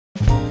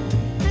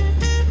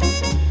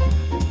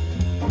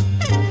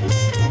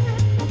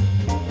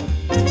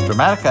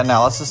dramatic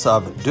analysis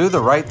of Do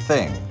the Right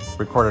Thing,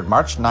 recorded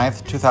March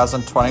 9th,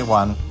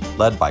 2021,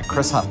 led by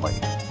Chris Huntley.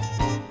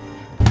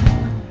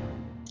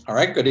 All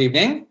right, good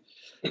evening.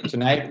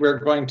 Tonight we're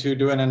going to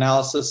do an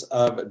analysis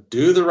of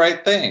Do the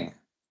Right Thing.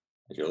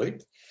 Julie.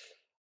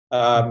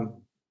 And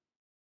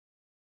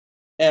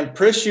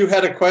Prish, you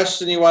had a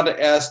question you wanted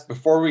to ask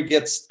before we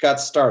got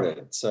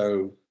started.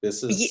 So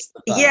this is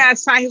the time.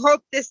 Yes, I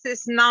hope this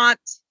is not,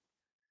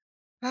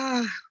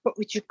 what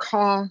would you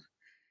call?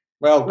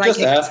 Well, like just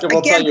ask and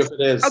we'll tell you if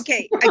it is.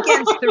 Okay,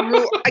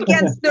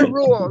 against the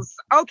rules.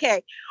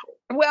 Okay.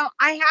 Well,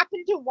 I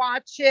happened to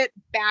watch it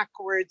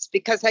backwards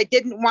because I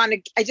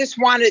just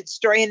wanted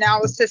story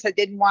analysis. I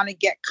didn't want to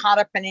get caught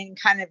up in any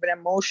kind of an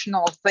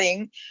emotional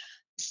thing.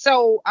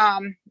 So,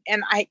 and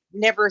I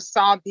never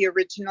saw the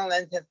original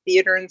in the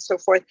theater and so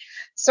forth.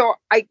 So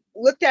I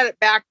looked at it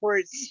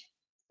backwards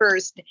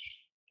first,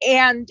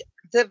 and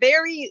at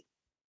the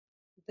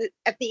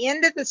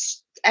end of the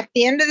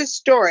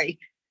story,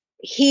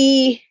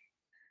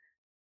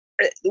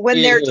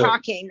 they're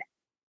talking,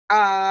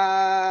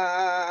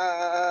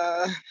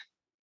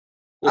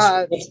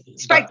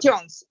 Spike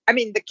Jones. I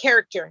mean, the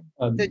character,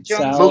 the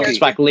Jones character.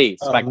 Spike Lee.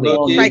 Spike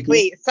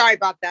Lee. Sorry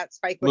about that,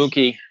 Spike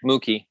Lee.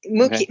 Mookie.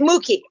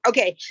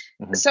 Okay.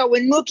 Mm-hmm. So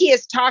when Mookie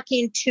is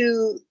talking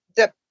to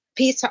the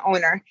place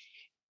owner,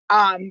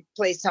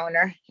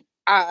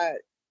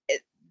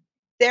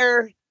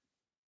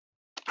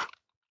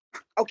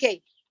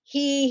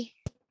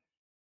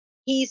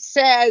 he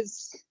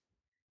says,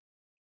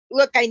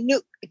 "Look, I'm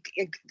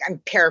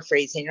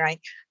paraphrasing, right?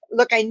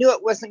 Look, I knew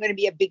it wasn't going to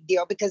be a big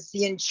deal because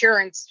the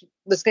insurance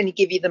was going to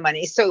give you the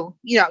money. So,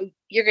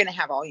 you're going to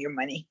have all your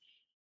money."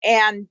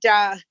 And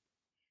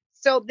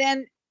so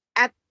then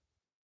at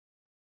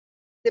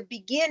the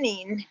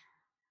beginning,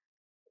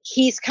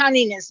 he's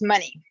counting his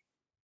money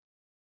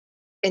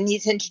and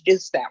he's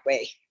introduced that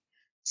way.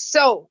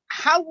 So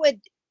how would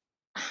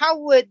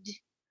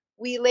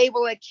we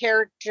label a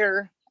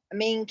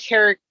main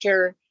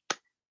character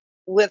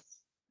with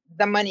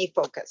the money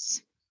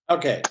focus?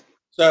 Okay.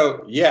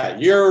 So, yeah,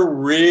 you're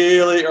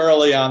really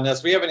early on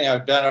this. We haven't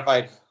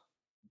identified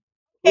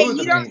who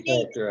the main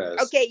character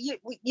is. Okay,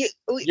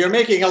 you're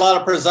making a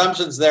lot of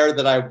presumptions there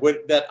that I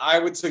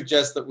would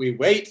suggest that we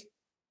wait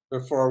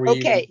before we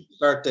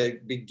start to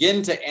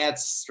begin to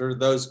answer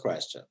those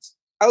questions.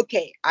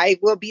 Okay, I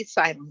will be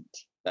silent.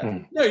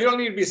 No, you don't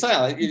need to be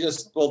silent.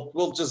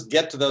 We'll just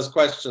get to those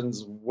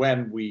questions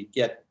when we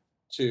get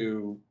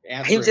to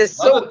answering. I'm just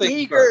so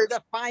eager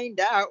to find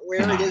out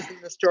where it is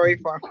in the story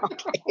form.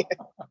 Okay.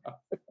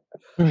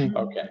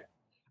 Okay.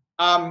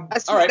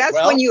 That's all right.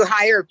 That's when you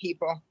hire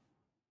people.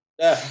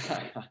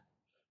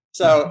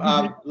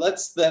 So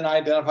let's then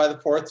identify the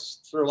fourth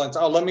through lines.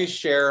 Oh, let me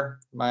share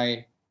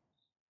my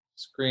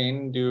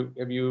screen.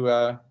 Have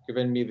you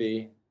given me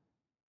the?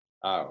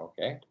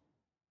 Okay.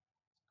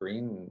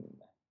 Screen.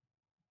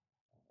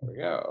 There we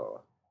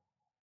go.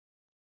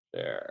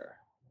 There.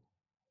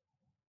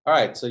 All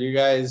right. So do you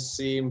guys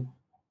see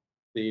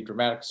the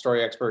Dramatic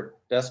Story Expert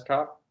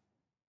desktop?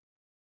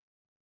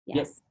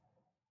 Yes.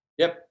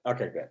 Yep.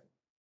 Okay, good.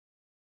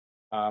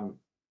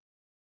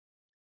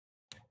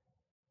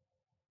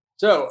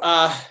 So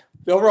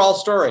the overall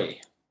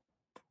story.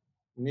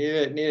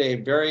 Need a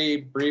very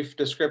brief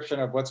description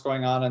of what's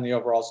going on in the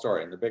overall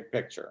story, in the big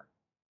picture.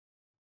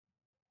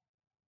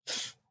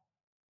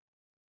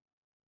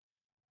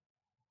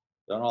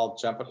 Don't all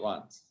jump at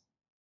once.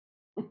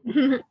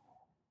 What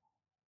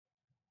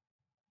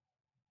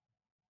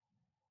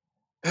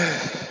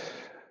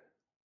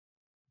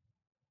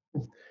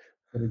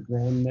a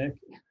grand neck.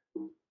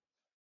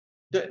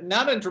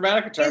 Not in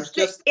dramatic terms.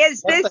 Is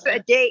this a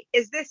day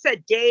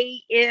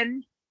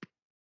in?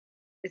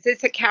 Is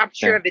this a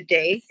capture of a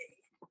day?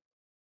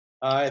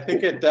 I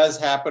think it does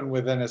happen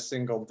within a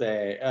single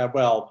day. And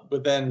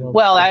then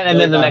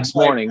the next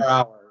morning.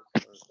 Hours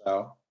or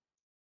so.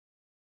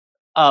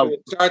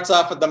 It starts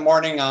off at the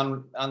morning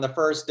on the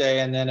first day,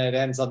 and then it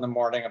ends on the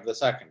morning of the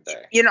second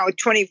day.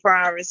 24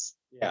 hours.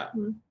 Yeah.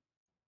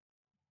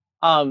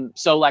 Mm-hmm.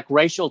 So like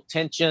racial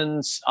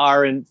tensions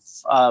are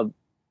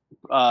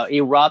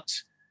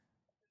erupt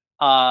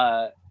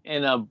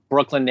in a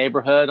Brooklyn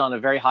neighborhood on a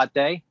very hot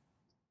day.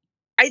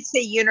 I'd say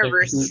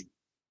universe.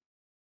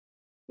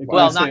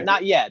 Well,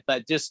 not yet,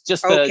 but just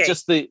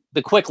the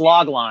quick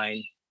log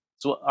line,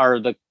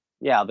 or the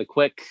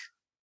quick,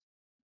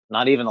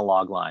 not even a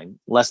log line,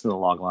 less than a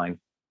log line.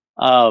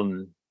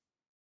 You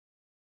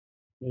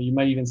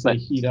might even say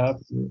heat up,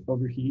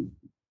 overheat.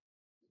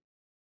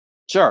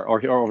 Sure,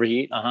 or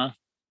overheat.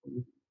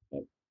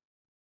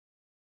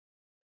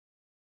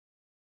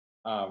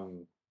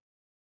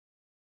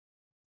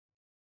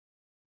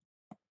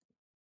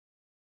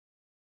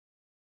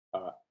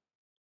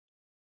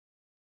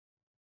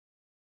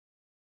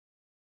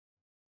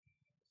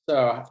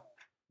 So,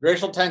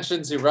 racial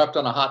tensions erupt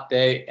on a hot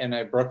day in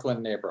a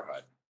Brooklyn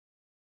neighborhood.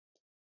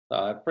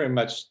 So that pretty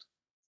much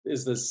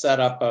is the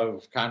setup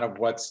of kind of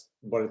what's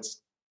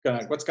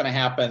gonna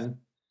happen.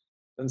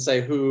 Doesn't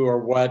say who or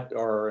what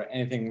or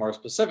anything more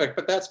specific,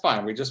 but that's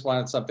fine. We just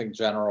wanted something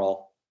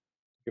general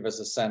give us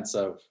a sense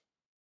of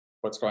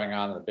what's going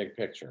on in the big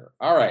picture.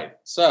 All right,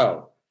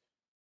 so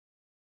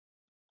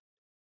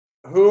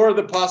who are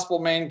the possible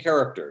main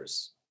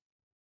characters?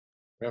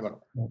 We have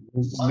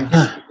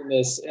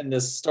in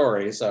this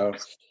story, so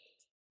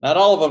not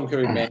all of them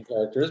could be main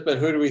characters, but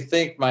who do we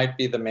think might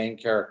be the main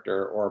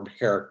character or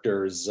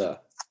characters?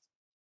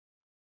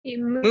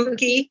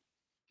 Mookie.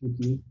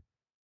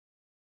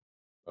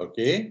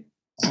 Okay.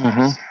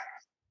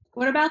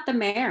 What about the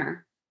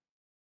mayor?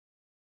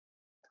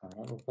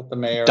 We'll put the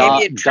mayor.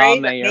 Maybe a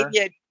trade. Mayor.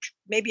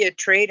 Maybe a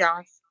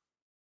trade-off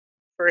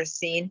for a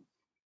scene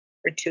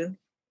or two.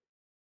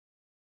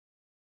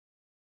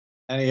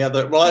 Any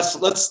other? Well,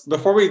 let's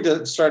before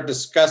we start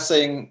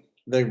discussing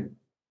the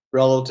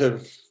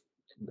relative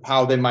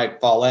how they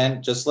might fall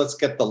in. Just let's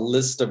get the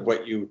list of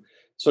what you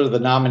sort of the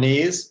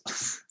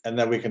nominees, and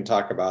then we can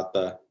talk about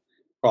the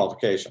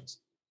qualifications.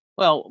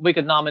 Well, we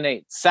could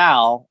nominate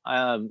Sal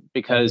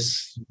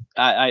because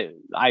I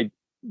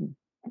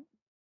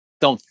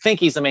don't think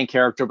he's the main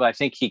character, but I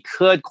think he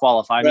could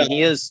qualify. I mean,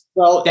 he is.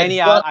 Well, Danny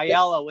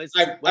Aiello is.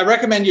 I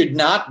recommend you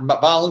not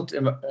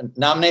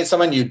nominate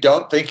someone you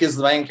don't think is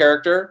the main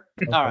character.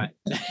 All right.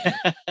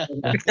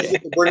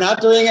 We're not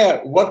doing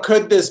it. What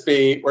could this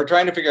be? We're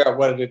trying to figure out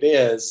what it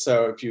is.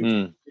 So if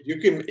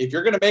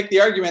you're going to make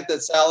the argument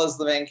that Sal is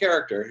the main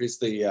character, who's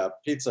the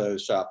pizza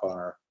shop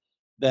owner,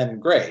 then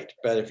great.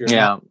 But if you're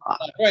not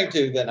going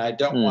to, then I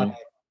don't want to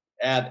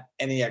add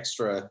any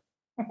extras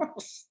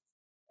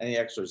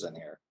in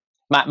here.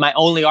 My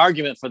only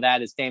argument for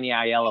that is Danny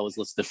Aiello was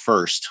listed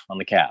first on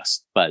the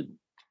cast, but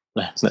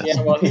yeah,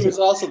 well, he was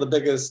also the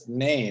biggest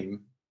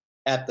name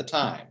at the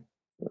time,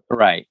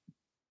 right?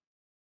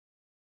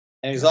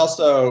 And he's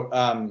also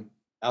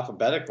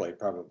alphabetically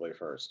probably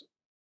first.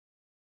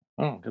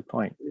 Oh, good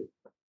point.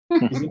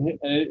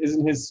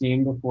 Isn't his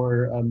scene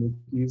before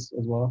Mookie's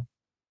as well?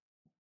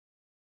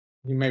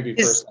 He may be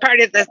It's first. part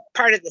of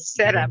the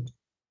setup.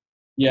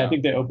 Yeah, I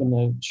think they opened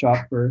the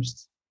shop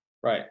first.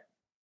 Right.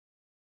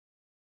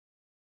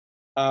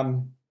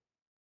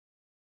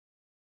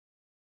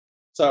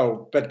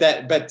 So,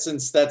 but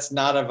since that's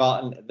not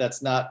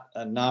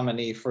a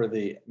nominee for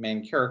the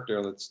main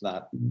character,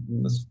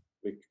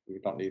 we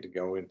don't need to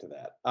go into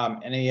that.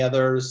 Any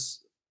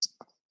others?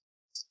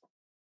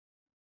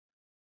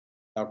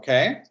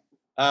 Okay.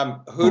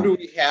 Who do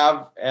we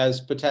have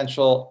as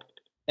potential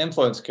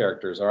influence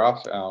characters? Or I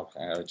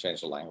gotta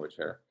change the language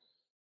here.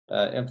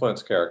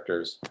 Influence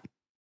characters.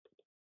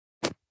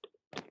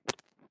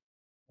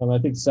 I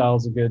think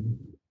Sal's a good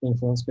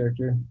influence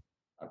character.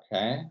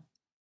 Okay.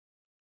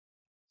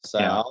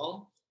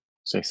 Sal.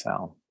 Say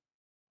Sal.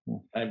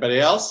 Anybody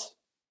else?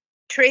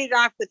 Trade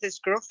off with his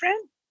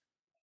girlfriend?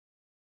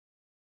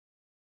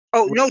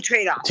 Oh, no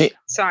trade off.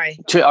 Sorry.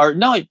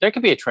 No, there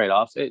could be a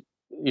trade-off.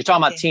 You're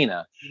talking about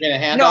Tina. You're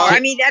gonna hand No, off? I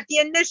mean at the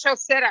initial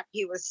setup,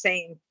 he was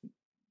saying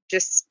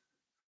just.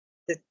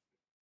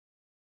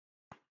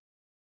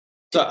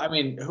 So, I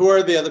mean, who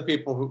are the other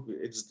people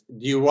do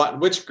you want,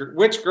 which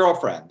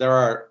girlfriend? There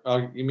are,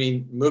 you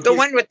mean Mookie's The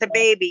one with the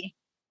baby.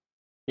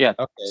 Yeah.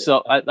 Okay.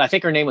 So I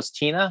think her name was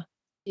Tina.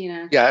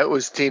 Tina. Yeah, it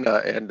was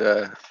Tina, and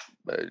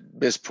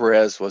Miss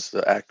Perez was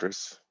the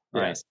actress.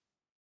 Right.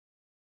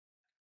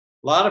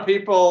 A lot of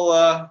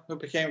people who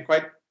became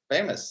quite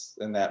famous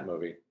in that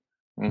movie.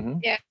 Mm-hmm.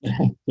 Yeah.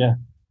 Yeah.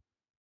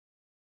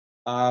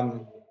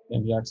 Sam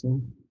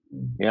Jackson.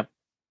 Yep.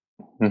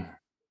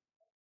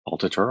 Paul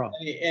Turturro.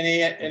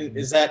 And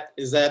is that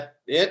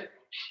it?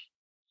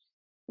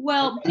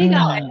 Well, Big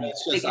Eye.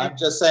 I'm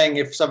just saying,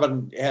 if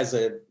someone has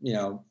a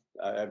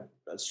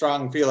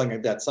strong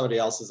feeling that somebody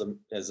else is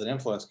an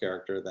influence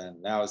character, then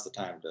now is the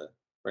time to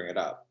bring it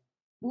up.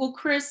 Well,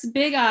 Chris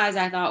Big Eyes,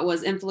 I thought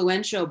was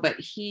influential, but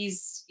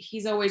he's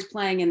always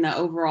playing in the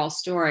overall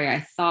story,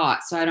 I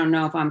thought. So I don't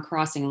know if I'm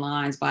crossing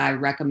lines by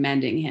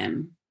recommending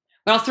him.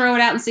 But I'll throw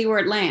it out and see where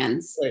it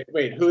lands.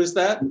 Wait, who is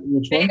that?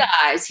 Which Big one?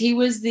 Eyes. He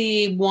was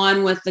the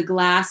one with the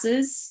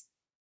glasses.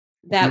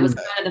 That was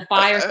kind of the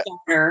fire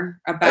starter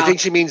about. I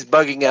think she means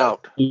bugging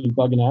out. He's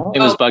bugging out.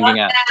 It was bugging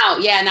out.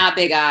 Yeah, not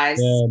Big Eyes.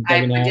 Yeah,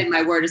 I bugging out. did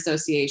my word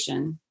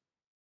association.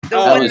 The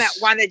one that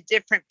wanted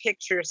different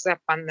pictures up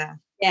on the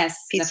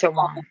pizza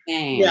wall.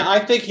 Yeah, I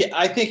think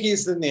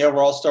he's in the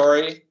overall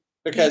story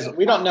because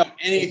we don't know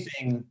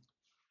anything.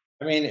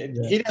 I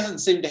mean, he doesn't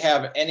seem to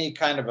have any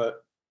kind of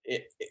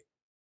if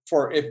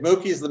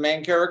Mookie's the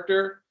main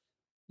character.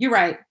 You're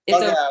right.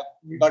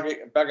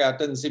 Bug Out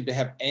doesn't seem to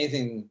have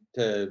anything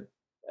to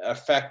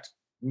affect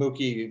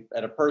Mookie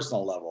at a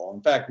personal level.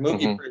 In fact,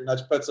 Mookie pretty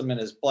much puts him in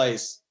his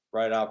place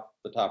right off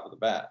the top of the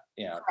bat.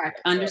 Correct.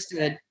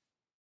 Understood.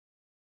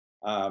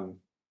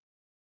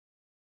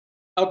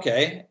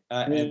 Okay.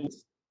 And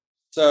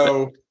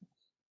so,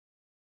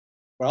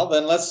 well,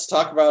 then let's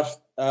talk about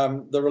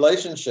the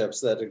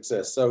relationships that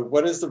exist. So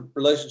what is the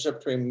relationship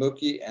between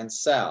Mookie and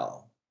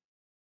Sal?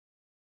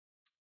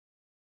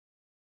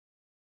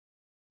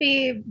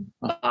 The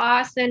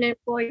boss and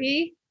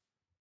employee.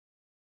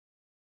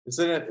 It's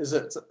a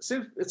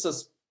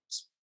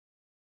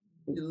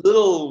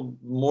little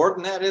more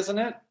than that, isn't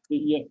it?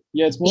 Yeah,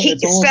 it's more.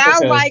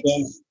 Sal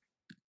likes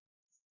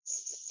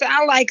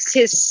Sal likes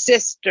his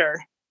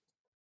sister.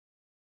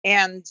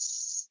 And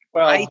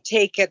I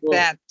take it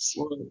that.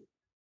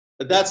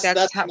 But that's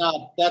how,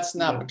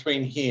 not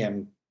between he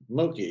and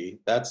Mookie.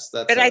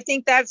 But I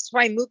think that's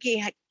why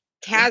Mookie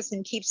has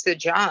and keeps the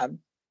job.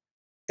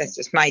 That's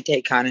just my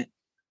take on it.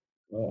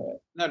 No,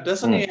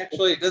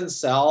 doesn't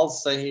Sal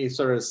say he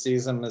sort of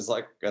sees him as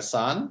like a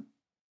son?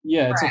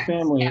 Yeah, it's a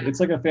family. It's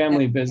like a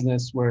family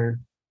business where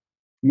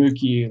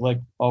Mookie like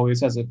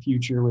always has a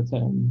future with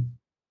him.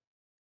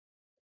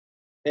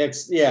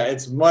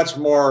 It's much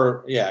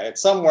more,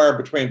 it's somewhere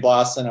between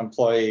boss and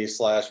employee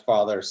 /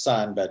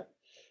 father-son, but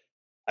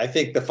I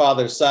think the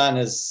father-son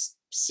is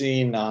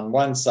seen on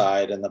one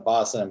side and the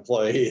boss and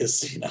employee is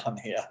seen on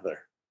the other.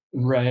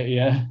 Right,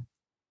 yeah.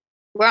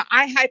 Well,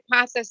 I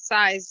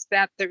hypothesize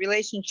that the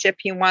relationship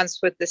he wants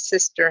with the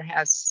sister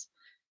has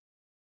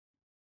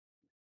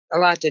a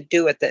lot to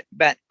do with it,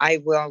 but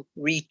I will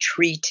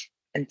retreat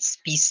and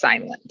be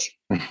silent.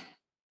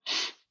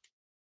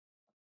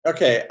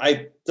 Okay,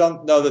 I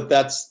don't know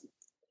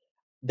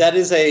that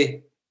is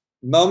a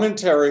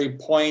momentary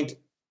point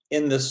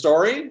in the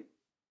story,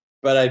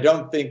 but I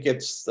don't think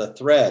it's the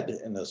thread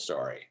in the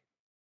story.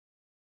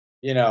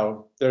 You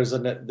know, there's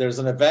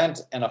an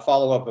event and a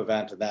follow-up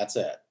event, and that's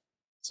it.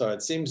 So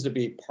it seems to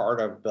be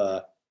part of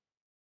the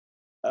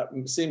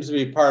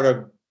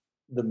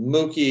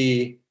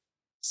Mookie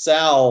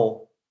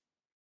Sal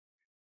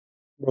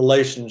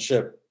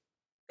relationship,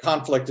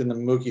 conflict in the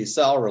Mookie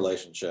Sal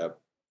relationship,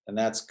 and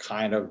that's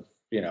kind of,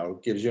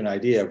 gives you an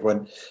idea of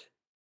when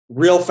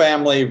real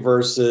family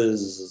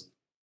versus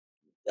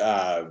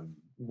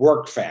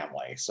work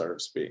family, sort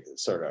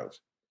of.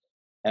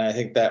 And I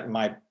think that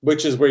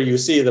which is where you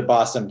see the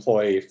boss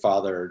employee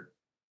father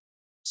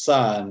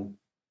son,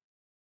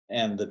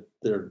 and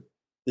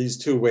these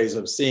two ways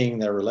of seeing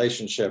their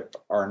relationship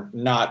are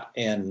not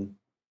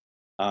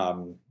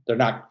they're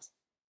not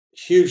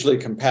hugely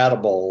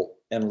compatible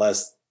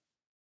because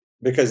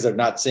they're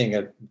not seeing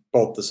it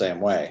both the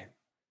same way.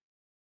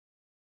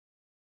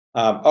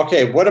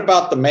 Okay, what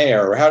about the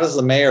mayor? How does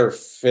the mayor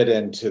fit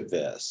into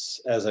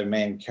this as a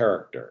main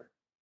character?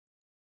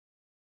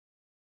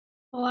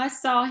 Well, I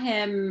saw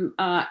him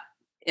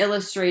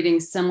illustrating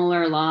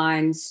similar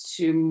lines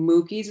to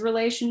Mookie's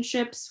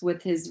relationships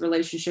with his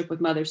relationship with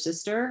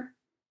mother-sister.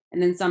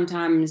 And then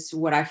sometimes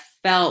what I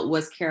felt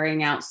was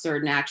carrying out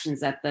certain actions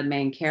that the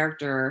main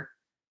character,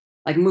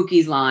 like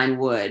Mookie's line,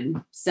 would,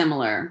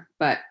 similar,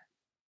 but.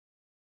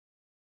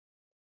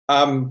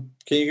 Can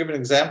you give an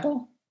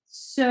example?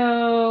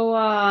 So,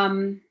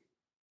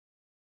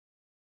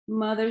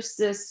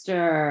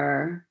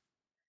 mother-sister,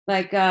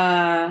 like,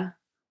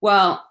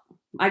 well,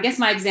 I guess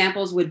my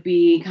examples would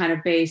be kind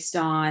of based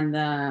on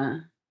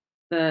the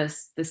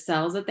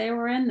cells that they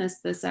were in,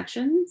 the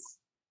sections.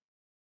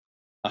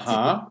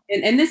 Uh-huh.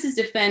 And this is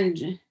defend.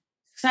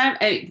 So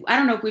I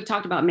don't know if we've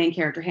talked about main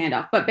character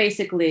handoff, but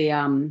basically,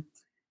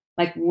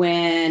 like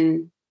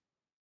when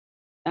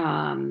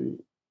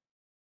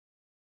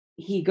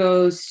he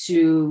goes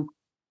to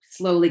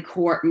slowly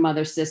court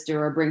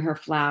mother-sister or bring her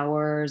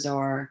flowers,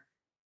 or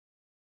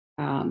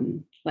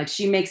like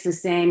she makes the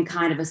same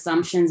kind of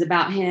assumptions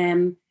about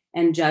him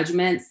and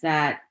judgments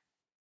that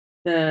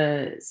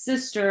the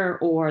sister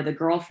or the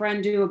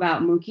girlfriend do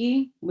about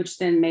Mookie, which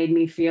then made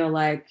me feel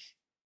like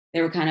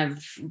they were kind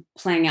of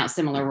playing out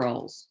similar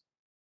roles.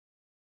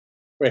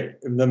 Wait,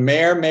 the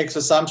mayor makes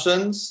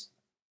assumptions?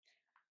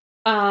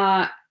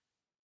 The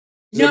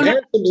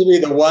mayor seems to be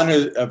the one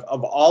who,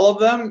 of all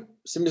of them,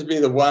 seems to be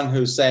the one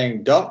who's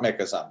saying don't make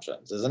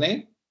assumptions, isn't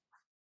he?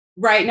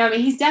 Right. No, I mean,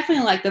 he's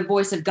definitely like the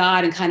voice of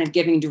God and kind of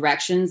giving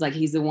directions. Like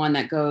he's the one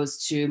that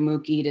goes to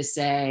Mookie to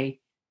say,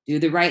 do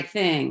the right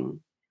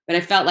thing. But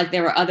I felt like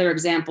there were other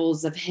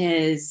examples of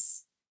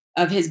his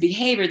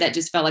behavior that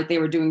just felt like they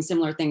were doing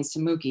similar things to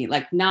Mookie,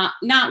 like not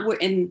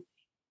in,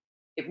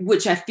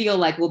 which I feel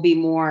like will be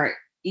more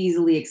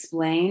easily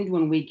explained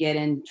when we get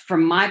in,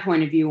 from my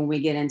point of view, when we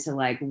get into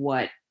like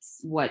what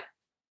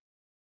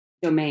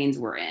domains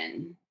we're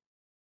in.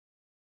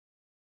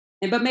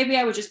 But maybe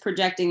I was just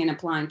projecting and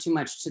applying too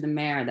much to the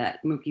mayor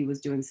that Mookie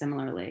was doing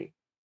similarly.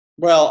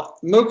 Well,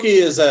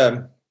 Mookie is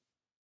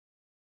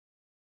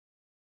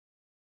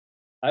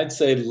I'd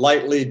say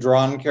lightly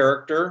drawn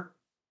character.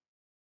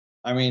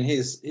 I mean,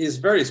 he's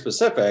very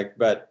specific,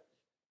 but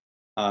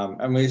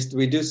and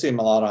we do see him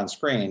a lot on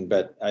screen,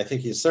 but I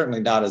think he's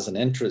certainly not as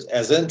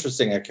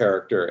interesting a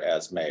character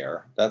as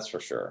Mayor. That's for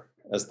sure,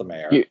 as the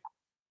mayor.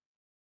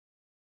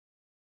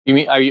 You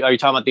mean are you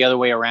talking about the other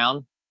way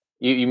around?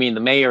 You mean the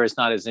mayor is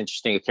not as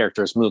interesting a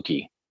character as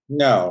Mookie?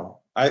 No,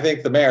 I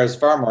think the mayor is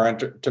far more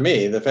to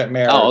me. The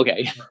mayor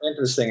okay. is more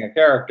interesting a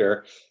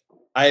character.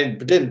 I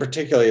didn't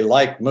particularly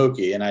like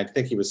Mookie, and I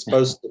think he was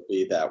supposed to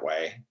be that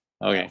way.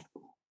 Okay.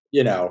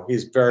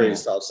 He's very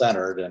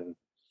self-centered, and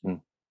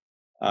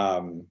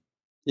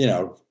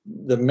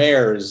the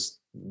mayor's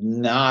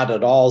not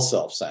at all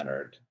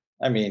self-centered.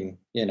 I mean,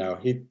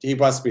 he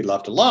wants to be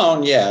left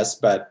alone, yes,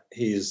 but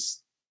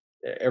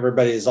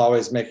everybody is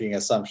always making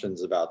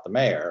assumptions about the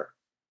mayor.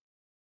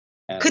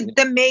 And Could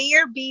the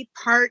mayor be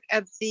part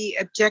of the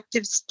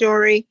objective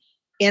story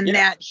in Yeah.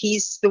 that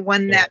he's the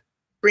one that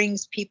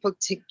brings people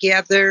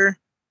together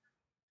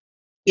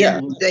Yeah.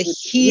 in the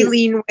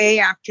healing way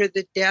after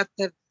the death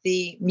of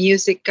the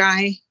music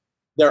guy?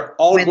 they're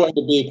all when- going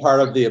to be part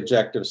of the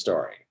objective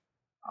story.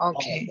 All of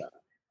Okay. them.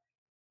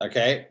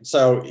 Okay,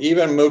 so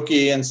even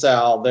Mookie and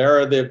Sal,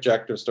 they're the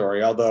objective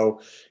story.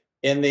 Although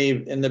in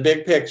the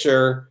big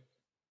picture,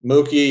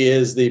 Mookie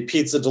is the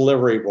pizza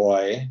delivery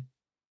boy,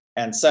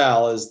 and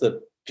Sal is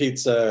the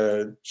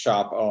pizza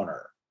shop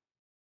owner.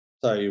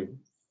 So you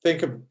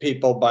think of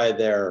people by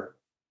their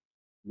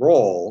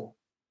role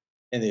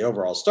in the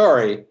overall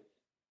story.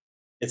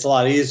 It's a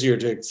lot easier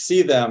to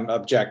see them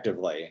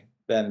objectively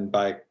than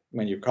by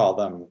when you call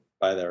them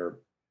by their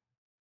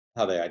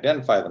how they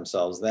identify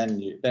themselves.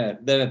 Then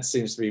it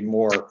seems to be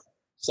more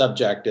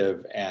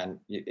subjective, and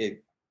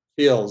it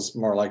feels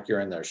more like you're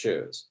in their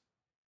shoes.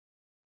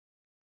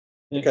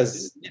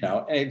 Because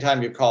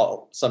anytime you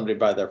call somebody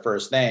by their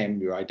first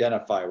name, you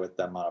identify with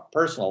them on a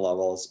personal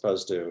level, as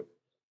opposed to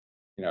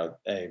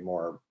a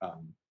more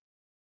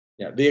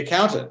the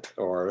accountant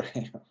or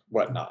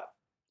whatnot,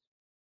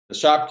 the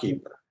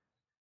shopkeeper.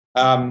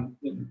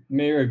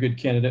 Mayor a good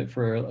candidate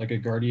for like a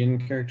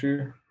guardian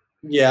character?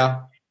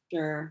 Yeah,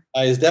 Sure.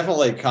 he's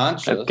definitely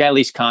conscious. At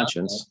least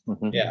conscience.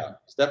 Mhm. Yeah,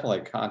 it's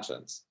definitely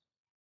conscience.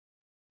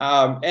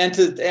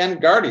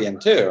 And guardian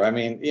too. I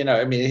mean,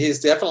 he's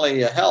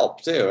definitely a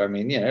help too. I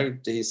mean,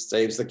 he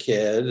saves the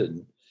kid,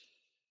 and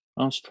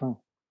That's true.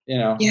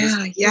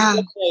 he's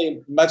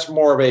definitely much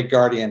more of a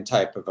guardian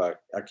type of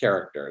a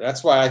character.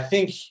 That's why I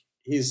think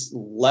he's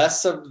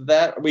less of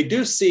that. We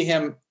do see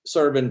him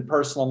sort of in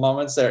personal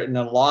moments there. In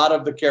a lot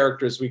of the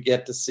characters, we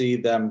get to see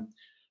them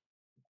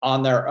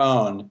on their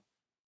own,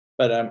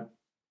 but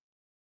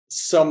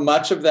so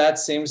much of that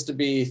seems to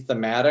be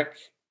thematic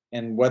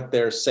in what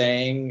they're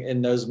saying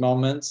in those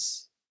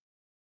moments,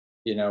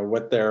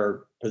 what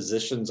their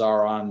positions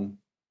are on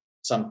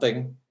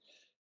something,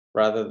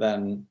 rather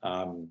than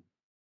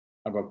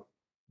of a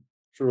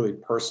truly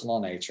personal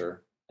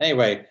nature.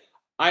 Anyway,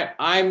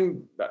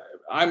 I'm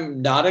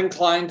not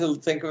inclined to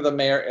think of the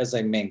mayor as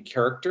a main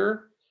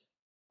character,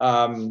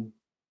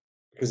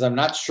 because I'm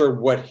not sure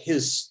what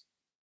his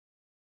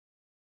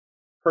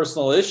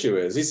personal issue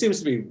is. He seems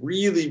to be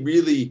really,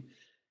 really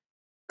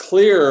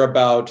clear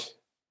about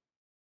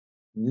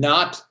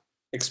not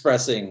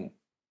expressing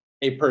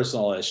a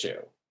personal issue.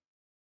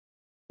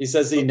 He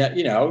says he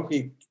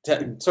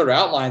sort of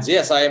outlines,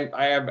 yes, I'm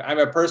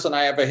a person,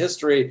 I have a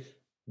history,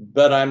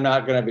 but I'm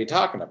not going to be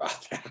talking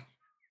about that.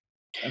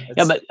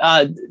 Yeah, but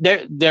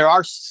there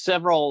are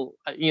several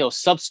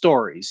sub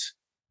stories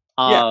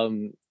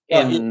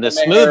in this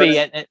movie,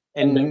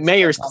 and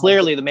Mayor's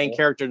clearly the main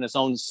character in his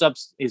own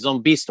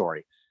B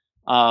story,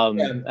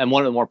 and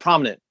one of the more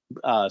prominent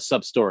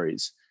sub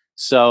stories.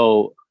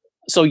 So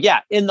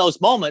yeah, in those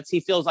moments he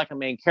feels like a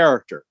main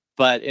character,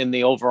 but in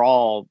the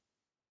overall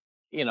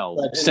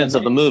sense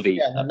of the movie,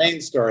 the main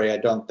story, I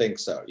don't think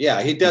so.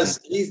 Yeah, he does.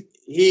 Mm-hmm.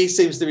 He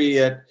seems to be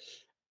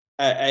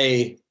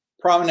a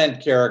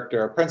prominent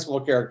character, a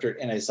principal character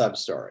in a sub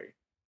story,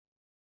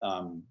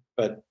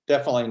 but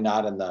definitely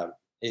not in the.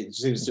 It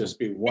seems to just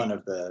be one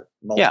of the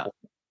multiple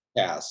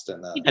cast,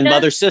 and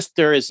Mother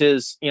Sister is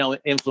his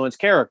influence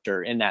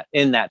character in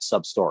that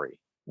sub story.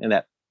 In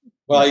that,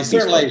 well, he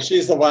certainly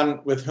she's the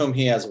one with whom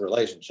he has a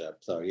relationship.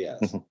 So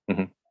yes.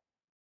 Mm-hmm.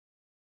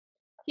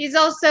 He's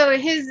also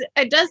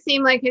it does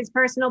seem like his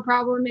personal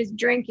problem is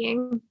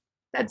drinking.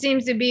 That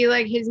seems to be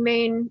like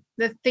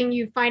the thing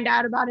you find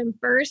out about him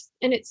first.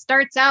 And it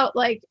starts out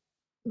like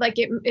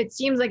it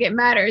seems like it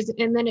matters,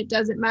 and then it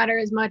doesn't matter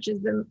as much as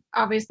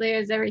obviously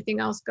as everything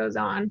else goes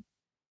on.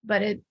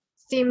 But it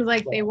seems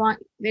like they want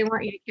you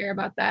to care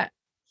about that.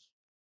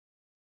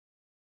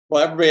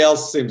 Well, everybody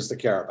else seems to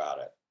care about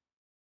it.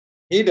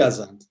 He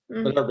doesn't,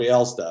 but everybody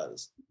else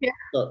does. Yeah.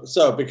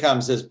 So it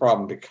becomes his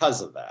problem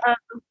because of that,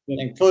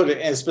 including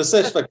and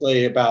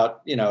specifically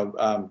about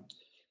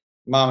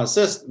mama's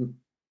sister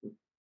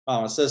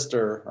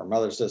or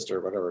mother's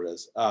sister, whatever it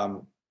is.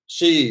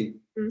 She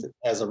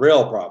has a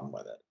real problem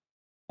with it,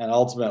 and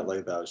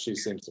ultimately, though, she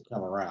seems to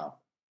come around.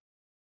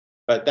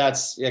 But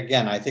that's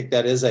again, I think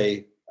that is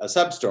a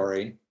sub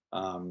story,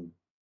 and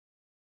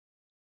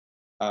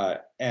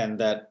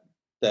that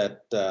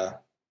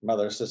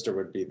mother sister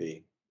would be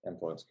the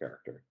influence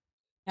character.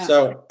 Yeah.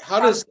 So how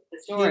does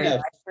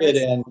Tina fit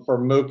in for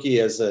Mookie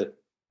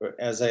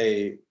as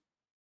a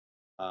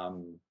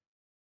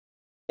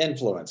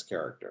influence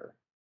character?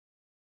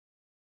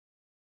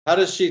 How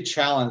does she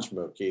challenge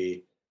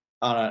Mookie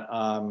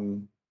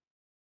on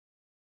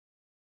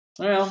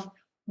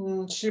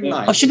she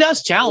might. Oh, she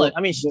does challenge.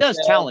 I mean, she does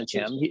challenge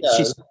him.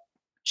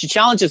 She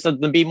challenges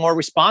him to be more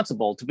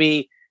responsible, to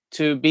be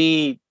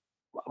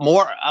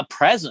more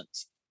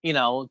present.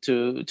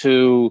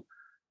 To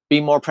be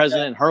more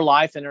present in her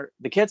life and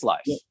the kid's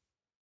life.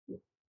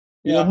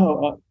 You know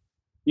how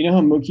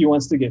Mookie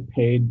wants to get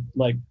paid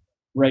like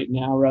right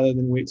now rather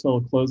than wait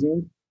till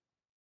closing.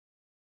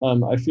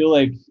 I feel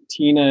like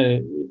Tina,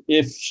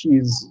 if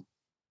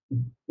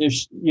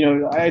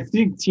I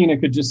think Tina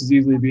could just as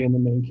easily be in the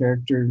main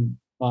character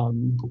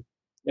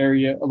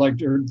area,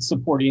 like, or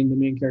supporting the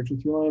main character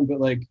through line, but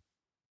like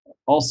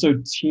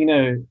also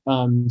Tina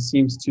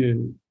seems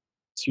to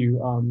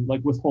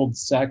like withhold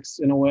sex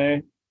in a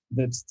way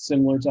that's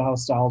similar to how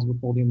Sal's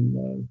withholding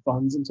the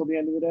funds until the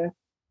end of the day.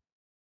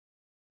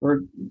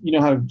 Or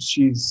how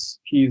she's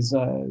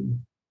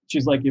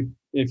like,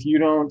 if you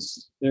don't,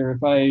 or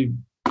if I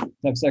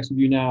have sex with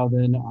you now,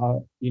 then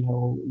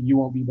you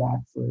won't be back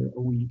for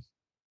a week.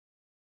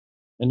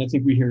 And I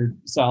think we hear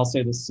Sal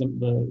say a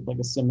similar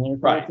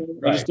kind of thing.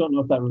 I just don't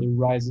know if that really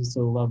rises to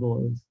the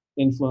level of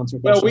influence. Or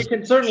well, we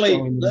can certainly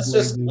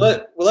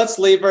let's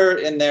leave her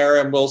in there,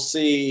 and we'll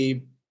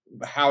see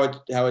how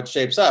it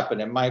shapes up,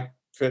 and it might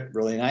fit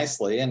really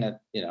nicely, and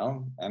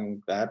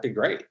and that'd be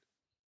great.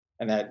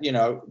 And that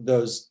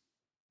those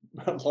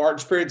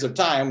large periods of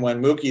time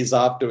when Mookie's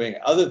off doing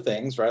other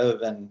things rather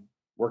than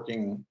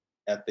working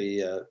at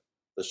the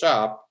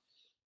shop,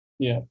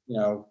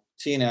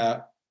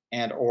 Tina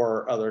and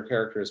or other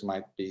characters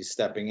might be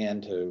stepping in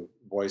to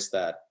voice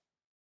that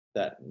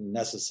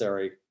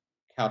necessary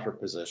counter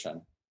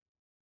position.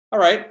 All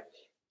right,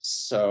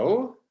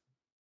 so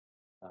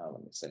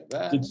let me say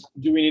that.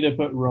 Do we need to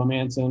put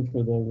romance in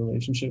for the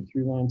relationship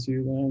through line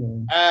too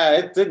then?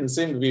 It didn't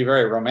seem to be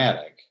very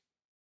romantic.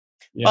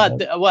 Yeah,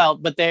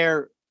 but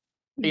they're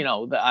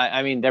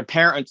they're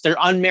parents, they're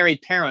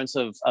unmarried parents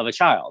of a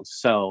child,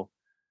 so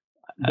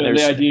the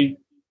idea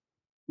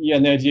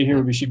here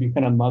would be she'd be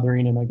kind of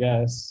mothering him, I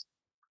guess.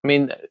 I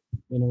mean,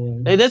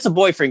 that's a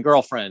boyfriend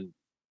girlfriend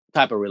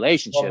type of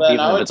relationship, even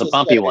if it's a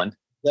bumpy one.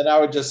 Then I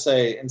would just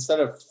say, instead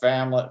of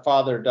family,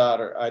 father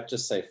daughter, I'd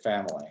just say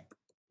family.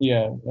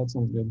 Yeah, that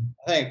sounds good.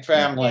 I think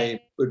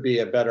family would be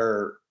a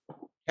better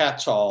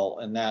catch-all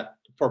in that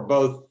for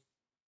both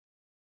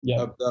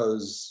of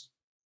those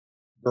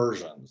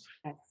versions.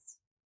 Yes.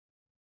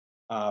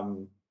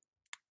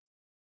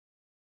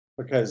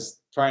 Because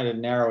trying to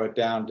narrow it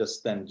down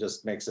just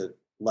makes it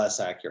less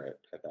accurate,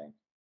 I think.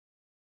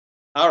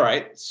 All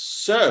right,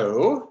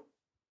 so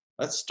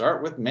let's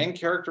start with main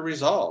character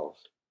resolve.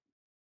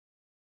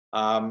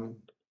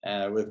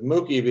 With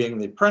Mookie being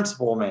the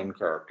principal main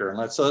character, and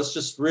let's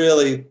just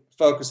really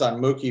focus on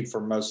Mookie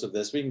for most of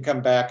this. We can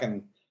come back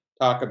and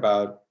talk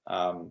about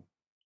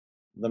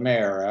the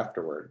mayor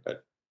afterward,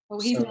 but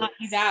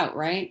he's out,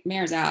 right?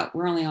 Mayor's out.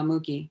 We're only on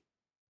Mookie.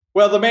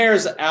 Well, the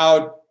mayor's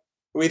out.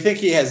 We think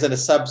he has a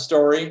sub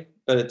story,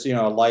 but it's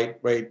a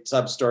lightweight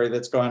sub story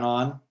that's going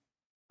on.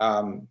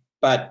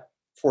 But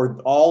for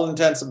all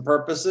intents and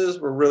purposes,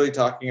 we're really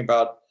talking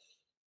about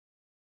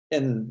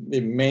in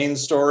the main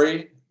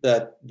story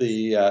that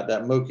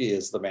that Mookie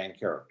is the main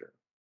character.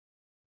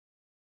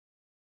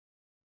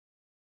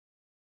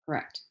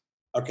 Correct.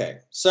 Okay,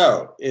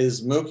 so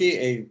is Mookie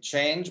a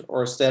change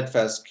or a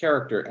steadfast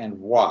character, and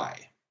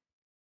why?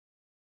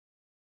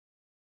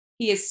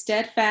 He is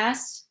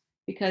steadfast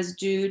because,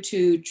 due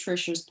to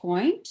Trisha's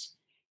point,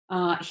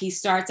 he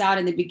starts out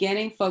in the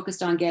beginning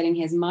focused on getting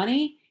his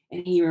money,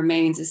 and he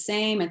remains the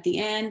same at the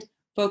end,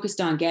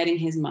 focused on getting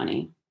his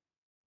money.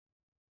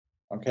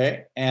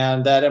 Okay,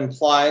 and that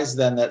implies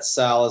then that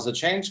Sal is a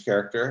change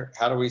character.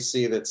 How do we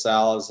see that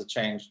Sal has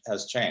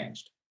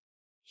changed?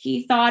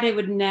 He thought it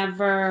would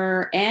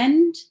never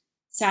end.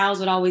 Sal's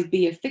would always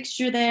be a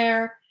fixture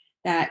there,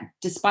 that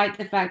despite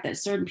the fact that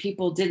certain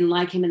people didn't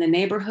like him in the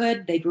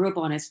neighborhood, they grew up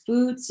on his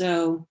food,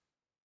 so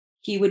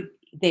they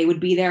would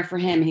be there for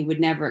him. He would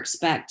never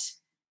expect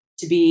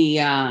to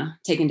be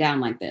taken down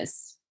like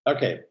this.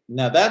 Okay,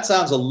 now that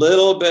sounds a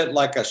little bit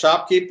like a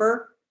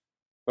shopkeeper,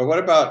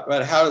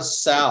 but how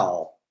does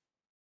Sal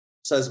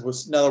says,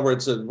 in other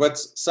words,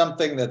 what's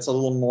something that's a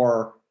little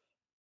more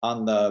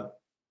on the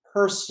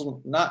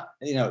personal, not,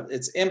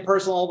 it's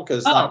impersonal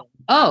because that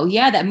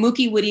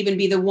Mookie would even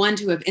be the one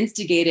to have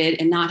instigated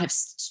and not have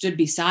stood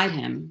beside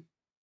him.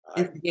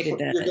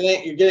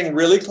 You're getting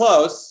really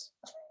close.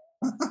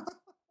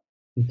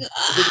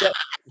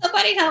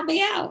 Somebody help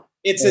me out.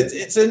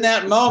 It's in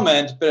that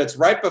moment, but it's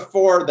right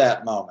before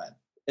that moment.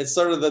 It's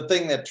sort of the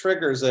thing that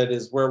triggers it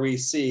is where we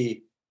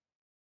see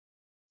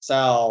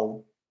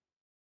Sal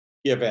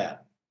give in.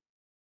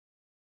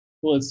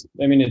 Well,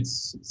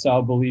 it's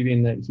Sal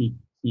believing that he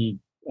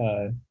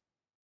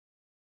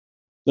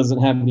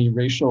doesn't have any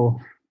racial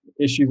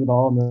issues at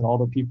all, and that all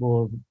the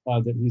people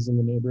that he's in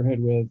the neighborhood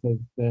with have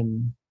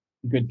been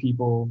good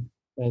people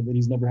that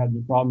he's never had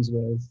any problems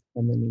with,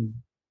 and then he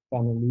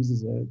finally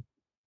loses it.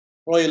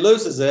 Well, he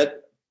loses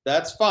it.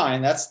 That's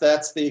fine. That's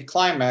the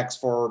climax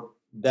for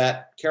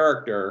that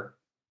character.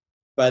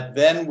 But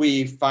then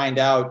we find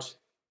out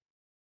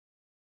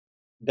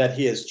that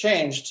he has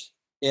changed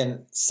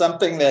in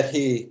something that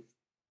he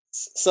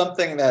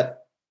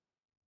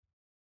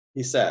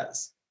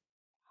says.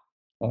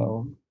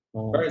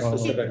 Very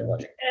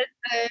specifically.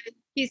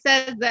 He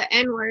says the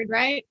N-word,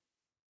 right?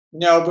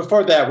 No,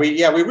 before that,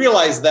 we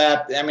realized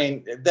that. I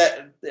mean,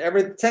 that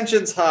every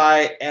tension's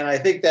high, and I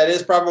think that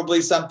is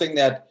probably something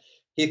that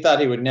he thought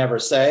he would never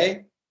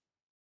say.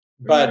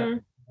 But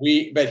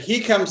he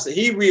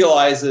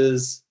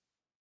realizes.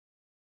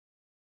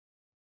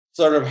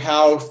 sort of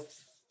how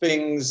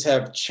things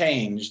have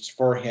changed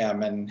for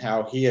him and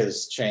how he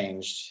has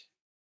changed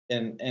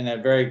in a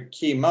very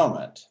key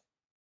moment.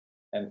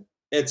 And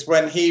it's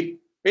when he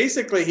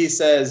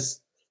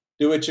says,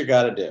 do what you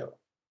got to do.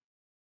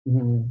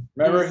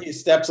 Remember, he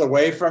steps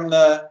away from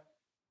the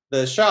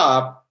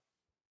shop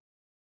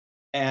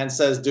and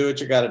says, do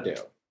what you got to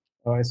do.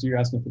 Oh, I see you're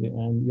asking for the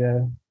end.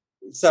 Yeah.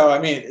 So, I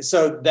mean,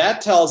 so that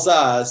tells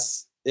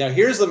us,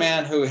 here's the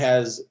man who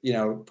has,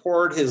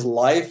 poured his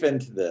life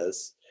into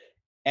this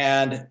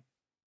and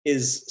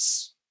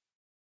is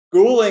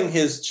schooling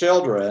his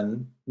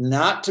children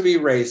not to be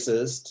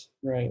racist.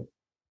 Right.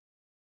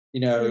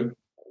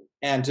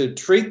 And to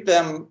treat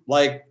them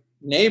like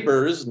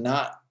neighbors,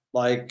 not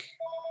like,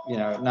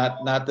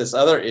 not this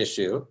other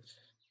issue.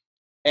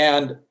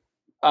 And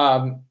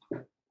and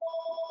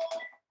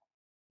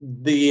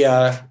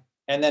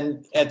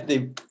then at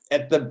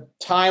the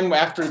time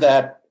after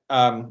that,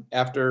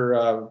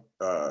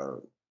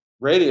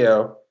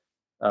 Radio,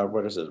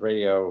 what is it?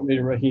 Radio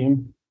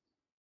Raheem.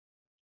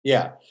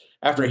 Yeah.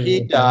 After he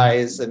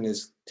dies and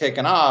is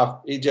taken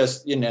off, he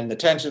just, and the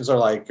tensions are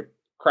like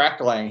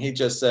crackling. He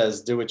just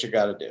says, do what you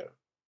got to do.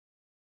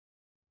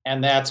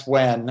 And that's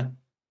when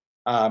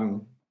Mookie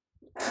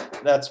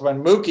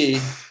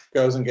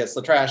goes and gets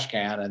the trash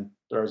can and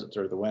throws it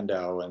through the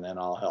window, and then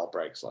all hell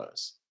breaks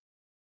loose.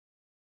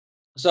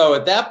 So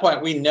at that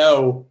point, we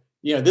know,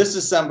 this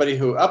is somebody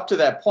who up to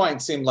that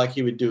point seemed like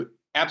he would do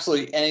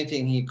absolutely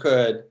anything he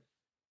could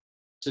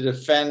to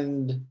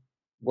defend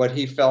what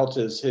he felt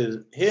is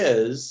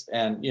his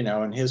and,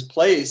 in his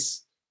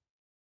place.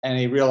 And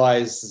he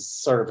realizes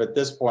sort of at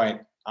this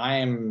point,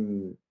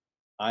 I'm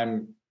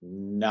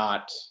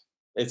not,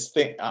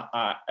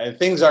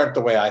 things aren't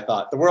the way I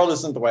thought. The world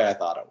isn't the way I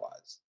thought it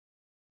was.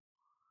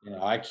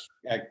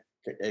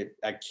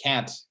 I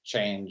can't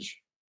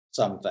change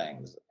some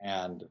things.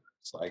 And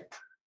it's like,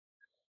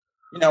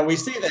 we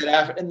see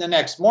that in the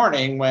next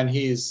morning when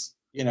he's,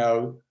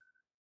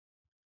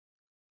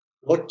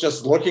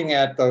 looking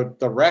at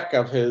the wreck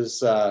of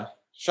his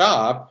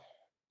shop,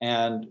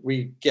 and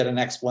we get an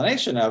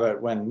explanation of it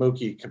when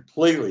Mookie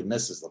completely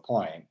misses the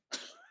point.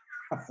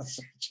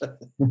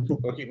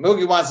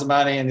 Mookie wants the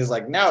money, and he's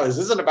like, no, this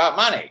isn't about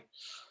money.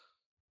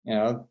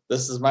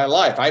 This is my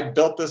life. I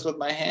built this with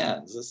my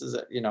hands. This is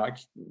it.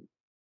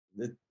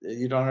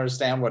 You don't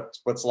understand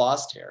what's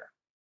lost here.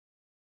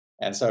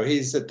 And so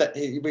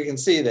we can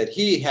see that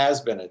he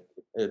has been,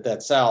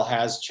 that Sal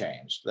has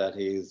changed, that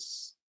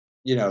he's,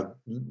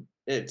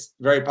 it's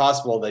very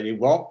possible that he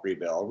won't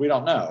rebuild. We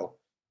don't know,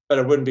 but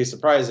it wouldn't be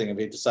surprising if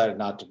he decided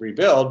not to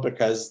rebuild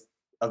because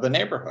of the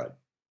neighborhood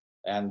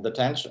and the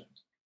tension,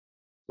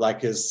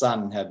 like his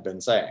son had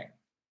been saying.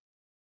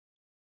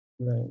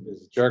 Right.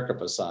 His jerk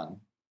of a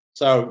son.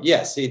 So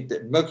yes,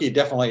 Mookie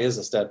definitely is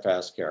a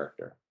steadfast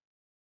character.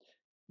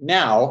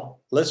 Now,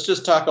 let's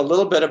just talk a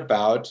little bit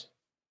about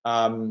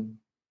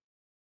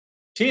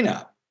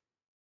Tina.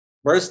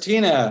 Where's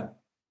Tina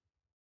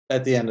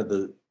at the end of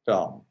the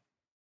film?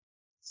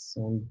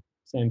 Same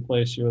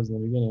place she was in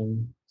the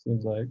beginning,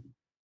 seems like.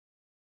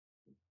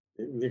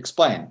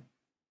 Explain.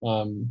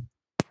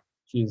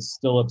 She's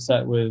still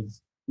upset with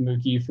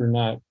Mookie for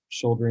not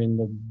shouldering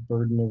the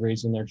burden of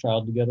raising their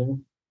child together.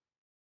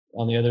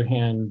 On the other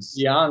hand,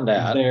 beyond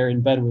that, they're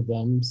in bed with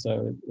them,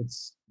 so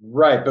it's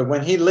right. But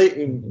when he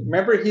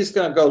remember, he's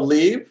going to go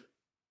leave.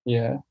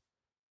 Yeah,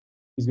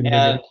 he's going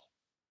to.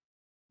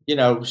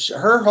 And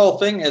her whole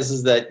thing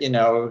is that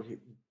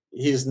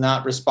he's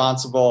not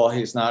responsible.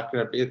 He's not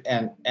going to be,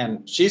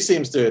 and she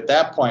seems to at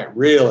that point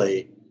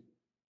really,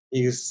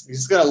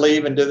 he's going to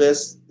leave and do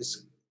this.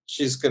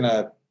 She's going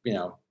to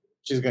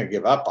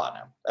give up on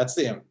him. That's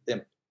the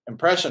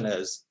impression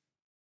is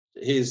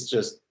he's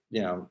just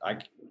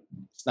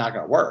it's not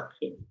going to work.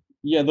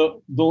 Yeah, the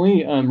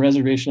only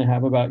reservation I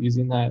have about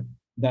using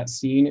that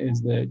scene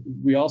is that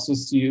we also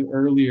see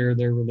earlier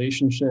their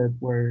relationship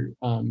where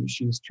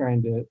he's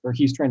trying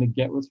to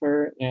get with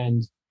her,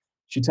 and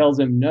she tells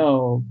him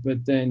no,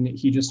 but then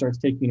he just starts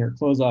taking her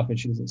clothes off and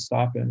she doesn't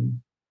stop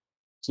him.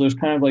 So there's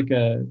kind of like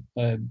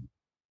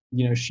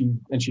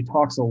she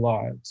talks a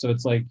lot. So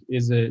it's like,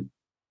 is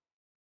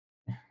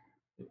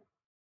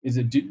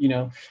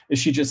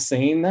she just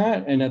saying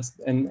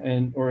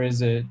that or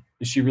is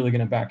she really going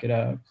to back it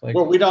up? Like,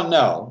 well, we don't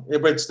know.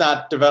 It's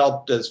not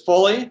developed as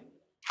fully.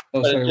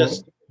 Oh,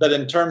 but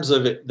in terms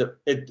of it,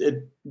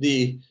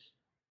 the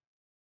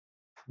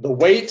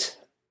weight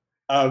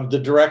of the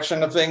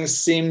direction of things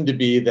seemed to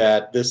be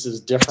that this is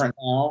different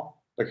now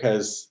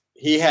because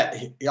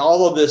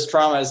all of this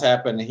trauma has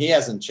happened and he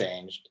hasn't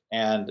changed,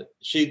 and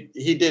he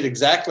did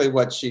exactly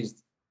what she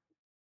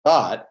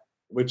thought,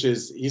 which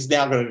is he's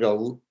now going to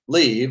go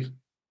leave.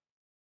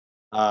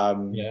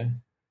 Yeah.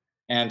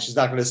 And she's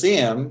not going to see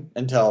him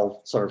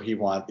until sort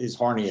of he's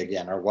horny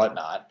again or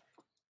whatnot.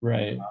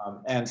 Right.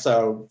 And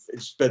so,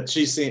 but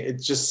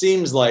it just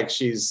seems like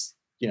she's,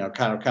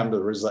 kind of come to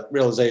the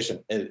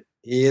realization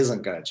he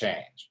isn't going to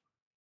change.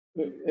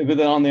 But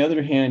then on the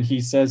other hand,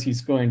 he says he's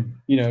going,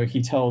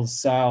 he tells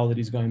Sal that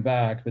he's going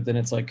back, but then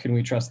it's like, can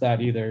we trust that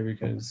either?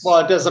 Because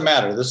Well, it doesn't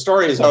matter. The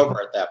story is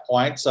over at that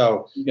point,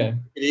 so okay, you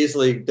could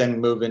easily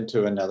then move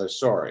into another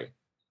story.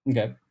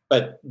 okay,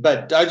 But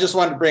I just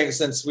wanted to bring,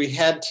 since we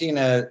had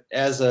Tina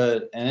as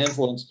an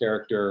influence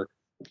character,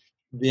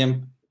 the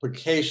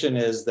implication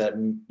is that,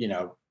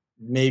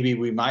 maybe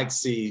we might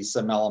see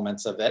some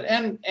elements of that.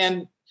 And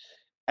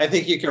I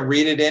think you can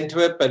read it into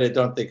it, but I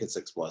don't think it's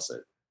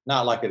explicit.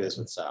 Not like it is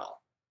with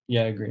Sal.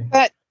 yeah, I agree.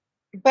 But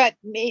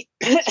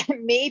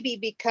maybe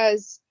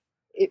because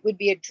it would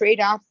be a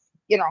trade-off,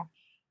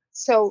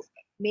 so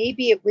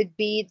maybe it would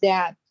be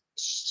that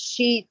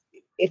if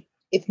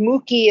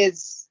Mookie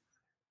is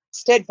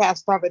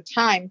steadfast all the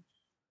time,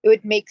 it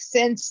would make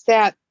sense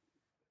that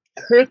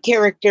her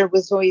character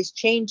was always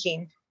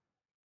changing,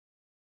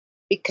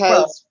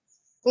 because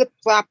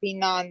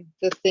flip-flopping on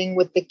the thing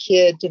with the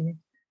kid and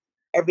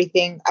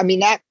everything, I mean,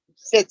 that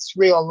fits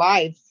real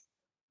life.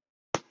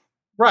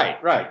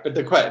 Right.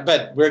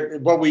 But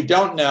what we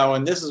don't know,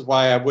 and this is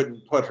why I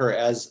wouldn't put her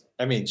as,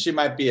 she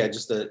might be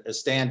just a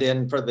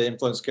stand-in for the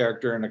influence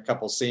character in a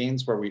couple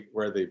scenes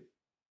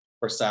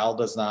where Sal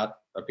does not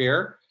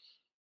appear.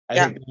 I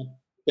think that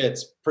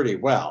fits pretty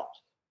well.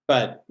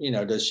 But,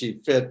 does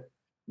she fit,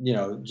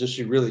 does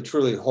she really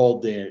truly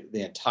hold the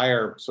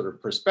entire sort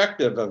of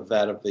perspective of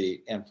the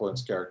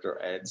influence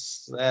character?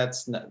 That's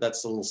a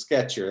little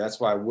sketchier. That's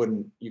why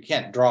you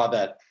can't draw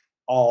that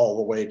all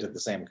the way to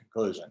the same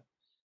conclusion.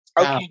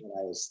 Kind of what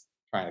I was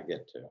trying to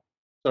get to.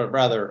 So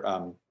rather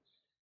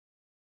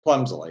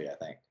clumsily, I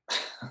think.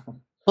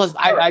 Plus,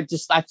 I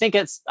think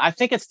it's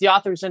the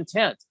author's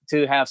intent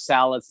to have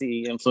Sal as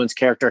the influence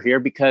character here,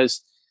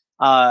 because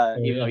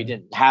even though he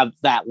didn't have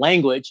that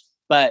language,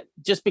 but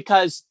just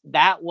because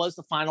that was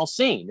the final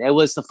scene. It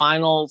was the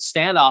final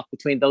standoff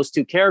between those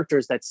two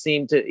characters that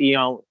seemed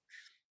to,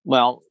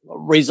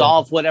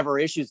 resolve whatever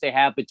issues they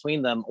have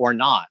between them or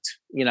not,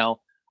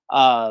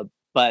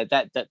 but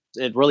that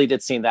it really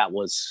did seem that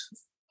was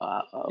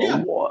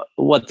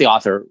what the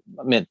author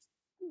meant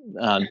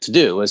to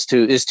do, is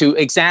to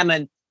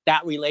examine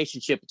that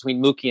relationship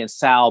between Mookie and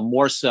Sal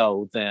more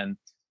so than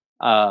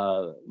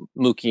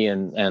Mookie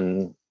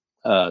and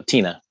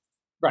Tina.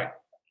 Right.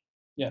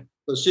 Yeah.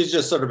 So she's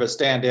just sort of a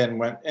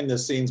stand-in in the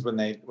scenes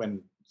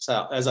when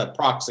Sal, as a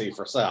proxy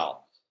for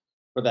Sal,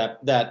 for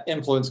that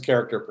influence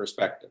character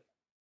perspective.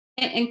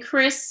 And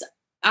Chris,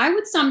 I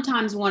would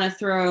sometimes want to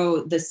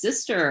throw the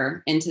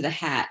sister into the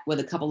hat with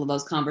a couple of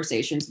those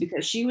conversations,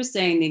 because she was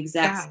saying the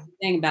exact same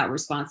thing about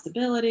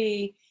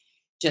responsibility,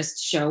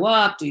 just show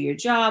up, do your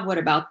job. What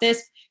about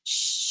this?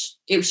 She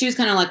was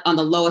kind of like on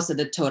the lowest of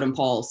the totem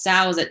pole.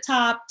 Sal was at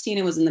top,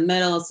 Tina was in the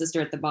middle,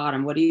 sister at the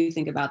bottom. What do you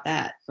think about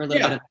that for a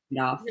little bit of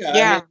off?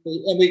 Yeah.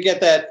 And we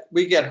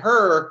get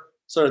her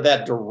sort of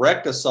that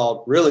direct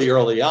assault really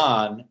early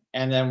on.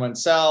 And then when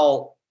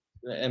Sal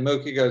and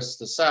Mookie goes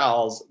to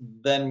Sal's,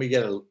 then we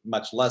get a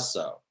much less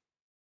so.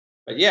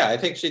 But yeah, I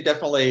think she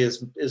definitely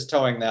is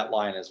towing that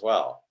line as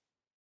well.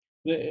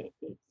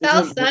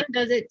 Sal's son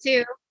does it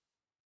too.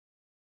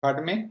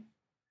 Pardon me?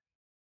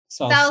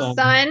 Sal's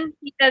son,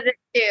 he does it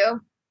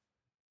too.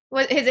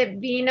 What is it,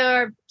 Vina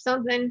or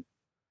something?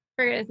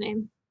 Forget his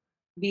name.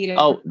 Vito.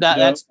 What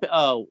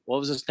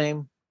was his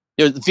name?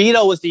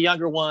 Vito was the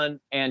younger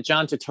one, and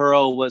John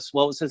Turturro was,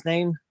 what was his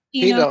name?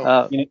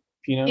 Pino.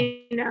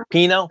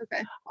 Pino.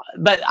 Okay.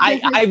 But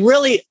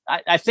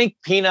I think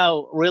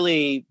Pino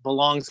really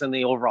belongs in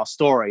the overall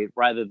story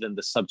rather than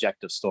the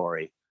subjective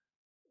story.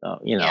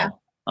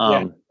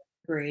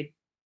 Agreed.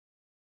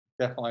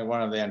 Definitely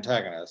one of the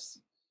antagonists.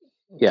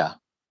 Yeah.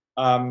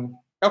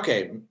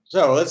 Okay,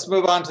 so let's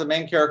move on to the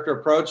main character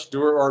approach,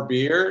 doer or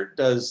beer.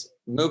 Does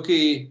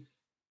Mookie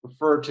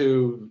prefer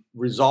to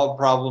resolve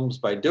problems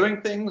by doing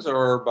things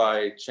or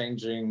by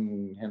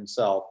changing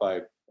himself,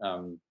 by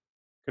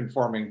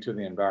conforming to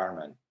the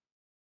environment,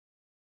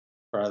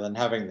 rather than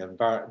having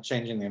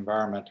changing the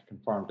environment to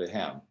conform to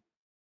him?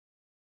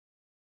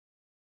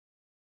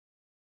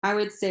 I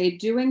would say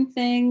doing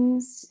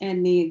things,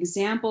 and the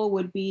example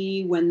would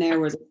be when there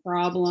was a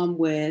problem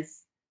with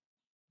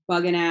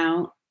bugging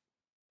out,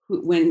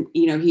 when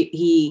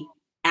he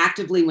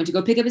actively went to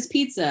go pick up his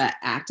pizza,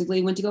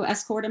 actively went to go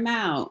escort him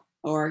out,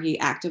 or he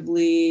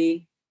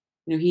actively,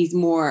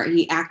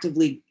 he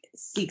actively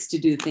seeks to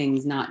do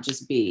things, not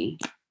just to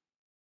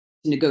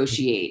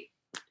negotiate.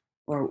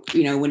 Or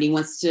when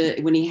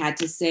he had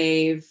to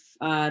save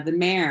the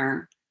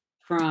mayor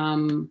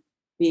from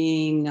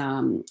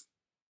being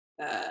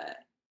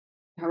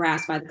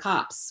harassed by the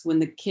cops, when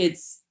the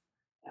kids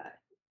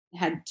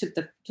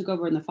took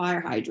over in the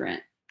fire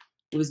hydrant.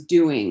 It was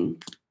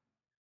doing.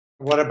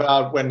 What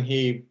about when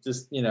he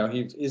just,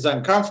 he's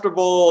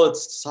uncomfortable,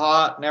 it's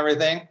hot and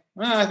everything?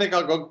 Well, I think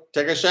I'll go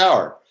take a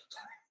shower.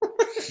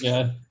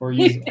 Yeah, or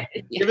use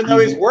even though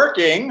he's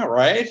working,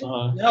 right?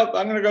 Nope,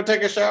 I'm gonna go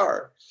take a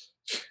shower.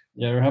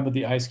 Yeah, or how about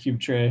the ice cube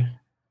tray?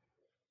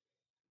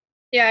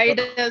 Yeah, he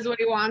does what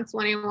he wants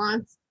when he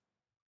wants.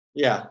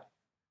 Yeah.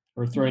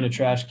 Or throwing a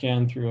trash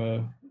can through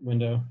a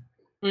window,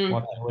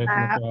 walking away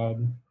from the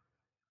crowd.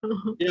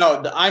 You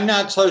know, I'm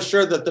not so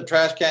sure that the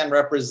trash can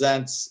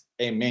represents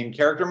a main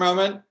character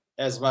moment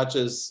as much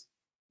as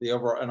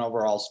an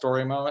overall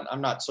story moment.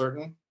 I'm not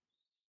certain.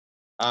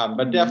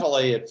 But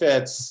definitely it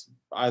fits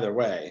either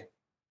way.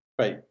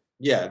 But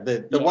yeah,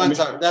 the Yeah, I ones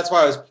mean- that's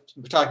why I was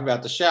talking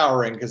about the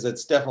showering, because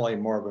it's definitely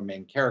more of a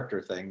main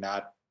character thing,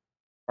 not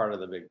part of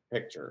the big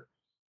picture.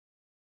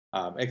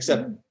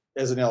 Except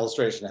as an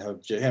illustration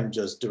of him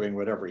just doing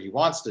whatever he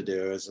wants to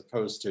do, as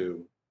opposed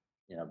to,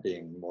 you know,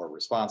 being more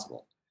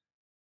responsible.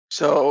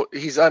 So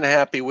he's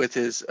unhappy with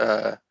his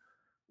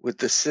with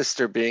the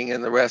sister being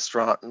in the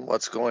restaurant and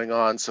what's going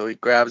on. So he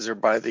grabs her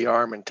by the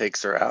arm and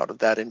takes her out of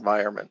that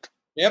environment.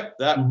 Yep,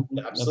 that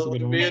That's a absolutely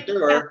good would be a one.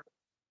 doer.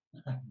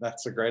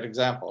 That's a great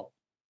example.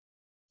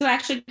 So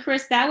actually,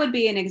 Chris, that would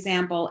be an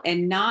example,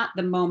 and not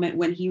the moment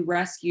when he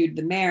rescued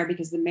the mayor,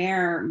 because the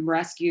mayor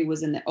rescue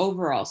was in the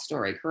overall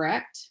story,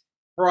 correct?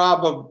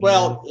 Probably.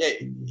 Well,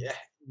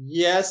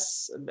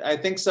 yes, I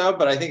think so,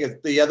 but I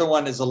think the other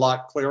one is a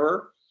lot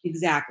clearer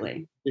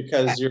Exactly.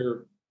 because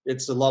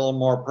it's a little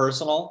more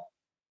personal.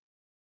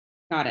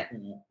 Got it.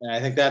 And I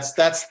think that's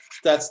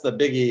the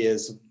biggie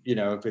is, you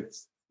know, if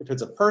it's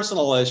a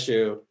personal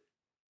issue,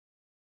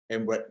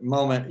 and what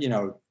moment, you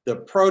know, the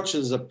approach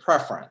is a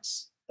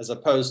preference as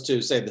opposed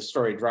to, say, the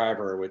story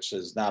driver, which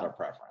is not a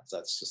preference.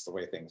 That's just the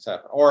way things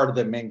happen. Or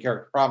the main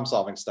character problem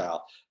solving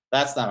style.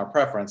 That's not a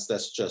preference.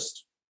 That's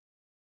just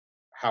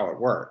how it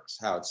works,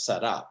 how it's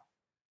set up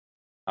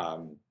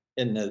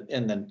in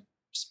the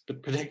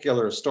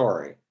particular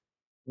story.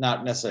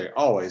 Not necessarily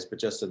always, but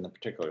just in the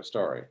particular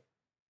story.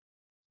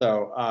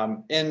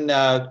 So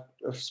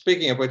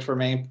speaking of which, for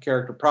main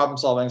character problem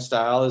solving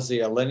style, is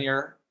he a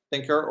linear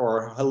thinker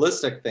or a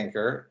holistic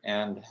thinker,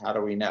 and how do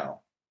we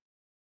know?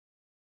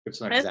 Give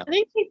some I examples.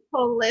 think he's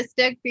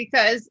holistic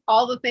because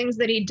all the things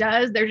that he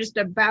does, they're just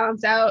to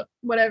balance out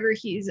whatever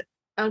he's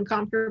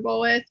uncomfortable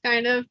with,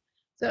 kind of.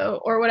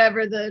 So, or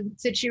whatever the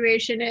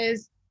situation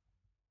is.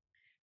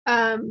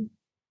 You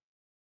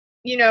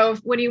know,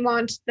 when he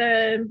wants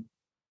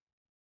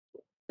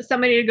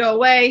somebody to go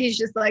away, he's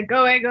just like,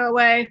 go away, go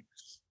away.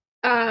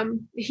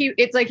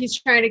 It's like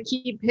he's trying to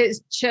keep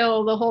his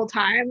chill the whole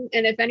time,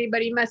 and if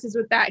anybody messes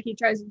with that, he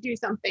tries to do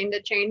something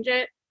to change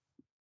it,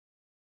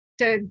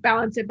 to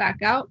balance it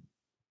back out.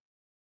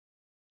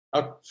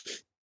 Oh.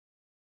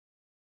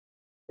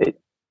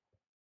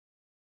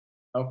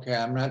 Okay,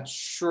 I'm not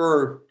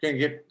sure. Can you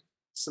get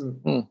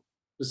some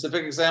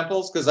specific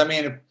examples? Because I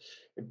mean,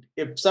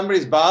 if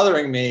somebody's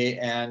bothering me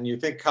and you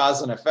think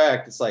cause and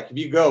effect, it's like if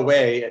you go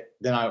away,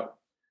 then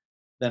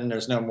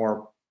there's no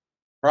more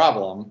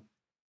problem.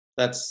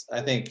 That's,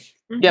 I think.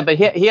 Yeah, but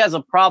he has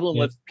a problem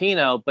Yeah. with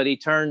Pino, but he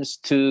turns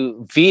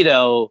to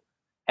Vito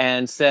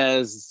and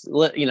says,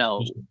 you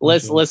know,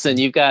 listen,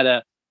 you've got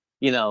to,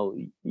 you know,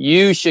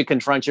 you should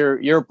confront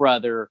your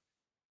brother.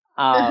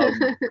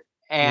 And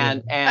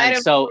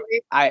so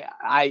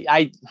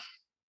I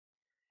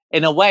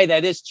in a way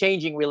that is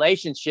changing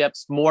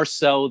relationships more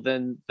so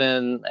than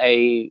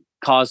a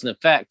cause and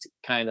effect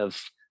kind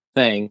of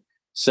thing.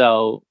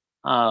 So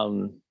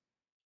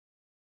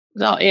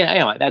no, yeah,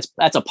 anyway,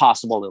 that's a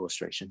possible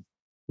illustration.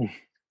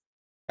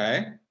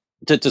 Okay.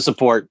 To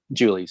support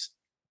Julie's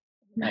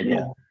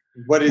idea.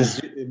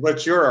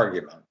 What's your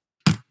argument?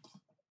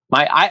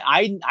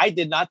 I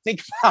did not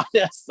think about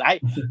this.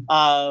 I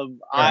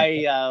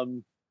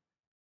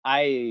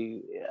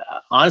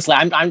honestly,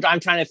 I'm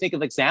trying to think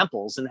of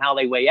examples and how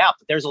they weigh out.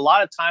 But there's a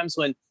lot of times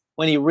when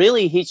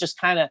he's just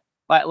kind of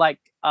like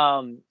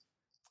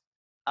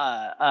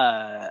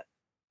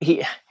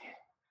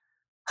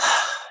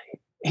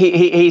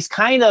he's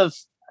kind of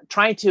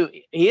trying to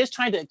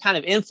kind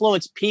of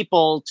influence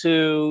people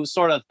to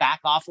sort of back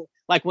off,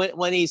 like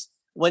when he's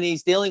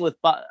dealing with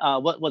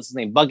what's his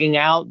name, bugging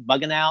out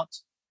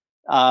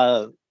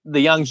the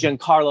young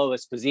Giancarlo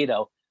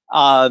Esposito.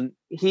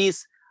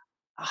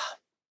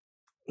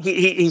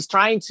 He's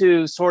trying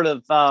to sort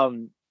of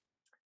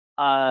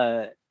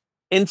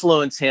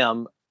influence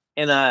him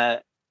in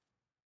a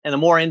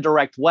more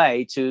indirect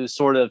way to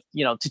sort of,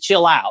 you know, to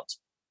chill out.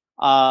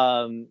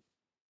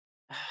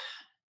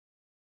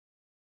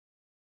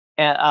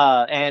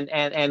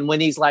 And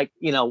when he's like,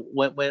 you know,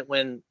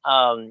 when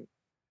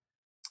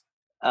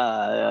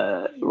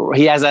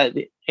he has that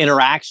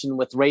interaction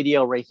with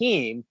Radio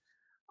Raheem,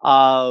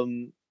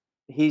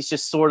 he's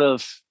just sort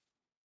of,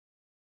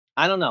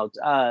 I don't know,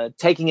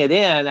 taking it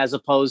in as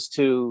opposed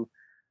to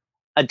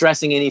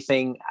addressing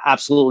anything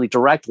absolutely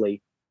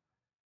directly.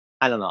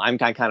 I don't know. I'm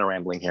kind of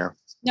rambling here.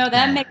 No,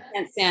 that makes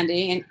sense,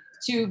 Sandy. And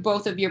to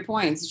both of your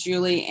points,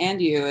 Julie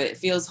and you, it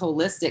feels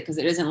holistic because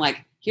it isn't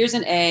like, here's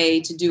an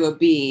A to do a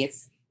B.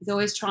 He's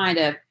always trying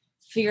to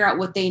figure out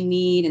what they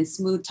need and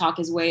smooth talk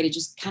his way to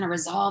just kind of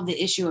resolve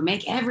the issue and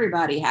make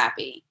everybody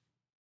happy.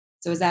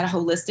 So is that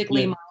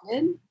holistically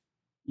minded?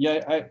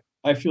 Yeah,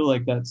 I feel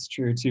like that's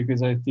true too,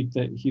 because I think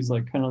that he's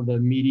like kind of the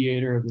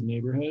mediator of the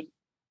neighborhood.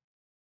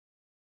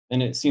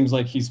 And it seems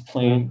like he's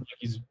playing, like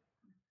he's,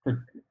 I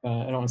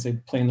don't want to say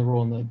playing the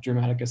role in the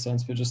dramatic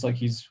sense, but just like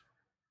he's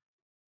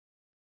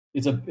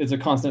it's a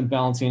constant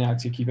balancing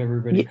act to keep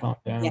everybody calm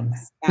down.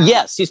 Yes.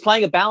 Yes, he's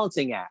playing a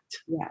balancing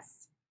act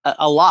Yes.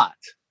 a lot.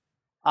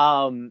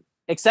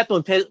 Except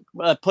when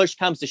push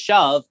comes to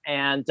shove,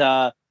 and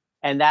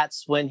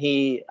that's when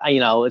he,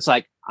 it's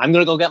like, I'm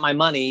gonna go get my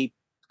money,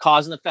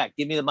 cause and effect.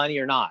 Give me the money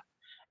or not,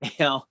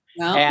 Well,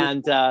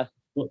 and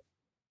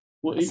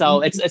Well,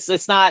 so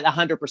it's not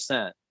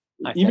 100%.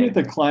 Even at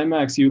the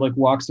climax, he like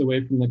walks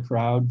away from the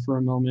crowd for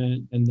a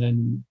moment, and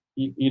then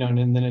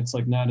and then it's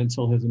like not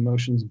until his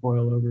emotions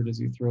boil over does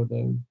he throw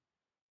the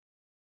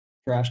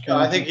trash can. No,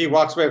 I think he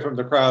walks away from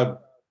the crowd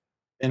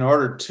in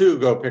order to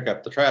go pick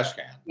up the trash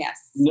can.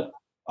 yes. No,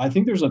 I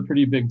think there's a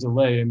pretty big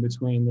delay in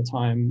between the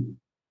time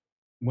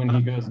when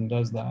he goes and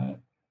does that.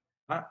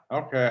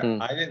 Okay,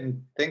 I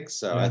didn't think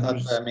so.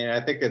 Yeah,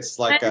 I think it's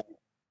like a.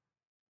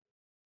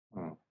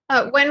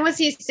 When was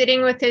he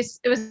sitting with was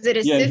it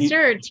his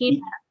sister or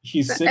Tina?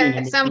 He's sitting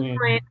at some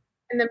point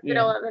in the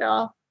middle of it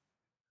all,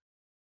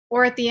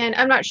 or at the end.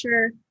 I'm not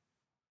sure.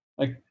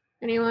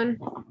 Anyone?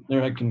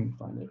 There, I can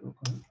find it real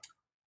quick.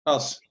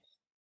 Oh,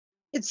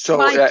 It's So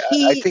like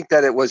I think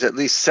that it was at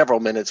least several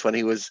minutes when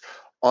he was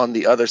on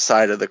the other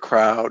side of the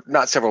crowd.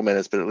 Not several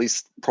minutes, but at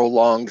least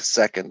prolonged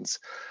seconds,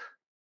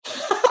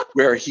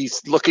 where he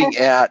is looking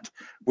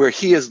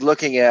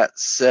at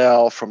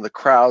Sel from the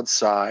crowd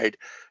side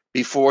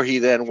before he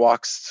then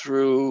walks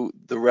through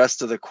the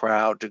rest of the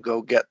crowd to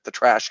go get the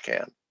trash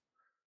can.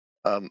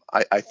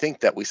 I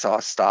think that we saw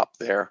a stop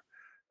there,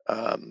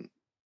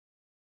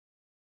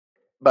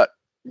 but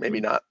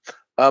maybe not.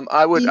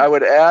 I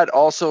would add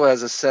also,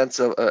 as a sense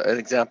of an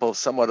example of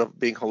somewhat of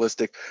being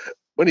holistic,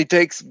 when he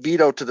takes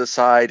Vito to the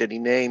side and he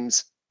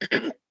names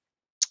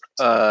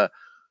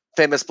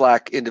famous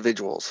Black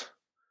individuals.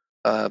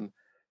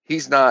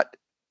 He's not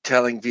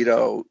telling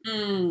Vito,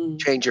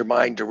 change your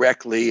mind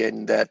directly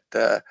and that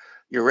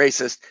you're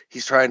racist.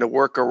 He's trying to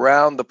work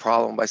around the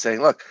problem by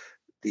saying, look,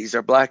 these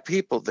are Black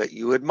people that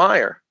you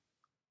admire.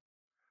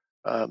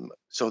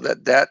 So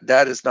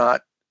that is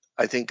not,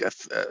 I think,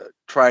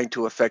 trying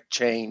to affect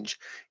change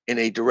in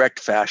a direct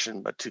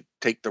fashion, but to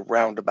take the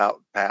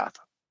roundabout path.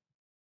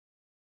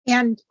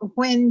 And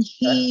when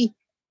he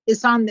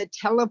is on the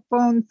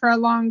telephone for a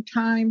long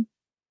time,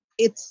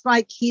 it's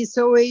like he's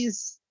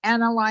always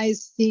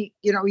analyzing,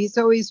 he's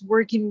always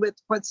working with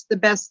what's the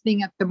best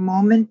thing at the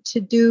moment to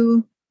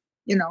do,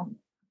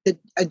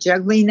 a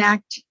juggling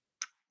act,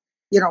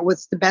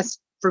 what's the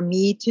best for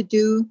me to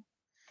do.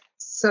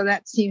 So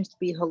that seems to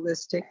be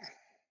holistic.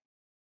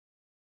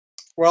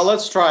 Well,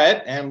 let's try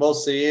it and we'll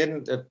see.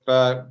 And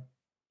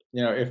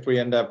if we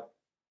end up,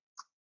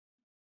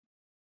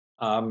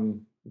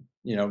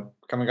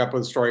 coming up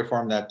with a story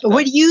form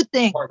what do you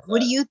think?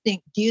 What do you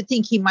think? Do you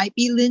think he might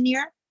be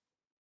linear?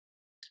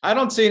 I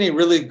don't see any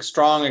really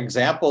strong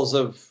examples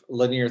of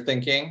linear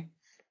thinking,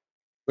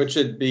 which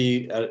would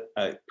be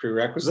a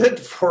prerequisite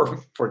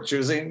for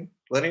choosing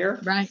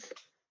linear. Right.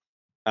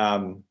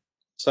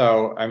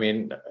 So,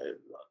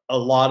 a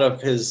lot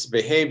of his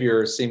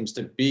behavior seems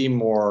to be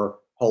more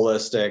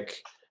holistic.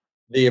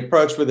 The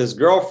approach with his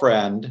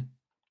girlfriend,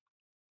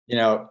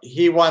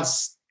 he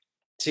wants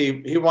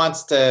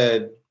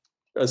to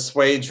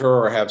assuage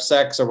her or have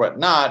sex or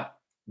whatnot,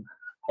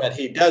 but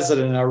he does it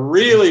in a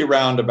really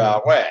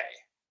roundabout way.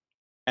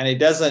 And he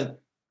doesn't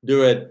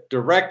do it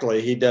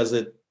directly. He does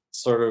it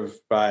sort of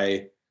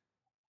by,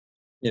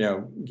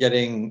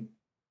 getting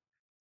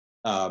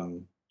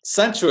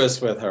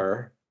sensuous with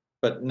her,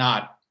 but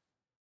not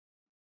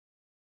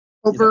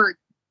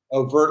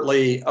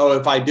overtly, oh,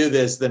 if I do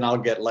this, then I'll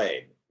get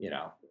laid.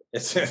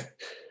 It's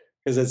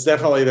because it's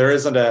definitely, there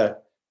isn't a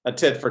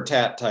tit for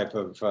tat type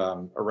of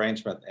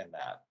arrangement in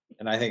that.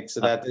 And I think so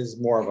that is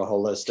more of a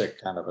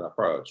holistic kind of an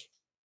approach.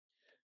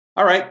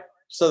 All right.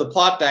 So the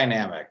plot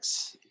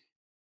dynamics.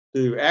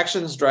 Do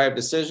actions drive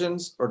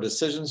decisions or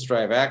decisions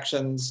drive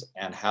actions?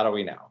 And how do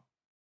we know?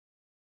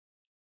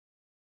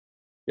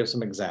 Give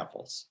some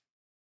examples.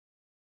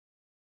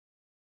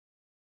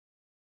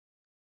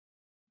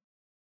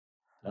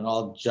 And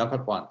I'll jump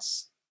at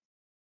once.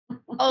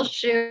 I'll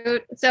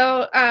shoot.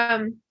 So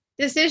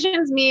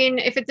decisions mean,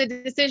 if it's a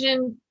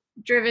decision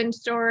driven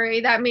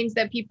story, that means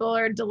that people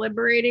are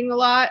deliberating a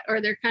lot,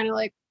 or they're kind of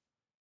like,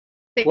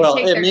 well,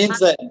 it means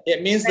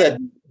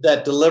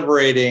that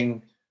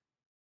deliberating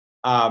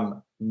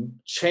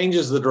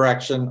changes the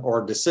direction,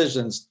 or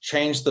decisions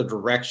change the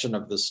direction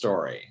of the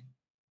story.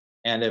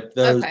 And if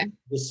those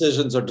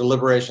decisions or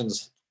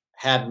deliberations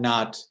had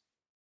not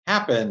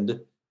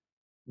happened,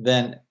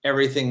 then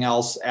everything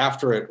else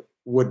after it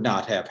would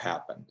not have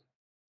happened.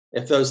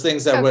 If those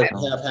things that would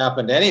have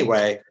happened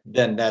anyway,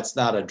 then that's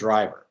not a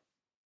driver.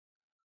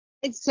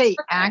 I'd say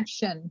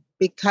action,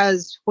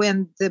 because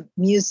when the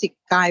music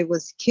guy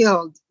was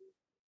killed,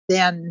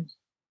 then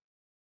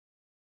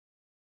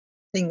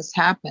things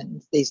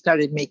happened. They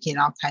started making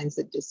all kinds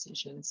of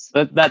decisions.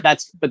 But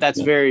that's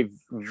very,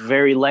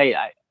 very late.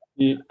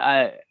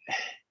 I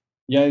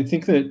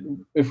think that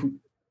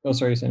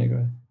sorry, Sandy, go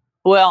ahead.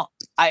 Well,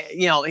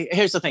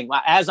 here's the thing.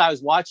 As I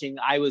was watching,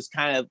 I was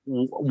kind of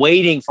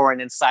waiting for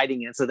an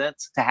inciting incident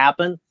to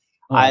happen.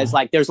 I was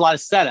like, there's a lot of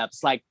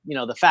setups. Like,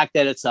 the fact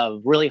that it's a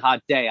really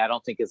hot day, I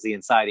don't think is the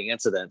inciting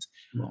incident.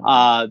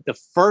 The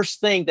first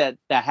thing that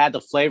had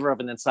the flavor of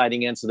an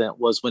inciting incident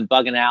was when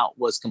Bugging Out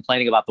was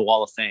complaining about the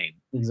Wall of Fame.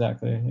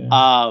 Exactly.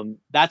 Yeah.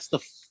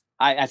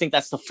 I think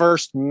that's the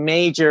first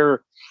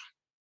major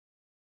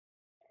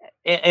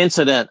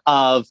incident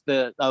of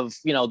the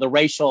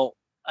racial,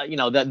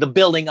 the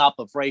building up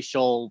of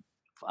racial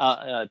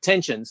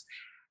tensions,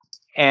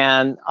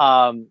 and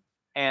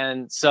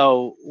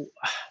so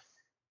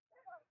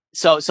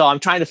I'm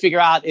trying to figure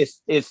out if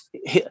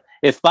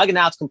Bugging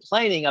Out's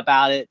complaining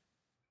about it,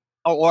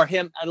 or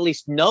him at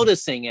least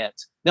noticing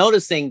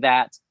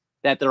that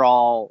they're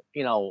all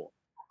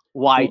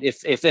white,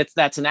 if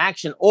that's an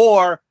action,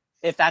 or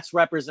if that's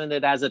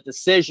represented as a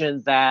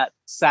decision that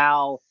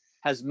Sal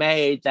has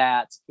made,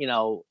 that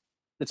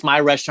it's my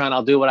restaurant,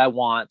 I'll do what I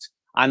want,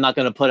 I'm not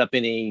going to put up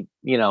any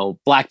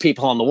black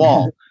people on the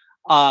wall.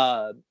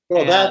 Well,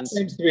 that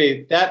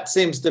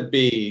seems to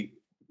be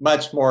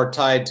much more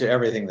tied to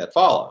everything that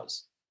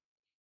follows.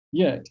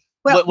 Yeah.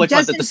 Well, which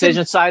was the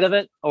decision side of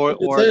it, or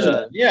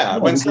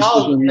when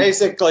Sal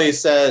basically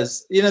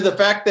says, the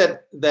fact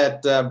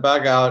that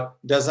Bug Out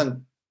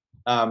doesn't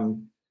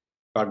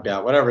Bugged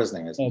Out, whatever his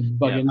name is,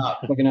 Bugging Out.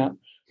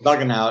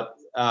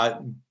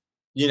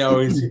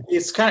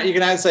 It's kind of, you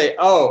can either say,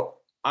 oh,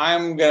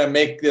 I'm gonna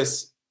make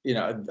this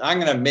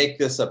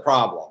a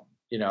problem.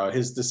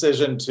 His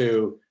decision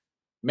to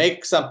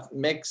make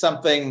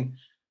something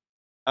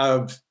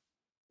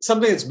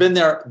that's been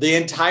there the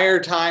entire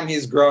time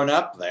he's grown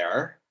up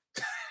there.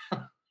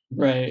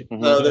 Right.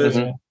 So there's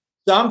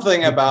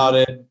something about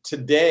it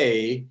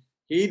today.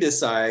 He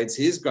decides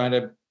he's going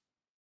to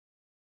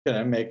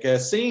make a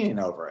scene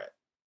over it,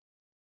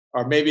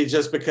 or maybe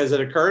just because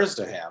it occurs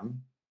to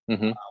him.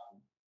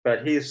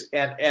 But he's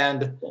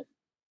and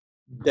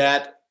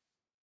that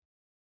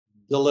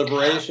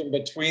deliberation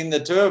between the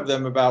two of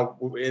them about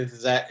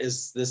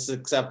is this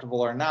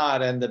acceptable or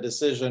not, and the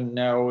decision,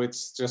 no,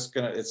 it's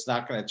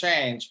not gonna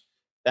change.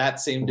 That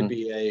seemed to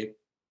be a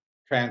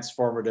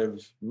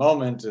transformative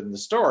moment in the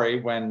story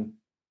when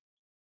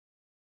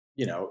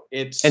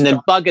it's, and then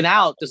Bugging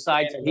Out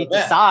decides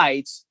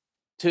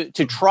to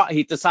try.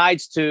 He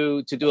decides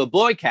to do a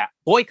boycott,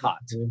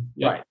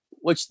 right?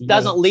 Which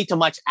doesn't lead to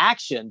much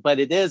action, but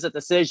it is a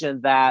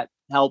decision that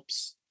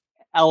helps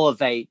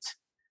elevate,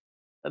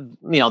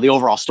 the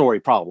overall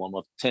story problem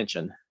of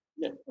tension.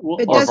 Yeah. Well,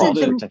 but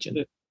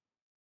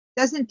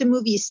doesn't the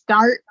movie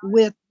start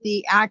with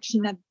the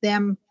action of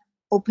them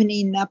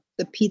opening up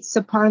the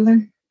pizza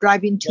parlor,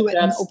 driving to it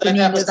and opening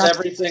that happens it up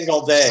every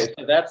single day?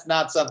 So that's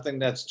not something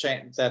that's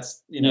changed.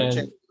 That's changed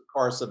the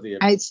course of the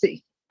event.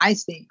 I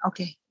see.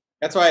 Okay.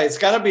 That's why it's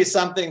got to be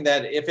something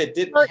that if it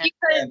didn't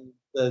happen,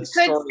 the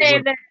story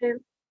say that.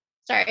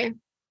 Sorry.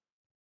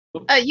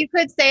 You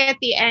could say at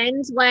the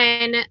end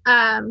when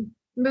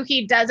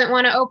Mookie doesn't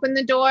want to open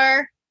the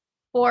door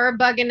for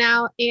Bugging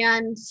Out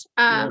and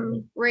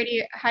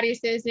Radio. How do you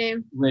say his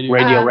name?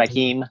 Radio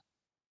Raheem.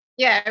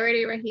 Yeah,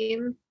 Radio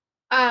Raheem.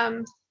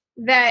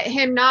 That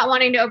him not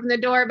wanting to open the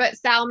door, but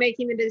Sal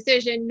making the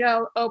decision,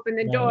 no, open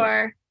the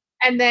door,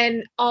 and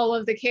then all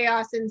of the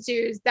chaos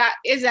ensues. That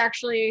is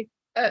actually.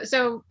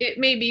 So it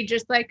may be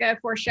just like a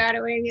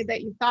foreshadowing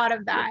that you thought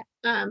of that,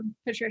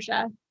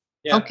 Patricia.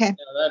 Yeah. Okay.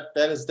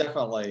 That is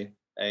definitely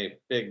a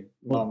big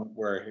moment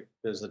where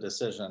there's a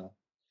decision.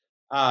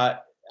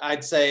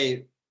 I'd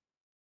say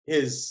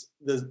this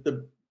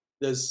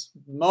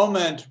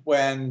moment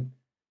when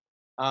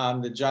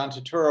the John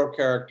Turturro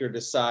character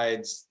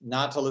decides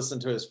not to listen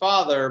to his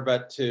father,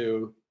 but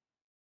to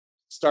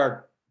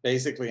start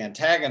basically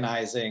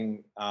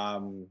antagonizing.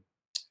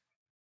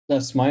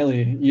 That's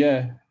Smiley.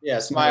 Yeah,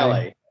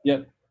 Smiley.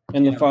 Yep.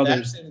 And the father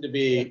that seemed to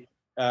be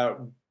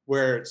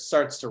where it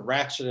starts to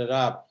ratchet it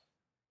up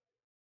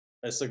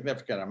a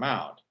significant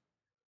amount.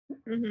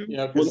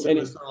 Because it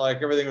was sort of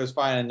like everything was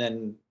fine, and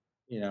then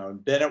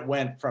then it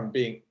went from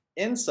being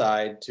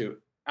inside to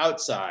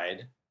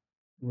outside.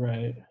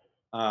 Right.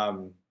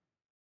 Well,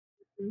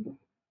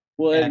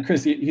 and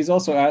Chris, he's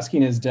also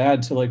asking his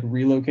dad to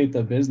relocate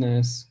the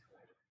business,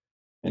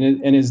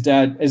 and his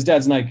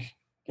dad's like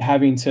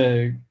having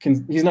to.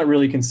 He's not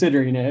really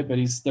considering it, but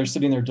they're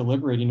sitting there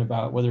deliberating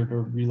about whether to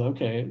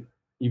relocate.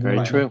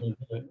 Very true.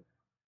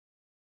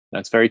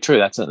 That's very true.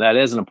 That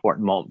is an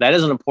important moment. That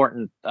is an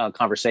important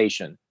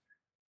conversation,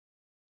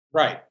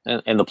 right?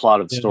 In the plot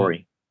of the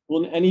story.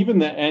 Well, and even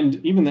the end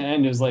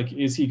is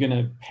is he going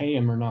to pay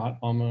him or not?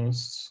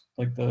 Almost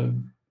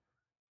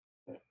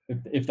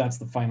if that's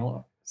the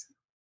final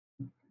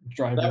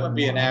driver. That would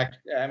be an act.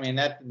 I mean,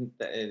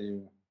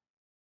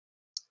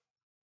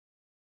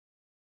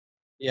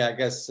 yeah, I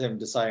guess him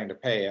deciding to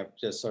pay him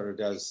just sort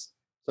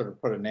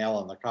of put a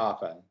nail in the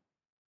coffin.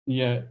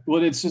 Yeah,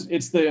 well,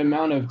 it's the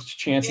amount of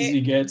chances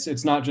he gets.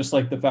 It's not just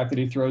the fact that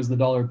he throws the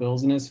dollar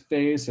bills in his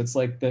face. It's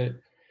that,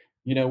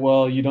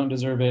 well, you don't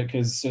deserve it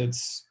because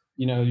it's,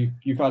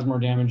 you cause more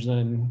damage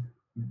than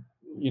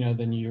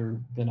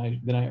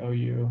I owe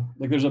you.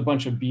 There's a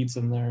bunch of beats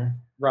in there.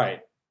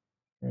 Right.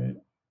 Right.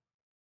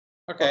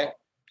 Okay.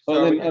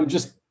 Oh, and then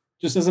just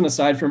just as an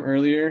aside from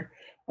earlier,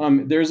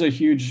 there's a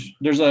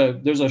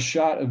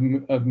shot of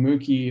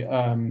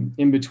Mookie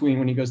in between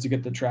when he goes to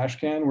get the trash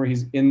can where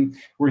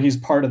he's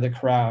part of the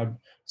crowd.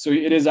 So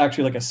it is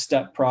actually like a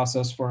step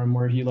process for him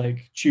where he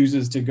like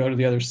chooses to go to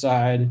the other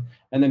side,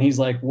 and then he's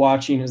like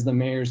watching as the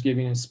mayor's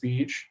giving his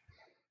speech,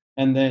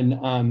 and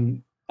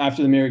then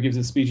after the mayor gives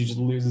his speech, he just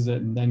loses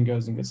it and then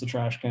goes and gets the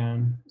trash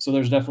can. So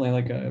there's definitely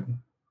like a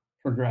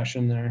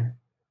progression there.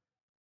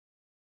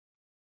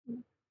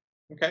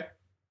 Okay.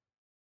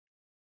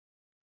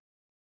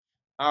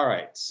 All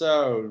right,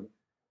 so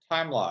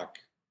time lock.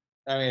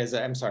 I mean,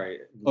 I'm sorry.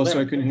 Oh,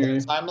 sorry, I couldn't hear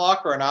you. Time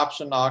lock or an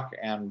option lock,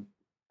 and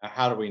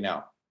how do we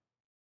know?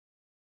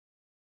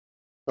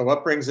 So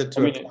what brings it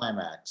to a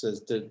climax?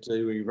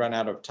 Do we run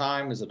out of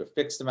time? Is it a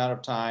fixed amount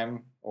of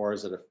time, or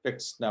is it a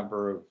fixed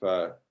number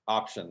of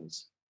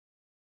options?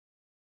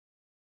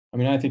 I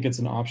mean, I think it's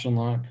an option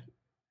lock.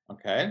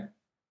 Okay.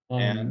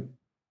 And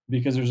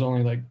because there's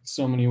only like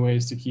so many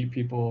ways to keep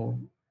people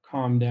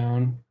calm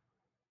down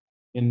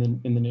in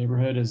the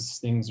neighborhood as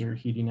things are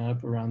heating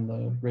up around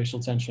the racial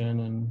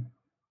tension and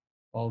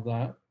all of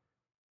that.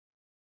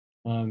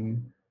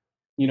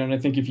 You know, and I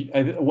think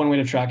one way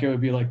to track it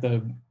would be like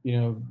the, you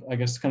know, I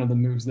guess kind of the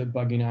moves that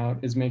Bugging Out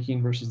is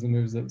making versus the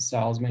moves that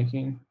Sal's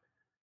making.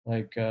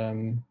 Like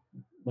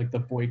the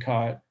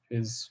boycott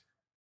is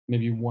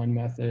maybe one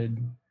method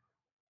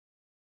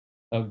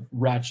of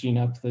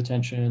ratcheting up the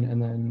tension,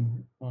 and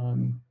then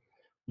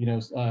you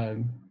know,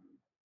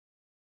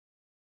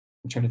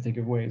 I'm trying to think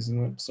of ways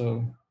in which.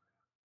 So,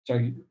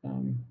 sorry.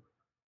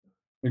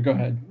 Go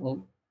ahead.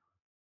 I'll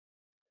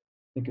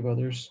think of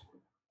others.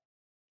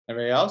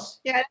 Anybody else?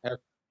 Yeah,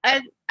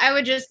 I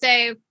would just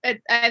say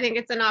I think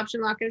it's an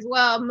option lock as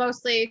well,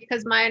 mostly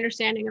because my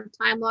understanding of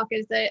time lock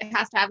is that it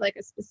has to have like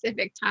a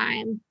specific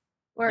time,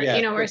 or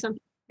you know, where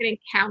something's getting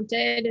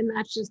counted, and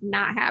that's just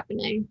not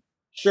happening.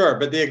 Sure,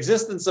 but the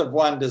existence of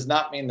one does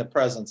not mean the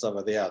presence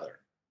of the other.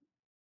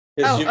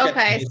 Oh,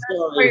 okay.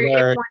 So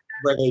where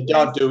they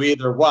don't do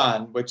either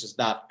one, which is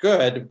not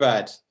good,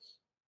 but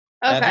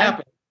that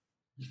happens.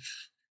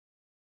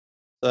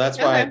 So that's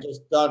why I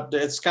just don't.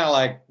 It's kind of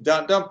like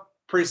don't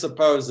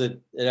presuppose that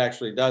it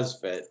actually does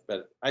fit,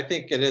 but I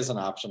think it is an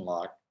option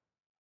lock.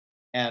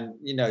 And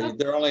you know,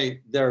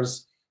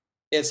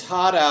 it's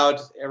hot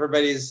out.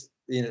 Everybody's,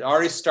 you know, it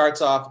already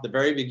starts off at the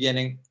very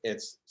beginning.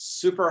 It's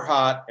super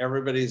hot.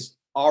 Everybody's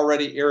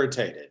already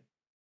irritated.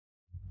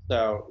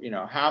 So, you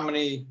know, how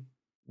many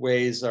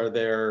ways are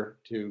there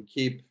to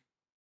keep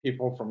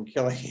people from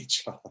killing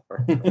each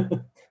other, you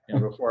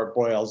know, before it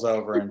boils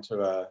over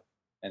into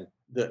and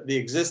the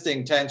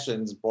existing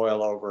tensions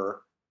boil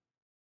over.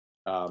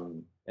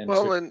 Well,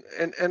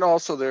 and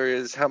also there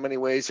is, how many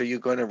ways are you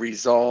going to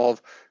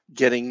resolve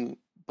getting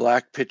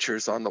black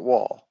pictures on the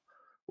wall?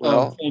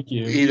 Well, thank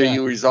you. Either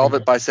you resolve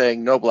it by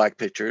saying no black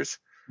pictures,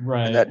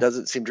 right, and that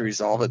doesn't seem to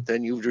resolve it.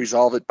 Then you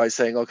resolve it by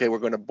saying, okay, we're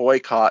going to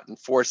boycott and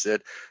force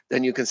it.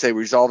 Then you can say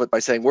resolve it by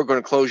saying we're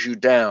going to close you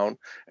down,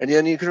 and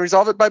then you can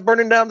resolve it by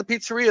burning down the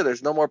pizzeria.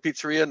 There's no more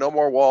pizzeria, no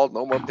more wall,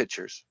 no more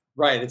pictures.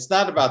 Right. It's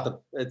not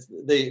about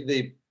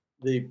the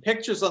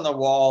pictures on the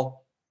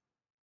wall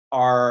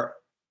are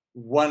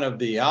one of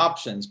the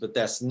options, but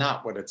that's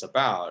not what it's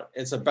about.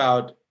 It's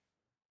about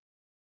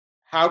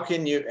how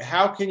can you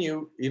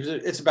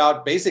it's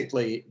about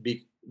basically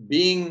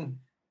being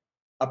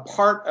a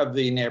part of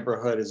the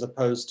neighborhood as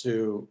opposed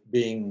to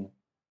being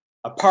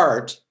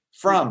apart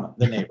from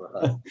the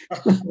neighborhood.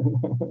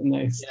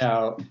 Nice. You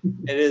know,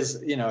 it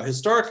is, you know,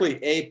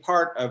 historically a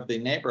part of the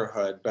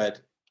neighborhood, but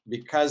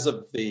because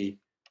of the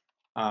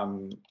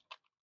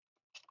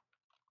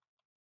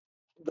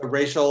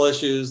racial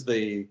issues,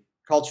 the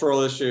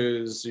cultural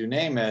issues, you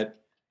name it,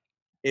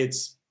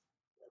 it's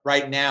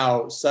right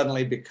now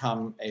suddenly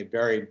become a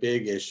very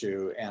big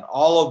issue, and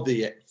all of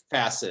the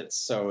facets.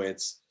 So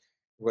it's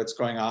what's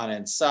going on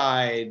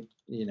inside,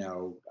 you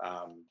know,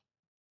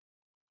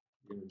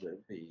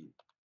 the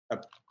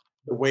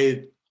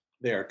way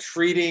they're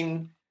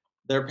treating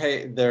their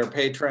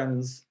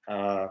patrons,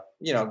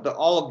 you know,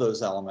 all of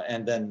those elements,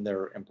 and then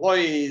their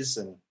employees,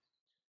 and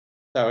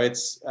so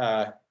it's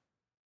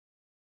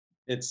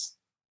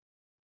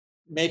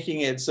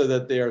making it so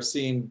that they are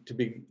seen to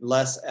be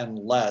less and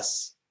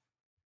less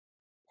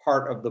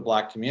part of the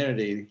Black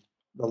community,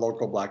 the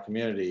local Black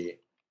community,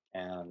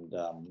 and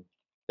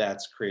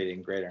that's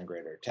creating greater and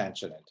greater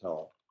tension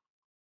until,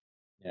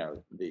 you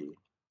know, the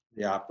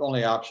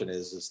only option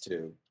is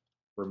to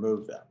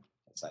remove them,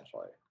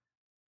 essentially,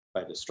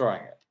 by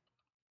destroying it.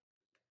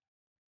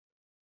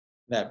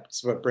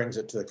 That's what brings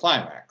it to the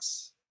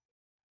climax.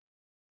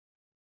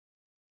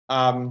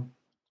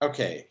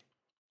 Okay,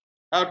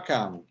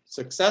 outcome,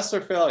 success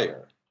or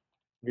failure.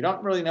 We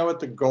don't really know what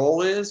the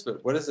goal is,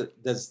 but what is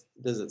it? Does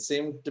it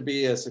seem to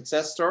be a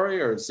success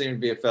story, or does it seem to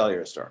be a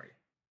failure story?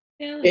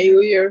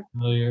 Failure.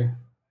 Failure.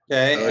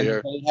 Okay,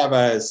 Failure. and you have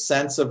a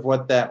sense of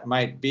what that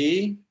might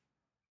be?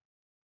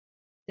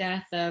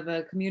 Death of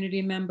a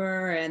community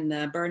member and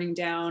the burning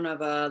down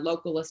of a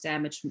local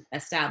establishment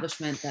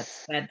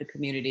that's fed the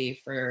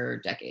community for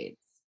decades.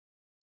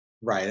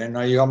 Right,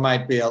 and you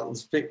might be able to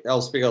speak,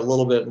 I'll speak a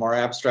little bit more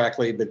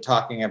abstractly, but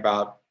talking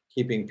about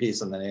keeping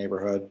peace in the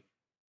neighborhood.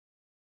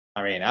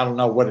 I mean, I don't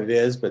know what it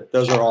is, but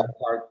those are all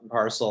part and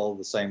parcel,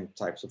 the same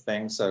types of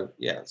things. So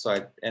yeah,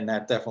 and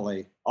that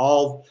definitely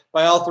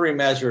by all three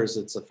measures,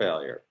 it's a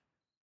failure.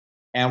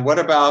 And what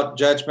about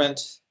judgment,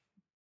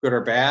 good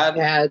or bad?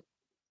 Bad.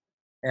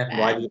 And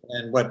why do you,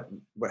 and what,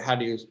 how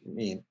do you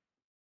mean?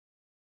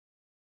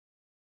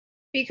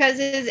 Because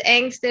his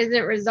angst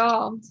isn't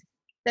resolved.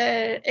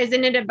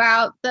 Isn't it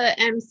about the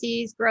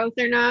MC's growth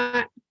or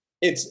not?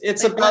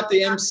 It's about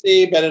the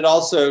MC, but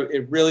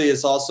it really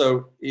is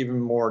also even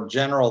more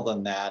general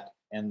than that,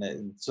 and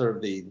the sort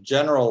of the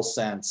general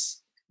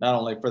sense, not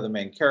only for the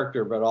main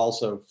character, but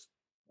also,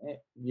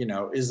 you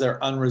know, is there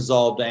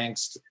unresolved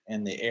angst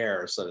in the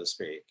air, so to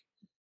speak?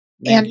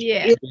 And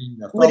yeah,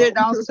 would it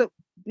also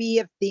be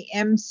if the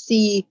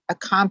MC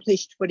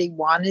accomplished what he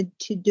wanted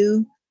to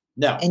do?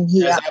 No, and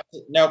he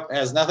nope,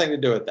 has nothing to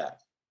do with that.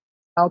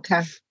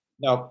 Okay.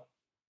 Nope,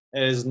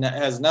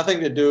 has nothing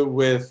to do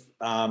with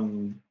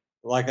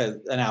like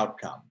an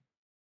outcome.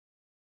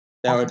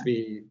 That would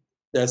be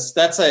that's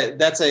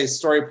a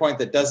story point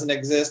that doesn't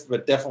exist,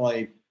 but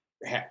definitely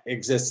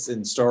exists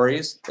in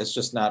stories. It's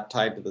just not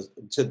tied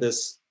to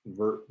this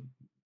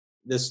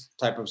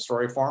type of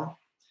story form.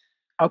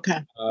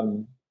 Okay.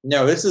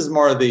 No, this is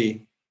more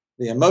the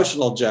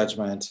emotional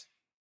judgment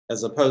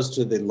as opposed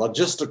to the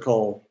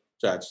logistical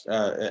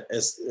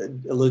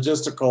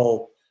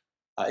logistical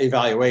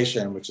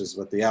evaluation, which is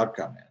what the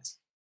outcome is.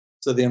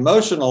 So the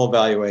emotional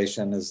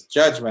evaluation is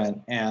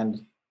judgment.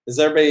 And does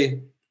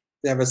everybody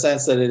have a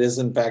sense that it is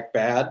in fact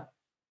bad?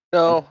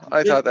 No,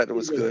 I thought that it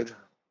was good.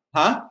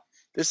 Huh?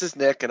 This is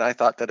Nick, and I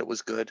thought that it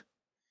was good.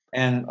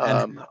 And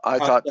I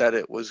thought that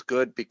it was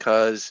good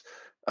because,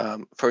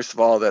 first of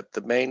all, that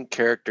the main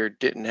character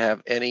didn't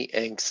have any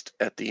angst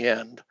at the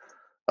end.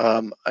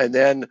 And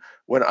then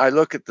when I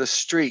look at the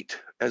street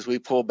as we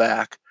pull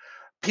back,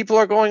 people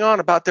are going on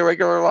about their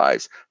regular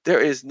lives. There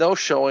is no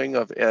showing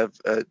of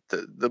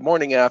the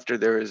morning after.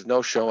 There is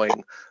no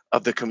showing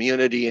of the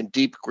community in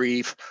deep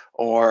grief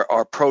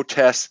or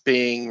protests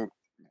being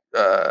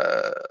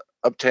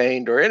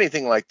obtained or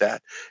anything like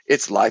that.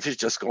 Its life is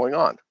just going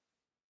on.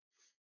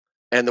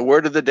 And the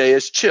word of the day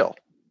is chill.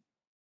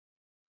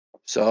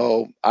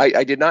 So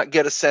I did not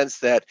get a sense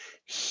that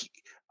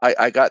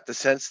I got the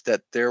sense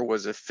that there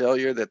was a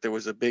failure, that there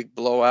was a big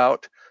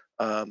blowout,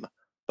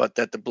 but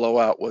that the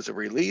blowout was a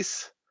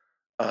release.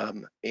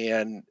 And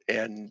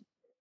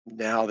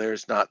now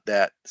there's not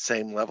that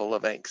same level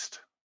of angst.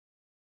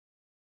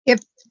 If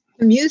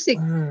the music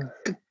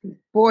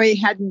boy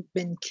hadn't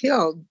been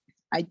killed,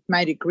 I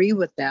might agree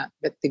with that.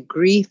 But the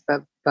grief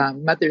of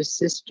mother's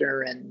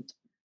sister, and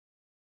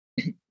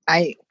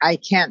I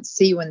can't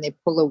see when they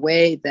pull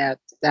away that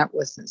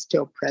wasn't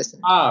still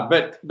present.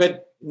 But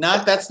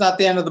that's not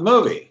the end of the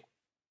movie.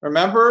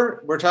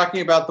 Remember, we're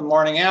talking about the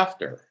morning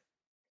after.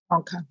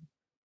 Okay.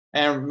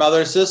 And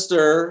mother's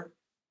sister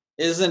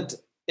isn't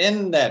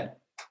in that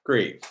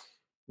grief.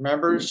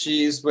 Remember,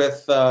 she's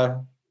with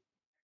the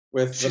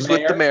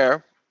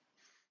mayor.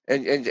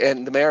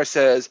 And the mayor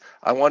says,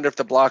 "I wonder if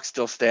the block's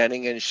still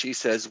standing," and she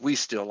says, "We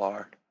still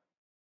are."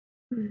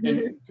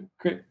 And,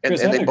 Chris,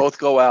 and they both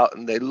go out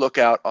and they look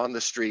out on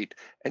the street,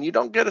 and you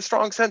don't get a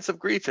strong sense of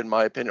grief, in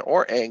my opinion,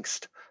 or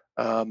angst.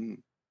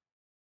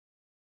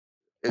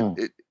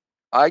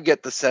 I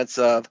get the sense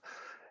of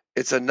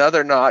it's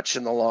another notch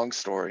in the long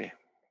story.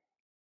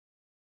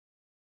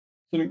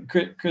 So,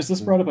 Chris, this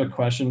brought up a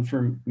question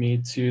for me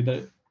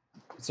too.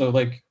 So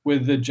like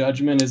with the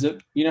judgment, is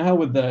it, you know how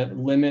with the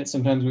limit,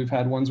 sometimes we've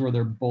had ones where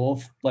they're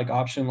both like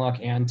option lock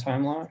and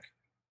time lock?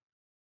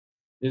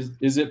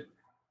 Is it?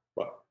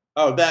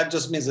 Oh, that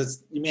just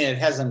means you mean it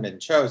hasn't been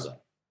chosen.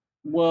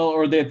 Well,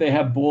 or that they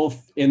have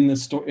both in the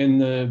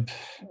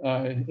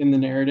in the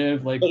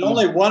narrative, like. But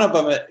only one of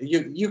them.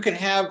 You can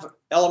have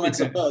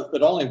elements of both,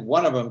 but only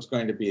one of them is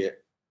going to be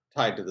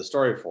tied to the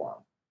story form.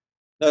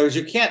 In other words,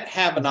 you can't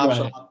have an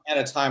option lock and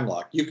a time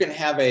lock. You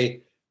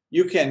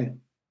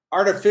can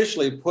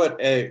artificially put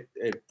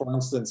for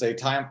instance,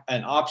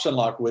 an option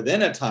lock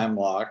within a time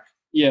lock.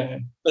 Yeah.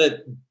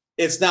 But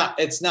it's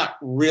not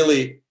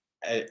really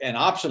an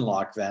option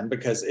lock then,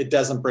 because it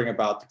doesn't bring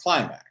about the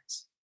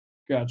climax.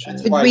 Gotcha.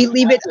 Did we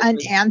leave it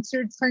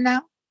unanswered for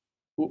now?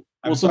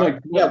 Let's leave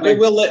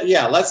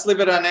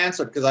it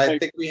unanswered, because I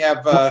think we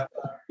have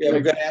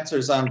good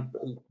answers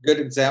good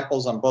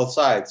examples on both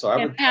sides. So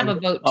I would have a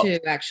vote too,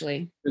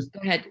 actually. Go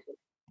ahead.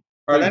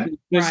 Pardon?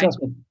 I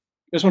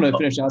just want to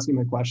finish asking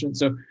my question.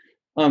 So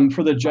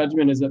for the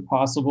judgment, is it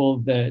possible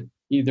that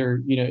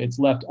either, it's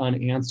left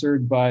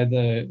unanswered by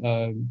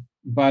the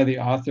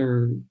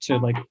author to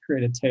like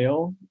create a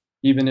tale,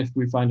 even if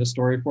we find a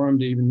story form,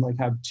 to even like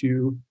have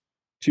two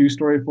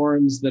story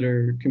forms that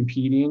are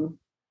competing?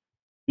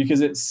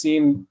 Because it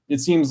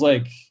seems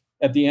like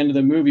at the end of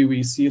the movie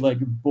we see like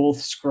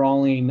both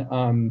scrawling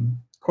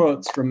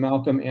quotes from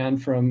Malcolm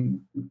and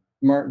from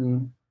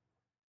Martin.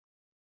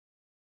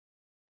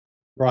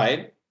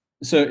 Right.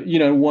 so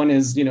one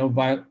is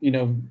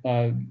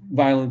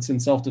violence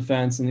and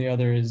self-defense, and the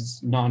other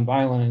is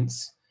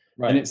non-violence.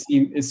 Right. And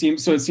it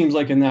seems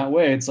like in that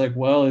way it's like,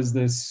 well, is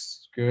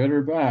this good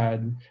or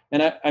bad?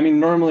 And I mean,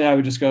 normally I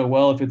would just go,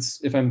 well,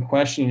 if I'm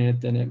questioning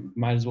it, then it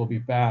might as well be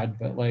bad.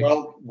 But like,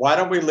 well, why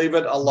don't we leave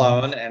it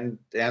alone and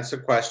answer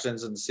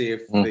questions and see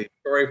if the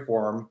story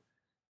form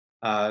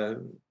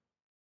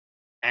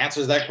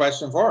answers that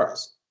question for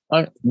us.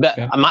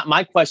 Okay.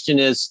 My question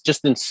is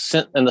just in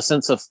the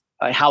sense of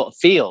how it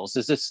feels.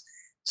 Is this,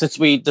 since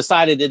we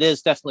decided it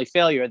is definitely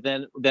failure,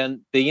 then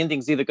the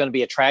ending's either going to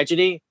be a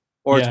tragedy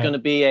or it's going to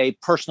be a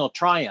personal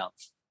triumph.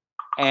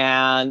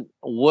 And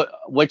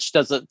which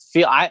does it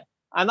feel?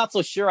 I'm not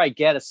so sure I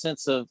get a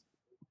sense of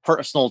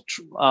personal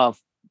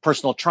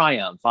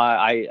triumph.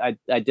 I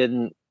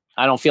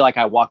don't feel like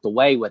I walked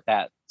away with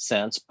that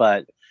sense,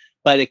 but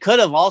it could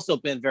have also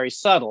been very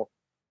subtle.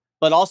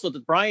 But also, to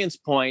Brian's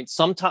point,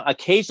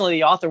 occasionally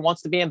the author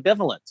wants to be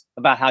ambivalent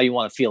about how you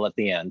want to feel at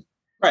the end.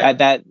 Right.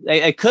 That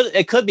it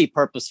could be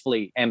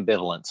purposefully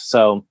ambivalent.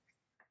 So,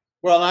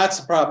 well, that's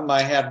the problem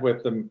I had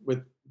with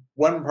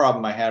one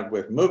problem I had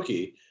with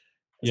Mookie.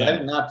 I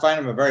did not find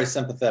him a very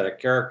sympathetic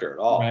character at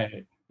all.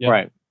 Right. Yep.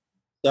 Right.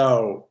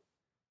 So,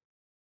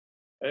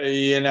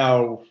 you're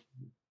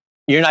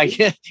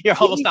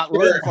almost not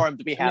rooting for him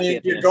to be happy.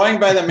 If you're going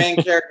by the main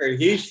character,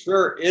 he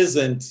sure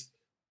isn't,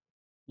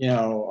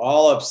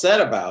 all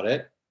upset about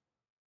it.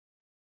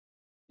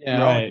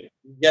 Right.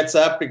 He gets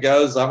up, he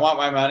goes, I want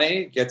my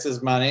money, gets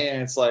his money,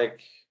 and it's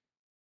like,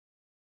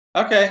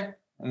 okay,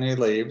 and he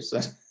leaves.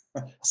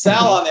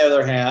 Sal, on the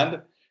other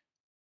hand,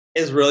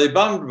 is really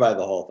bummed by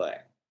the whole thing.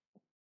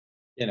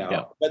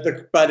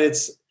 But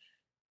it's,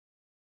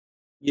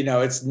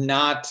 it's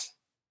not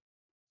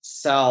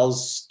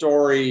Sal's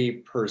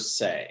story per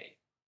se.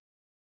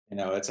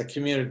 It's a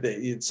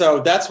community. So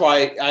that's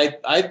why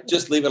I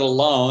just leave it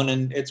alone.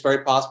 And it's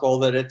very possible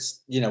that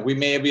it's, we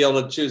may be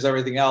able to choose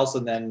everything else,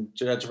 and then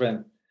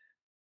judgment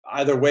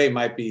either way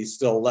might be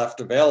still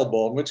left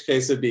available, in which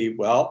case it'd be,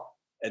 well,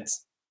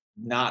 it's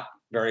not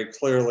very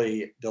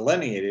clearly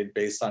delineated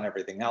based on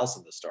everything else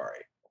in the story.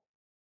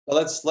 So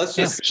let's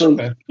just.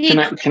 Actually,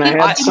 can I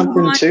add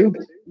something too?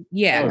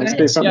 Yeah. Can I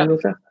say something real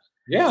fast?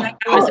 Yeah.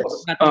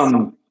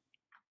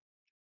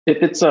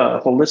 If it's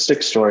a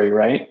holistic story,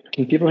 right?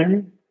 Can people hear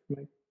me?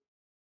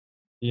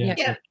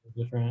 Yeah.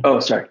 Oh,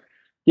 sorry.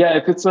 Yeah,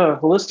 if it's a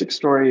holistic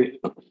story,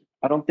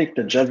 I don't think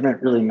the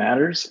judgment really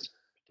matters,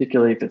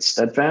 particularly if it's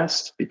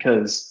steadfast,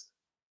 because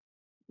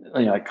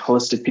like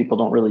holistic people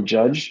don't really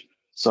judge.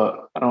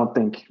 So I don't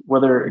think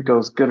whether it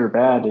goes good or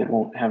bad, it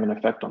won't have an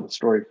effect on the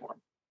story form.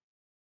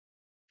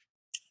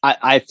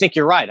 I think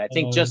you're right. I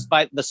think just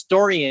by the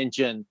story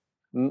engine,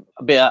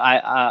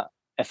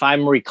 if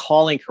I'm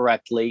recalling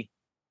correctly,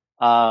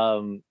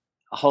 in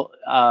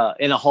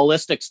a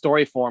holistic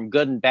story form,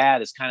 good and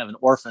bad is kind of an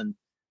orphan.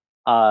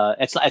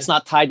 It's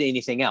not tied to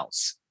anything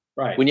else.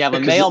 Right. When you have a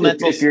male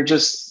mental, if you're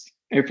just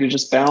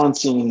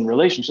balancing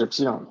relationships,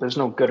 there's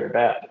no good or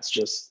bad.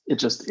 It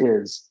just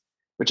is,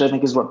 which I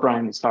think is what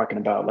Brian was talking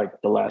about, like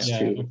the last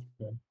two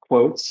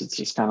quotes. It's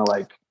just kind of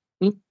like,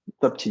 it's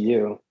up to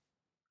you.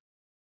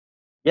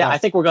 Yeah, I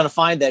think we're going to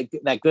find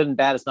that good and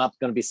bad is not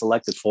going to be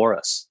selected for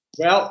us.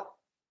 Well,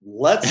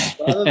 let's,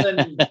 rather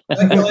than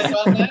speculate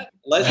on that,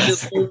 let's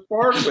just move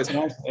forward with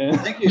it.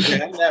 Thank you,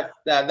 Jen.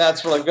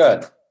 That's really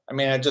good. I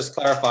mean, it just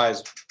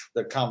clarifies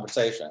the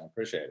conversation. I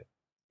appreciate it.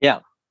 Yeah.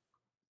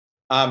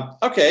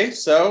 Okay,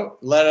 so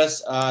let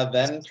us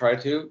then try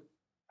to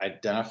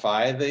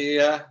identify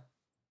the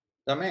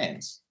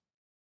domains.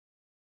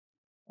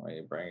 Let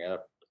me bring it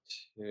up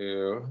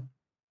to.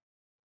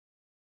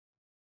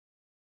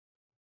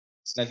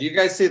 Now, do you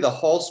guys see the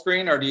whole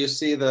screen, or do you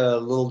see the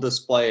little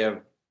display of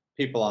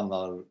people on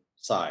the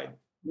side?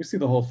 We see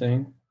the whole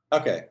thing.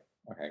 Okay.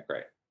 Okay,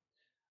 great.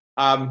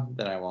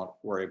 Then I won't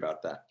worry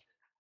about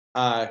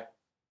that.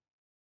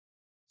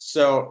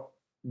 So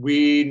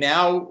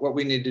what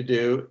we need to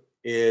do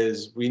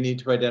is we need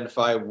to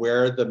identify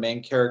where the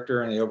main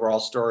character and the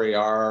overall story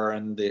are,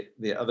 and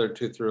the other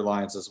two through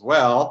lines as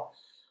well.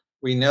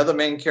 We know the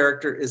main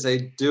character is a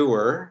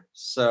doer,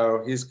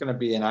 so he's going to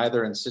be in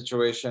either in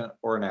situation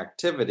or an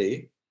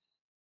activity.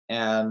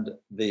 And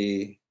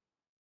the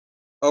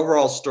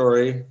overall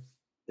story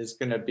is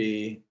going to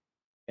be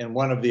in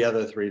one of the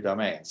other three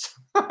domains,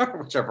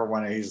 whichever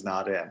one he's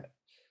not in.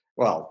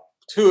 Well,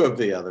 two of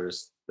the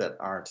others that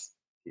aren't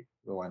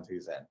the ones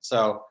he's in.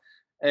 So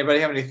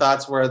anybody have any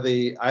thoughts where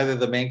either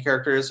the main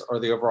character is or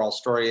the overall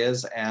story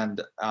is,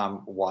 and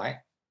why?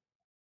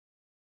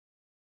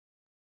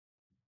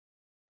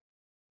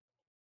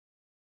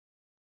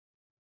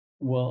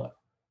 Well,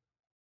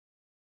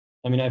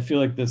 I mean, I feel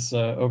like this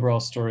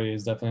overall story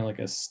is definitely like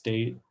a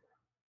state,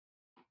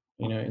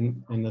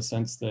 in the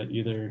sense that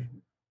either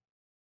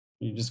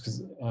you just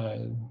because,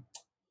 I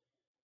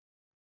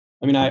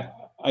mean,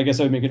 I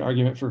guess I would make an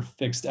argument for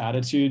fixed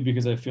attitude,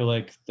 because I feel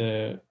like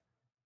the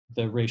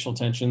racial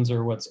tensions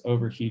are what's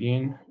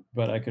overheating,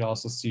 but I could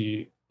also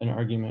see an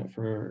argument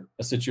for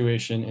a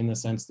situation in the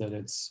sense that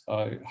it's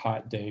a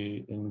hot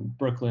day in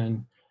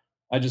Brooklyn.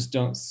 I just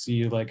don't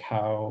see like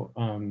how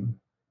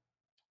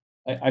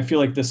I feel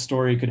like this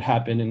story could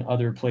happen in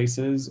other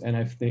places, and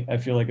I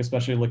feel like,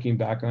 especially looking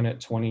back on it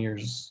 20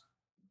 years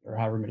or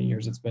however many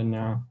years it's been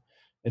now,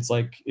 it's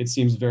like it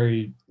seems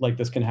very like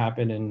this can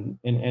happen in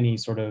any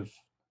sort of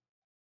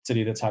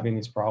city that's having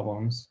these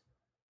problems.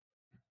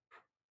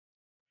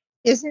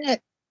 Isn't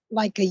it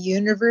like a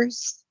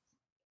universe?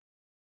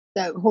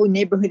 The whole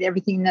neighborhood,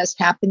 everything that's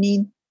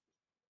happening.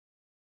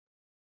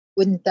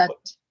 Wouldn't that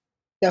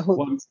the whole?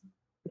 Well,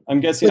 I'm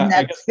guessing.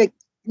 Wouldn't that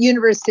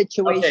universe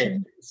situation? Okay,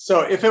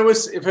 so if it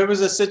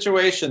was a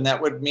situation,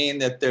 that would mean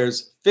that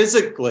there's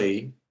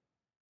physically,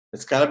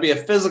 it's got to be a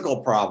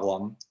physical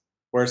problem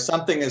where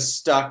something is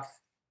stuck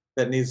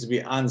that needs to be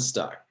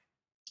unstuck.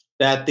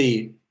 That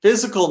the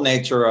physical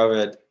nature of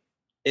it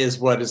is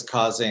what is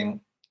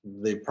causing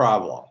the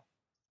problem.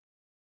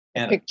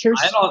 And pictures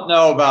I don't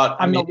know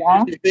about. I mean,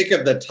 if you think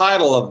of the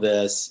title of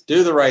this,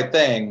 "Do the Right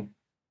Thing."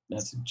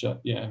 That's just,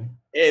 yeah.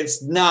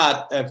 It's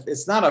not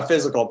a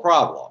physical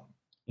problem.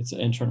 It's an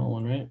internal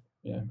one, right?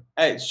 Yeah.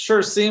 It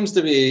sure seems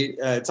to be.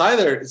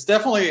 It's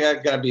definitely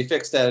going to be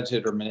fixed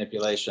attitude or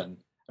manipulation.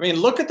 I mean,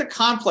 look at the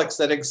conflicts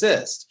that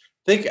exist.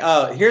 Think.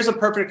 Here's a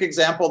perfect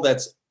example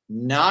that's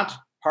not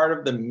part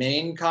of the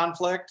main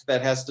conflict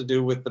that has to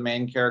do with the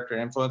main character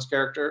and influence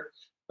character,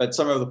 but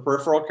some of the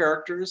peripheral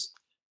characters.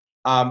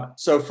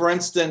 So, for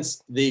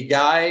instance, the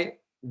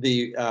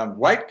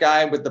white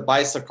guy with the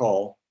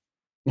bicycle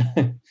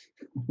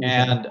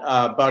and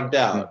bugged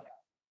out.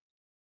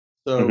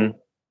 So,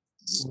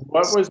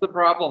 what was the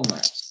problem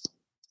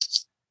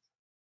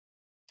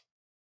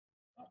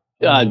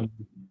there?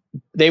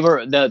 They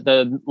were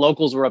the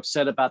locals were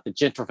upset about the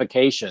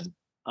gentrification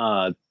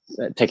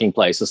taking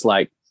place. It's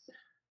like,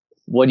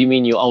 what do you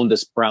mean you own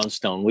this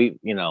brownstone?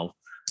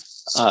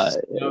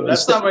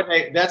 That's not what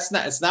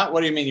it's not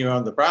what do you mean you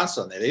own the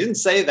brownstone? They didn't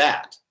say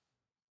that.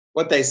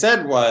 What they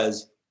said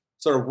was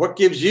sort of, what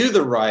gives you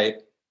the right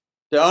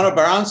to own a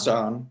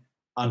brownstone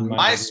on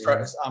my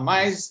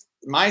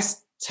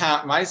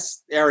town, my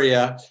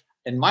area,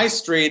 in my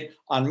street,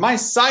 on my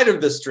side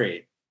of the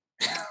street.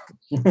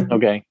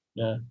 Okay.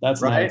 Yeah,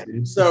 that's right.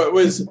 Nice. So it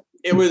was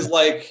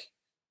like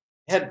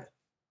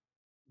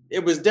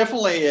it was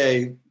definitely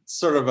a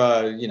sort of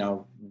a,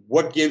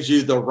 what gives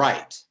you the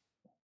right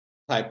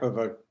type of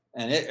a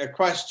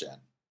question.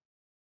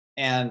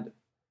 And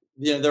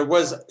there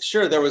was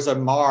a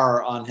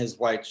mar on his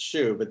white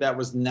shoe, but that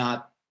was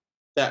not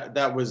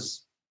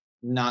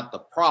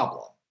the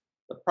problem.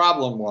 The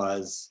problem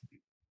was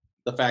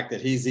the fact that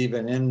he's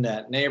even in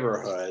that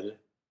neighborhood,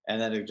 and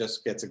then it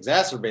just gets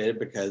exacerbated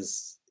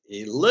because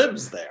he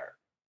lives there.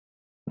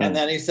 And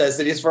then he says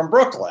that he's from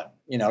Brooklyn,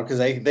 because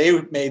they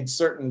made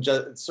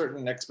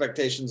certain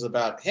expectations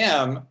about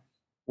him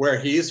where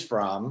he's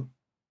from,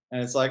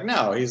 and it's like,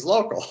 no, he's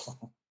local.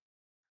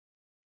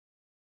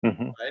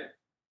 Right?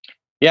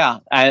 Yeah,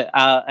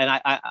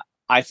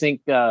 I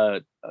think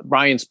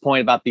Brian's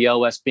point about the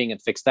OS being a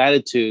fixed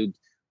attitude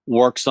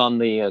works on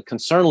the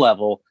concern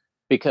level,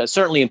 because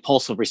certainly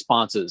impulsive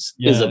responses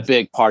is a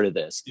big part of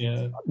this.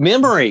 Yeah.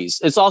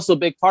 Memories is also a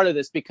big part of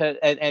this, because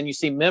and you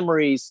see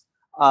memories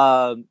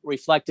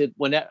reflected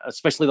when,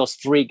 especially those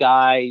three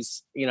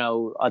guys,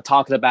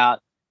 talking about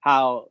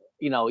how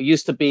it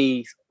used to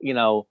be,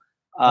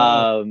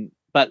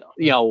 but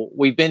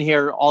we've been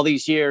here all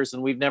these years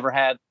and we've never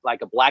had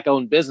like a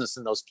black-owned business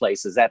in those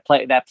places. That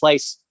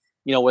place,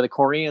 where the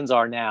Koreans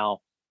are now,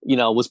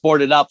 was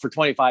boarded up for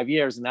 25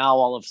 years, and now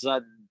all of a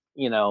sudden,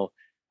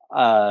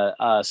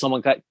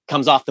 someone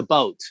comes off the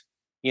boat.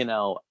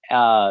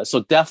 So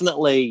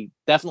definitely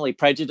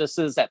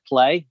prejudices at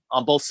play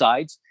on both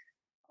sides.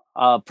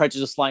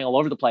 Prejudice flying all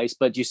over the place,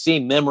 but you see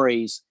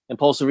memories,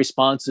 impulsive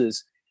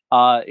responses,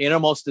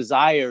 innermost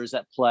desires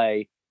at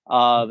play,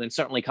 and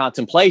certainly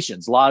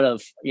contemplations. A lot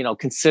of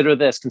consider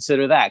this,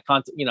 consider that,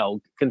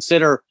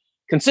 consider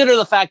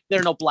the fact there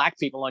are no black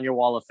people on your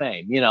wall of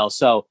fame.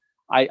 So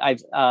I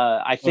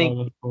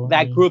think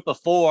that group of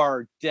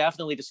four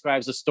definitely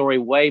describes the story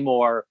way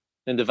more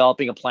than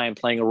developing a plan,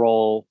 playing a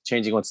role,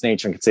 changing one's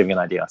nature, and conceiving an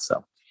idea.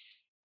 So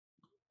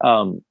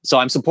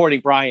I'm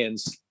supporting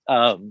Brian's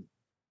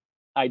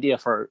idea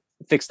for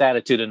fixed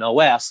attitude in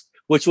OS,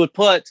 which would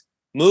put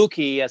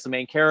Mookie as the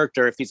main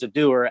character, if he's a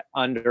doer,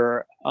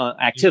 under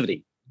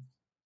activity.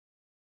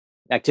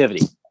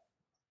 He's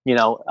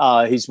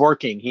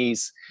working.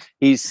 He's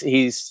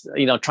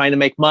trying to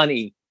make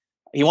money.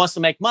 He wants to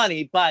make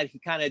money, but he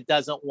kind of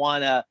doesn't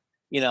want to.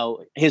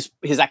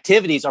 His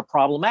activities are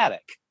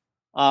problematic.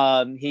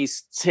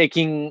 He's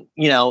taking.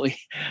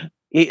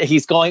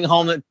 He's going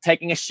home and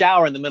taking a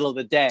shower in the middle of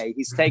the day.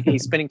 He's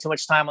spending too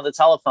much time on the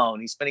telephone.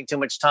 He's spending too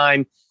much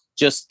time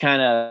just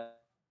kind of,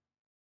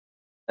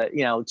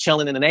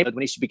 chilling in the neighborhood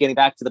when he should be getting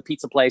back to the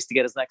pizza place to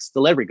get his next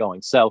delivery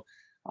going. So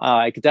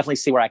I could definitely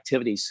see where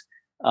activities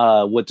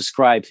would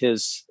describe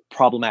his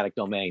problematic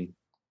domain.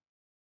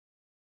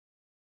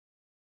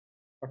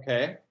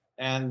 Okay.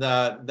 And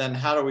then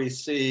how do we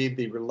see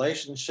the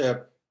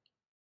relationship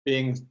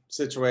being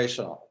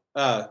situational?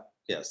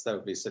 Yes, that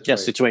would be situational.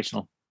 Yes,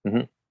 situational.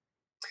 Mm-hmm.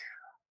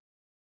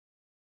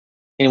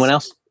 Anyone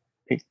else?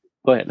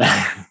 Go ahead.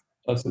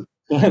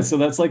 So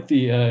that's like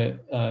the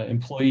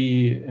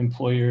employee,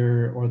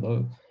 employer, or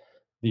the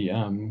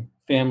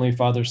family,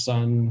 father,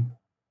 son.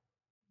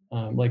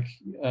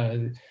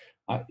 Mookie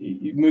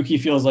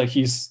feels like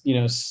he's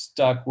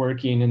stuck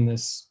working in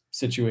this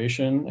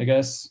situation, I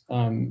guess,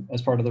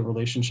 as part of the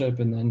relationship,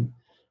 and then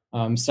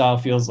Sal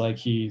feels like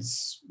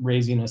he's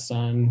raising a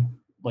son,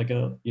 like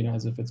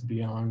as if it's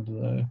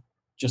beyond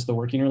just the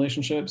working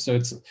relationship. So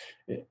it's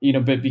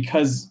but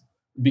because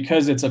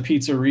it's a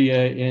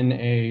pizzeria in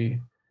a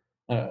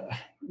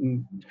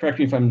correct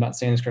me if I'm not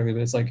saying this correctly,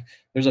 but it's like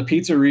there's a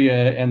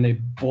pizzeria and they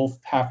both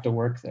have to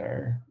work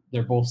there.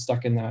 They're both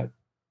stuck in that.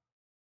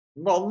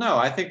 Well, no,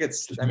 I think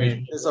it's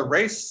a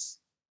race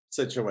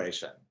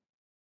situation.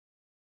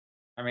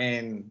 I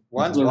mean,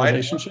 one's white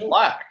and one's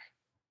black.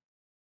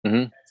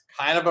 Mm-hmm. It's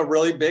kind of a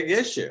really big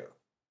issue.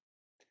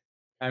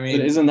 I mean,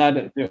 but isn't that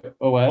OS?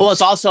 Well,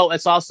 it's also it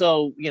is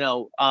also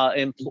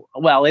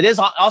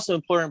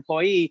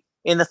employer-employee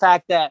in the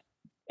fact that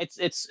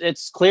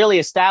it's clearly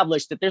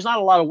established that there's not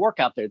a lot of work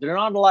out there. There are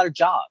not a lot of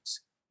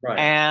jobs, right?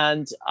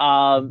 And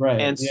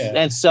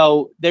and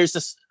so there's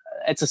this.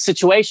 It's a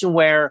situation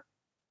where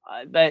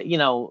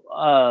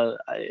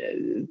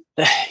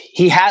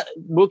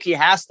Mookie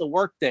has to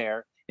work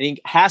there, and he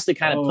has to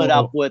kind of put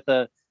up with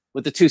the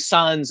two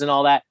sons and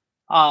all that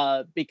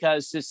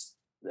because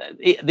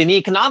the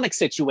economic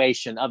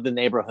situation of the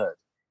neighborhood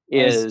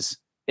is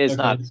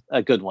not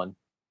a good one.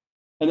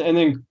 And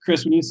then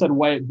Chris, when you said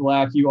white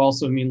black, you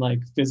also mean like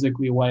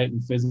physically white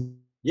and physically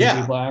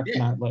black,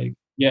 not like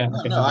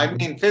No, I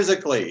mean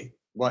physically.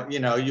 What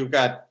you've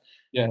got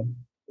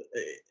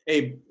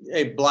a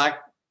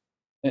black.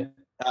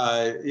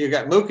 You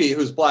got Mookie,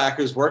 who's black,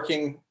 who's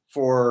working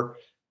for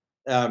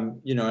a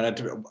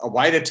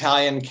white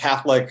Italian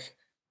Catholic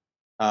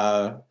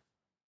man,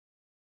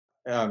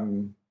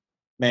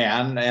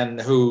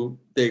 and who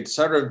they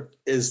sort of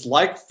is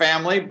like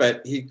family,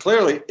 but he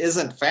clearly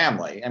isn't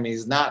family. I mean,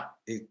 he's not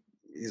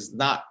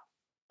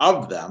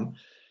of them,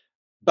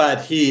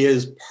 but he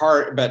is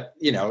part. But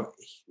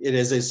it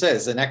is, it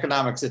says, an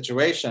economic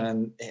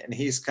situation, and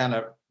he's kind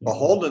of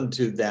beholden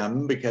to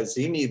them because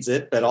he needs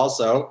it, but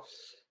also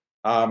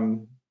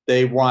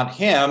they want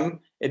him.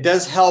 It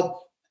does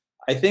help,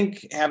 I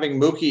think, having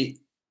Mookie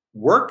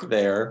work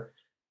there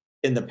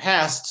in the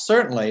past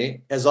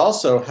certainly has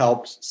also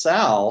helped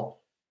Sal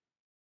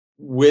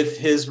with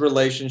his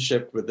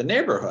relationship with the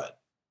neighborhood.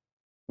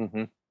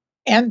 Mm-hmm.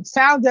 And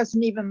Sal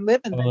doesn't even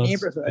live in the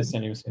neighborhood.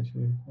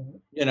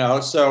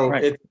 So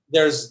right.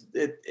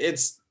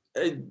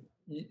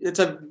 It's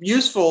a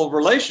useful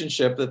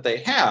relationship that they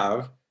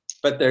have,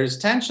 but there's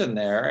tension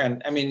there.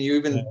 And I mean,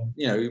 even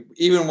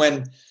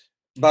when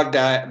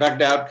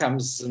Baghdad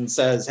comes and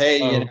says,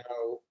 hey,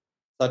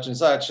 such and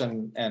such,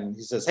 and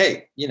he says,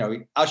 hey, he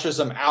ushers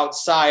them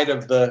outside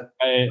of the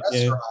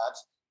restaurant,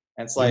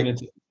 and it's like,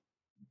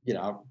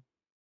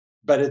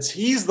 but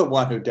he's the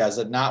one who does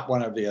it, not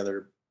one of the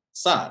other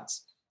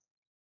sons,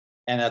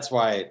 and that's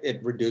why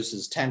it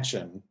reduces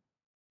tension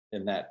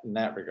in that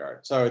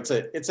regard. So it's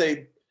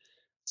a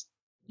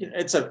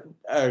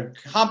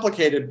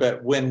complicated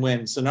but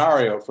win-win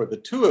scenario for the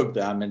two of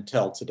them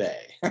until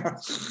today.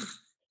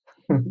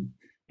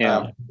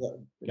 Until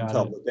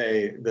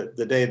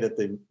the day that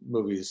the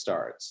movie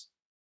starts.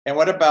 And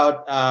what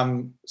about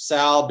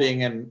Sal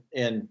being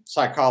in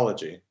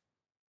psychology?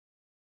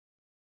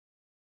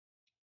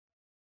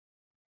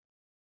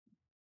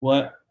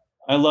 Well,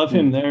 I love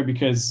him there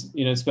because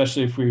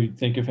especially if we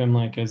think of him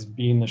like as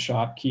being the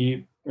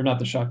shopkeep, or not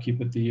the shopkeep,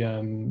 but the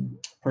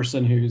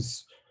person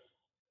who's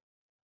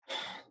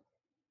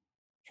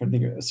trying to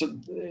think of it. So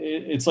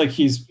it's like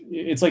he's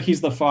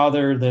the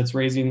father that's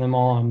raising them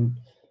all and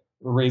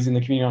raising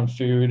the community on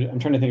food. I'm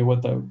trying to think of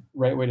what the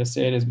right way to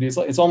say it is,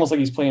 but it's almost like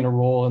he's playing a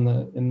role in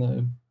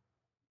the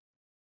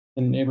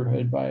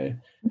neighborhood by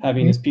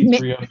having his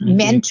pizzeria.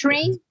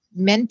 Mentoring,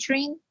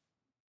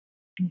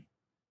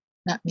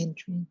 not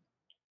mentoring.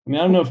 I mean,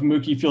 I don't know if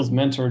Mookie feels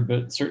mentored,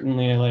 but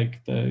certainly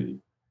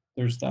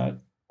there's that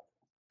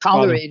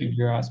tolerated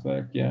figure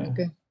aspect. Yeah.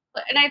 Okay.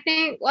 And I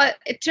think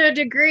to a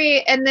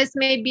degree, and this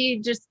may be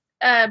just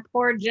a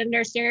poor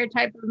gender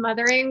stereotype of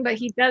mothering, but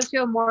he does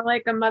feel more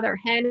like a mother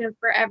hen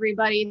for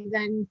everybody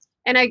than,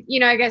 and I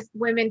guess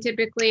women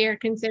typically are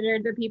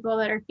considered the people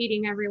that are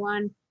feeding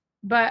everyone.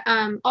 But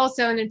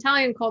also in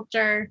Italian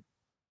culture,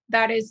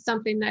 that is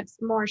something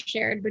that's more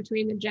shared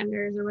between the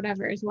genders or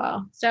whatever as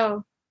well.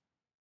 So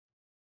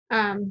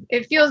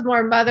it feels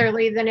more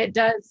motherly than it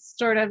does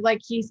sort of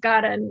like he's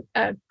got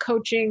a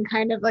coaching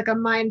kind of like a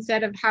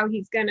mindset of how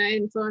he's going to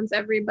influence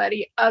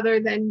everybody, other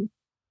than,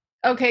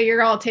 okay,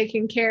 you're all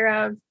taken care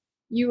of.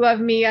 You love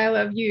me, I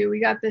love you.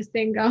 We got this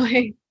thing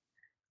going.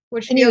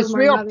 Which and he was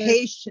real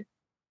patient.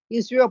 He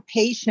was real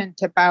patient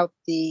about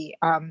the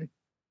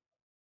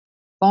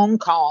phone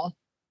call.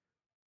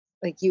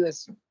 Like he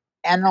was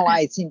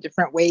analyzing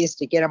different ways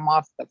to get him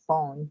off the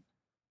phone,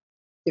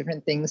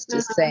 different things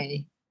to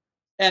say.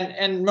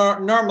 And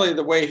normally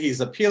the way he's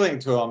appealing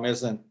to him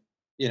isn't,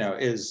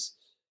 is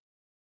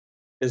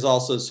is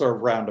also sort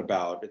of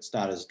roundabout. It's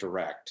not as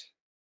direct,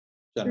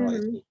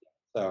 generally speaking.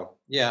 So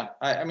yeah,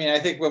 I mean, I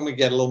think when we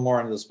get a little more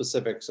into the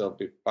specifics, it'll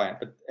be fine.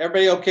 But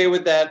everybody okay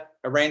with that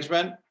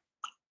arrangement?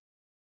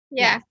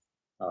 Yeah.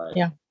 All right.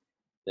 Yeah.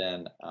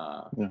 Then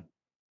Yeah.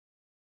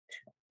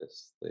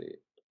 this the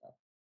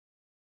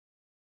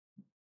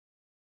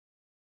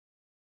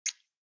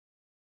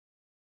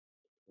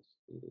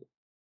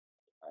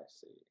I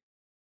see.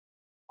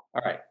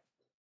 All right.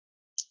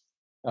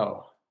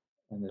 Oh,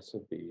 and this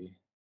would be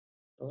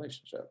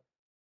relationship.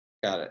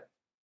 Got it.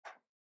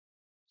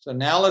 So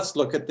now let's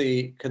look at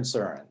the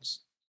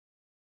concerns.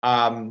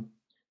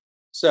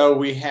 So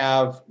we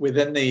have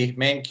within the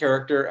main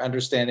character,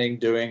 understanding,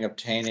 doing,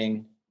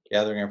 obtaining,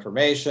 gathering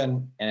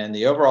information, and in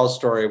the overall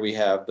story, we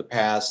have the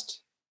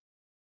past,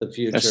 the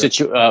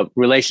future,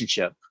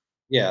 relationship.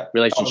 Yeah,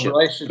 relationship.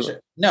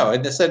 Relationship. No,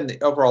 and this in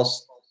the overall.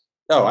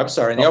 Oh, I'm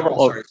sorry. In the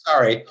overall story,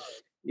 sorry.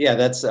 Yeah,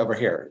 that's over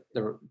here.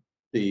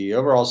 The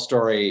overall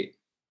story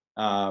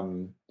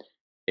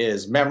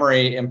is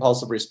memory,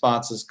 impulsive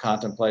responses,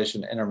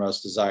 contemplation,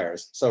 innermost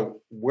desires.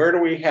 So where do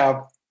we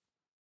have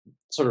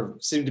sort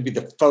of seem to be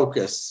the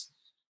focus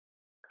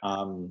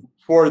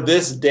for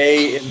this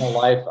day in the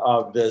life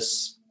of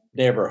this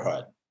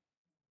neighborhood?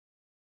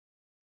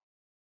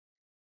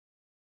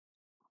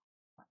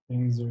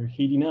 Things are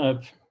heating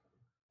up.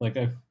 Like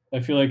I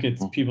feel like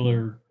it's people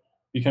are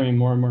becoming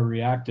more and more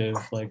reactive.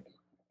 Like,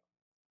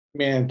 I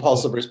mean,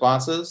 impulsive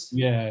responses.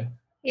 Yeah.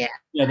 Yeah.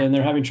 Yeah. Then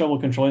they're having trouble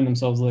controlling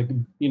themselves. Like,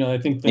 I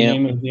think the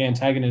name of the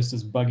antagonist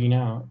is bugging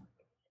out.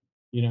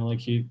 Like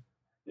he,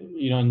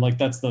 and like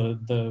that's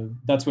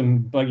that's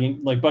when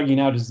bugging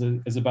out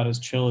is about as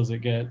chill as it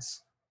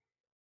gets.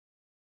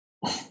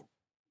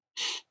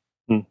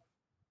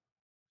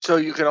 So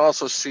you can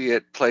also see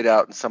it played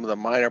out in some of the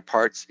minor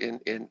parts in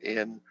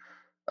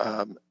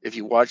if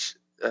you watch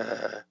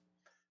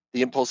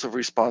the impulsive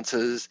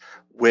responses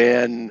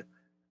when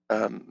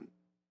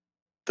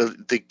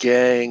the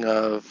gang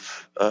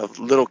of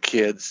little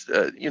kids,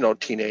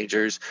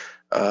 teenagers,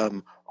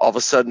 all of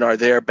a sudden are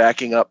there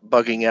backing up,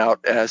 bugging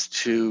out as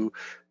to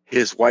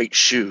his white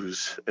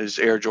shoes, his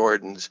Air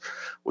Jordans.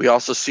 We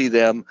also see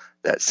them,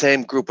 that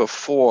same group of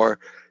four,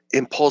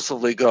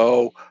 impulsively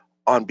go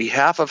on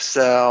behalf of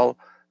Sal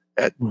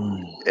at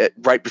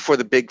right before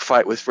the big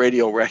fight with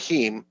Radio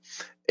Raheem,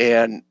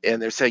 and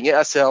they're saying,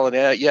 yeah, Sal,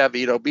 and yeah,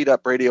 Vito, beat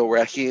up Radio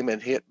Raheem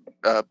and hit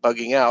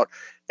bugging out,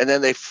 and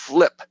then they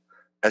flip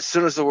as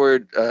soon as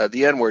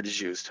the N word is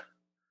used,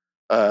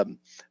 and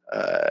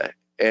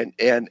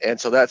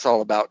so that's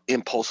all about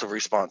impulsive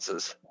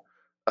responses.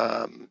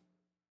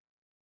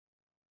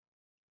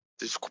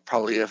 There's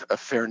probably a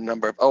fair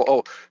number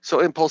of so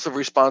impulsive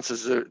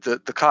responses,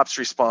 the cops'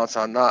 response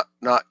on not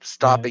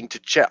stopping to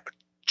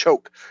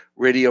choke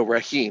Radio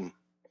Raheem.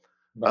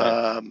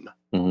 Right.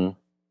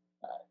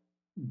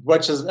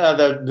 Which is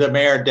the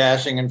mayor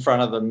dashing in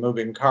front of the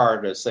moving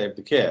car to save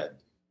the kid.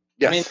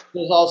 Yes. I mean,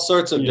 there's all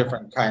sorts of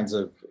different kinds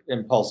of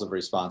impulsive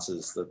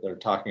responses that they're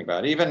talking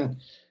about. Even,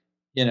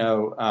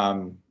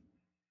 that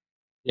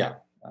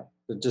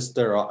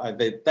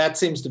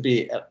seems to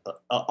be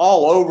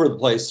all over the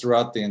place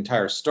throughout the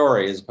entire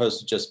story, as opposed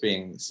to just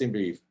seem to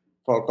be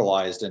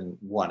focalized in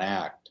one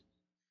act.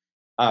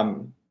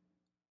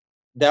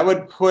 That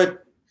would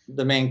put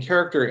the main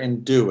character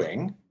in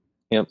doing.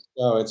 Yep.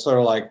 So it's sort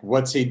of like,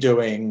 what's he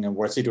doing and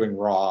what's he doing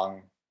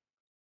wrong?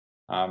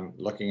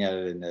 Looking at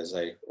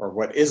it or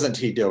what isn't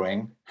he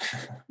doing?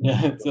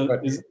 Yeah.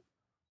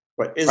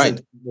 What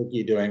isn't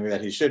he doing that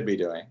he should be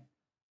doing?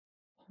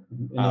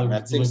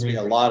 That seems to be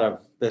a lot of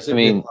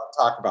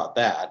talk about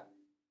that.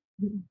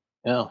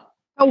 Yeah.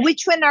 Oh,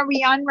 which one are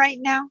we on right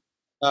now?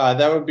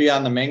 That would be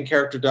on the main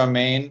character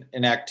domain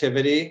in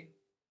activity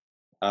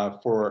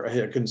for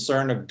a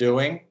concern of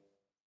doing.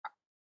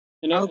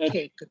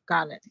 Okay,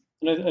 got it.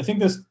 And I think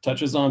this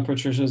touches on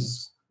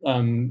Patricia's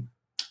the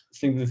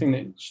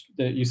thing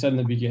that you said in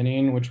the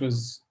beginning, which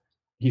was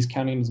he's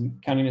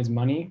counting his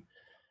money,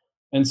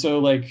 and so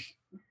like,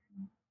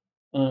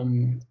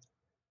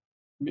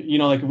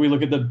 like if we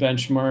look at the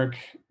benchmark,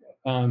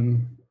 I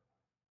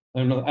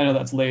know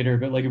that's later,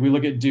 but like if we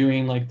look at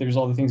doing, like there's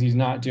all the things he's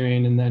not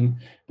doing, and then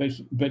but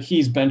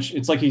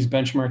it's like he's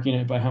benchmarking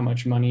it by how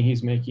much money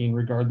he's making,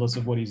 regardless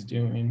of what he's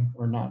doing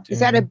or not doing. Is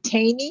that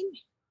obtaining?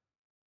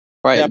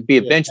 Right, it'd be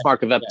a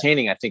benchmark of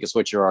obtaining, I think is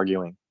what you're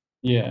arguing.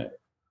 Yeah.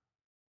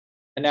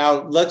 And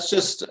now let's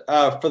just,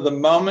 for the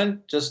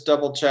moment, just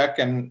double check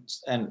and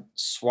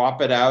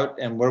swap it out.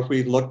 And what if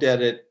we looked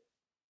at it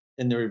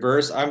in the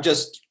reverse? I'm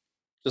just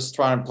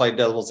trying to play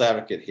devil's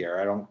advocate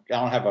here. I don't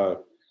have a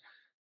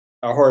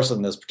horse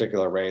in this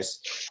particular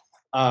race.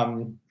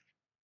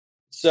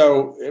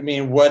 So, I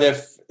mean, what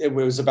if it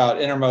was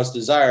about innermost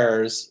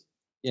desires,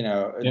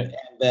 and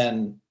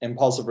then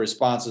impulsive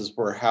responses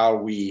were how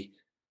we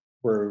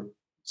were,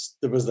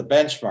 it was the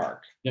benchmark.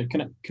 Yeah,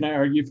 can I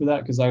argue for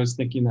that? Because I was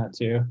thinking that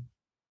too.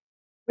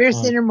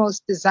 Where's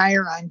innermost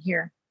desire on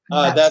here?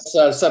 That's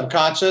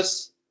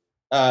subconscious.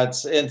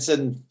 It's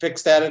in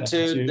fixed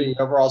attitude, the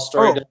overall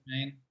story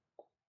domain.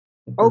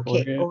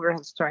 Okay, area.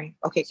 overall story.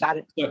 Okay, got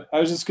it. So I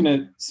was just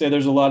gonna say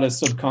there's a lot of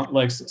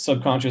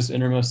subconscious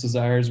innermost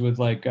desires with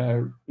like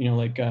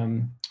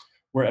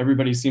where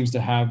everybody seems to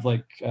have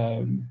like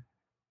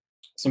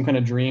some kind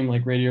of dream.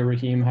 Like Radio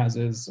Raheem has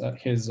his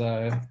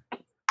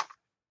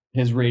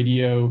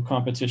radio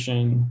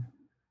competition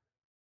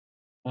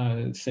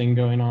thing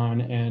going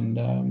on,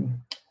 and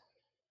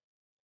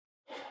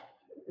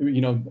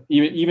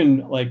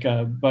even like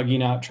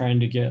bugging out trying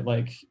to get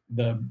like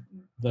the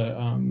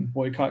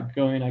boycott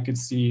going. I could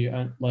see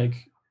like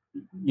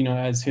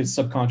as his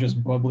subconscious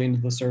bubbling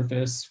to the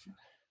surface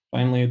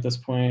finally at this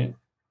point,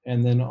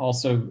 and then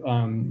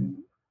also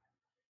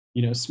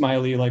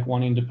Smiley like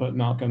wanting to put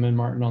Malcolm and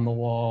Martin on the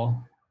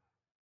wall.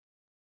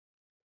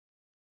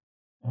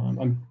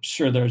 I'm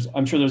sure there's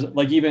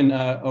like even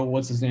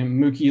what's his name,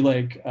 Mookie,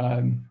 like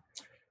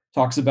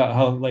talks about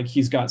how like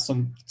he's got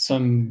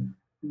some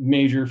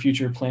major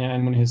future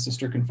plan when his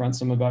sister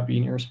confronts him about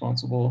being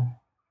irresponsible,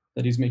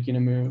 that he's making a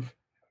move.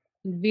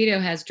 Vito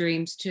has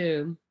dreams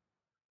too.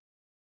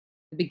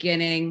 The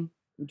beginning,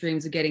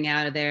 dreams of getting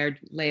out of there,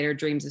 later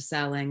dreams of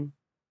selling.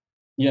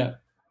 Yeah.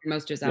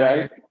 Most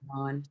desire.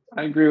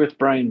 I agree with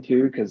Brian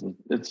too, because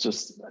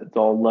it's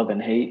all love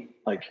and hate.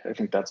 Like I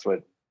think that's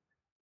what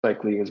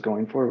Spike Lee was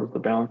going for, was the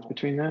balance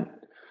between that.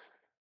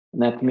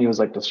 And that to me was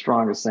like the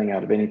strongest thing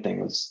out of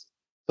anything, was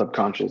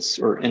subconscious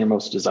or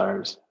innermost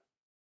desires.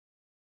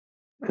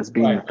 As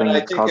being the thing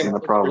that's causing the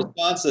problem.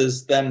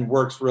 Responses then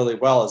works really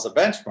well as a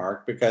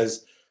benchmark,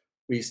 because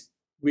we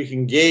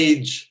can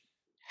gauge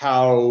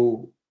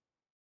how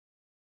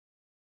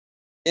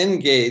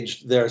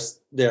engaged their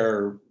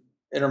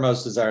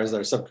innermost desires,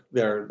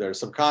 their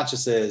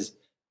subconscious is,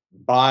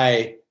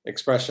 by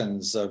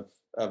expressions of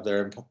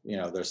their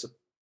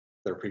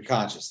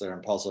preconscious, their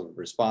impulsive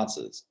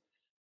responses,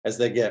 as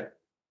they get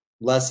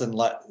less and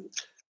less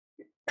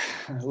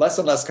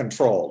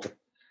controlled.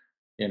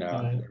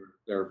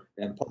 Their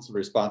impulsive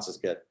responses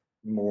get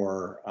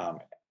more,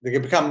 they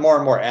can become more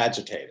and more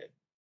agitated,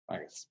 I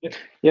guess.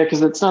 Yeah,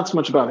 because it's not so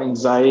much about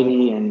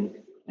anxiety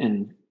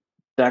and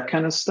that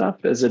kind of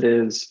stuff as it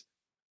is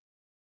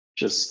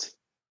just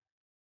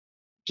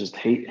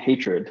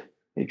hatred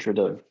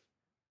of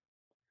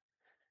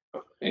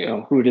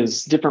who it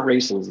is, different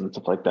races and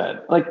stuff like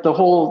that. Like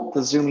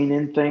the zooming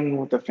in thing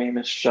with the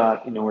famous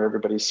shot, where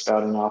everybody's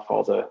spouting off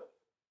all the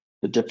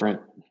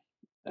different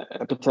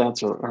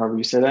epithets, or however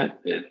you say that.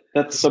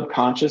 That's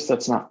subconscious.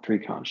 That's not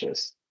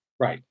preconscious.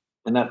 Right.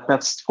 And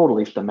that's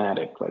totally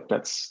thematic. Like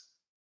that's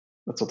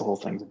what the whole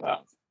thing's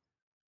about.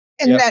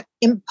 And that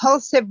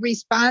impulsive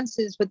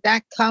responses, would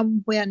that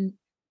come when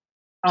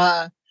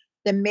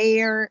the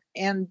mayor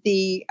and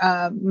the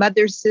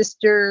mother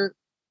sister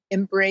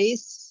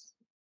embrace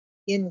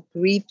in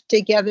grief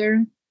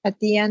together at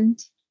the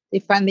end? They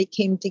finally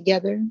came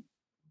together.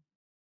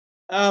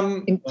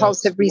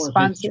 Impulsive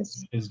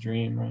responses. His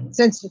dream, right?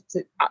 Since it's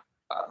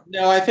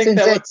no, I think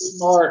that would be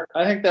more.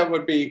 I think that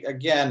would be,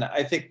 again.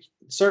 I think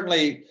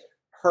certainly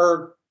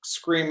her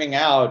screaming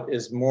out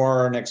is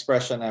more an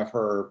expression of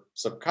her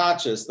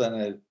subconscious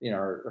than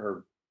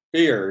her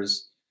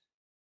fears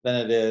than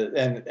it is,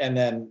 and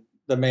then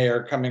the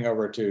mayor coming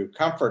over to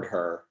comfort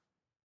her,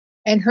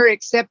 and her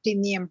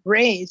accepting the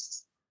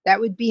embrace.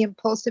 That would be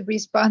impulsive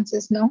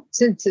responses, no?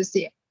 Since it's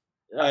the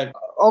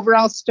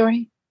overall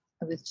story.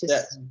 It was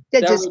just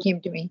that just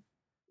came to me.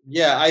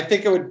 Yeah, I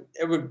think it would.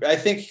 I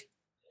think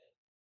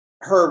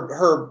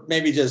her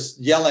maybe just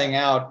yelling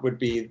out would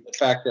be the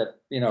fact that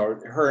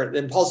her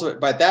impulsive.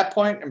 By that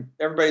point,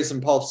 everybody's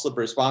impulsive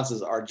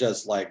responses are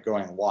just like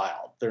going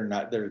wild.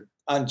 They're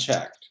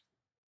unchecked,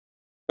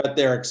 but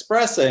they're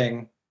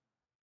expressing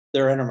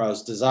their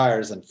innermost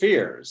desires and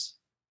fears.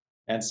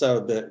 And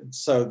so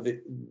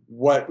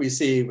what we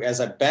see as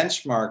a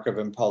benchmark of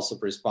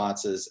impulsive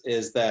responses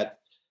is that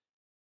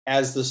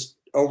as this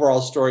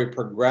overall story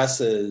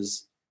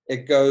progresses,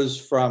 it goes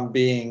from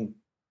being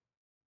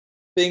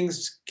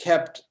things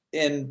kept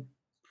in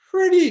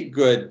pretty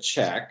good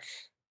check,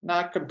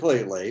 not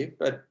completely,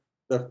 but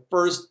the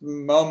first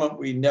moment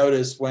we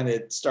notice when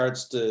it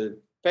starts to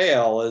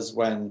fail is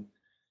when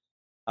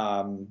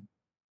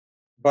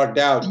Bugged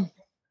Out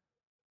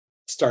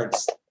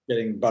starts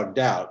getting bugged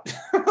out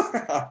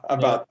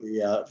about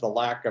the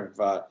lack of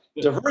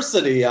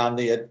diversity on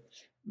the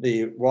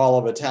wall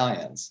of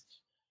Italians.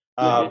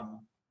 And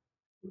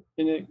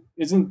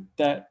isn't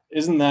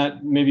that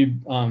maybe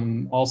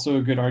also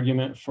a good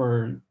argument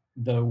for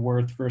the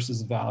worth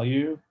versus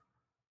value?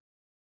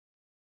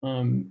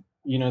 In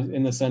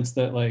the sense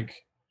that, like,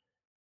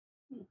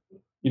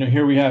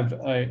 here we have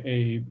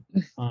a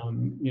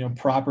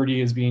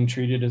property is being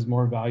treated as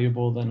more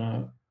valuable than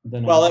a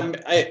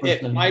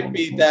it might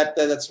be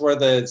that's where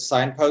the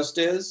signpost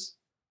is.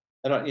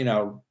 I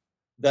don't,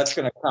 that's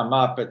going to come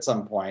up at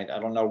some point. I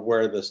don't know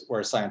where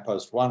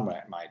signpost 1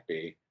 might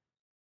be.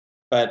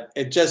 But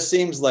it just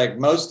seems like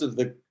most of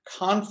the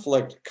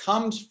conflict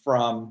comes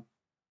from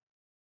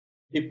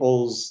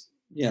people's,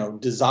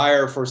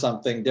 desire for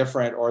something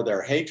different or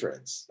their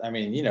hatreds. I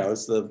mean,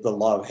 it's the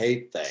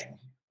love-hate thing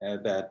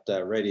that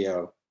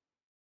Radio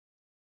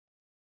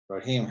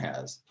Raheem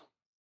has.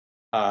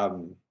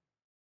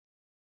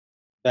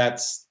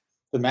 That's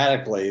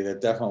thematically,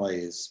 that definitely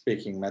is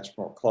speaking much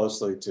more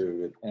closely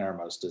to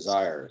innermost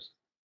desires.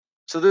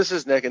 So this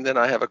is Nick, and then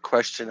I have a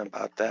question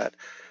about that.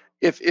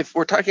 If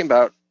we're talking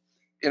about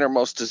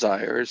innermost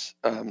desires,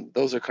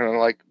 those are kind of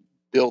like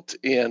built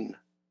in.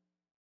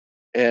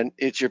 And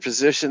it's your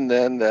position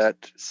then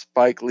that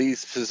Spike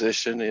Lee's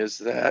position is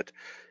that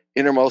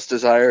innermost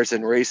desires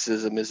and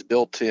racism is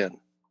built in,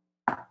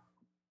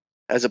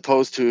 as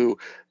opposed to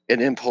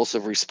an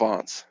impulsive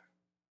response.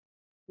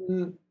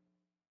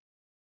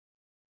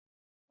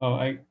 Oh,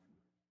 I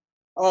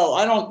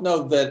don't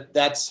know that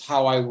that's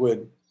how I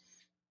would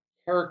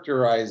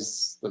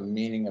characterize the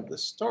meaning of the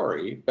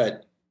story,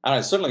 but I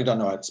certainly don't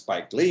know what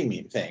Spike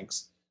Lee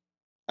thinks.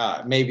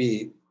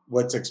 Maybe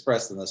what's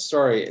expressed in the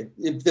story.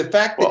 The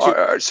fact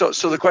that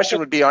so the question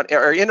would be: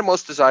 are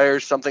innermost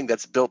desires something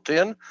that's built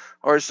in,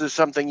 or is this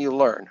something you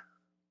learn?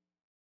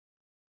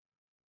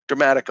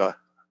 Dramatica.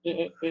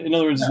 In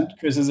other words,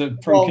 Chris, is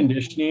it from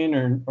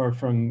conditioning or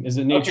from, is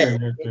it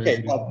nature?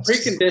 Okay. Well,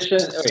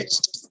 preconditioned.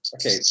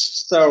 Okay.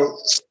 So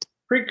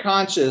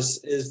preconscious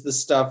is the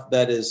stuff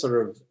that is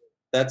sort of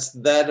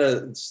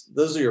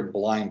those are your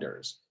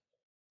blinders.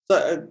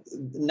 So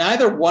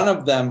neither one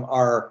of them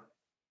are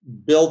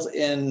built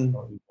in.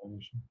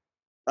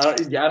 I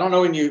don't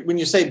know when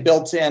you say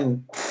built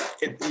in,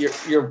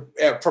 you're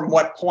from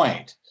what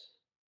point?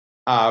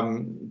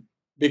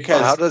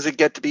 Because how does it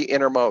get to be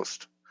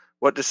innermost?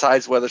 What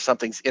decides whether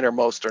something's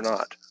innermost or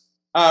not?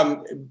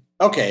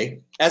 Okay,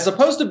 as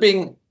opposed to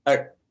being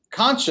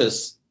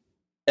conscious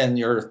and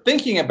you're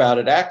thinking about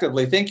it,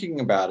 actively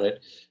thinking about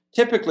it,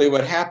 typically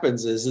what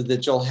happens is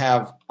that you'll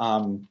have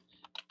an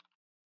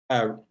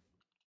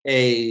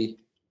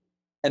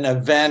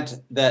event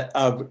that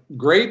of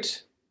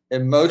great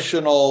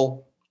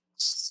emotional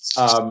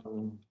how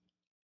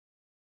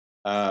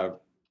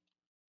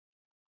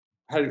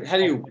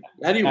do you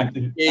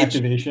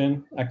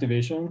activation?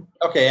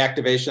 Okay,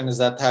 activation, is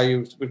that how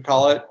you would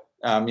call it?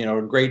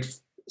 A great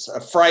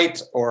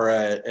fright or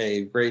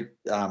a great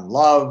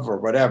love or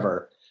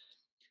whatever.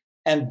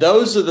 And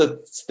those are the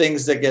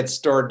things that get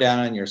stored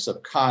down in your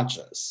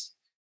subconscious,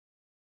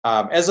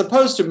 as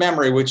opposed to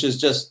memory, which is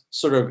just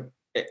sort of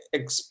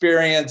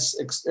experience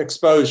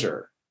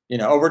exposure.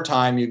 Over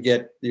time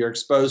you're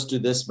exposed to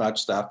this much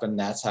stuff, and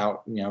that's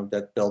how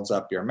that builds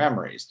up your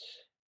memories.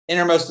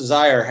 Innermost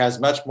desire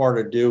has much more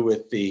to do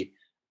with the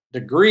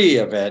degree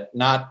of it,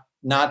 not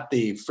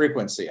the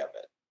frequency of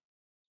it.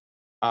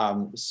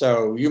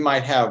 So you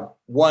might have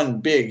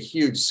one big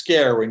huge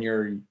scare when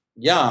you're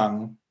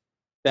young,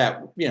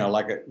 that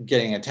like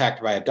getting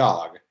attacked by a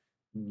dog.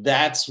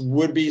 That's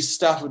would be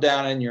stuff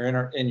down in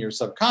your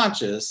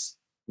subconscious.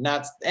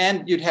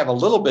 And you'd have a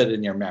little bit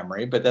in your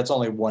memory, but that's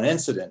only one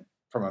incident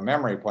from a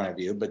memory point of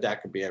view, but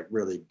that could be a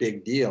really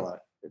big deal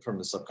from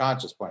the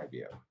subconscious point of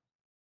view.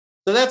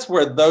 So that's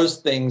where those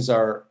things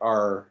are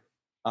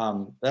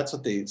that's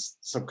what the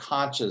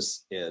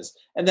subconscious is.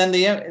 And then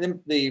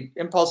the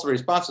impulsive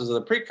responses of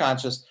the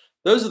preconscious,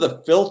 those are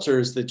the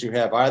filters that you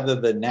have, either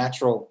the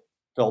natural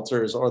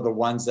filters or the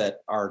ones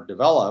that are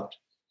developed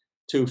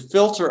to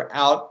filter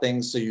out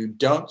things so you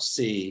don't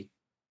see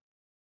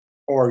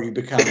or you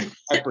become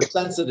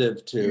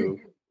hypersensitive to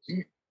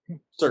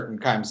certain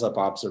kinds of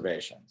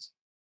observations.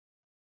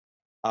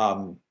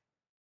 But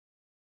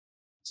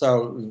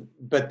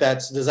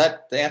does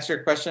that answer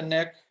your question,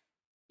 Nick?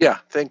 Yeah,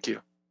 thank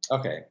you.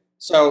 Okay.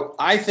 So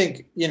I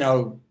think,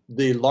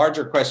 the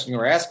larger question you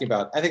were asking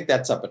about, I think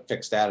that's up at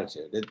fixed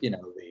attitude.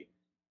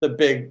 The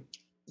big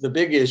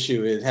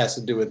issue, it has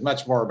to do with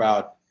much more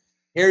about,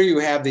 here you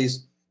have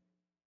these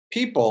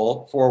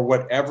people, for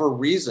whatever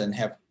reason,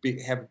 have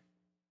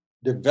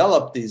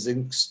developed these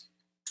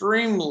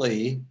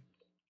extremely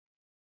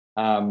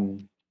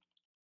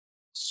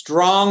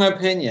strong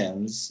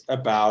opinions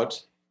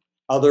about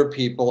other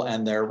people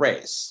and their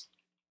race.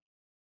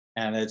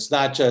 And it's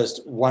not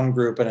just one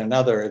group and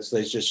another.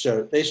 They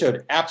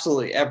showed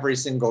absolutely every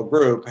single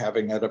group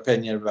having an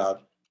opinion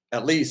about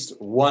at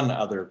least one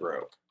other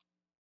group,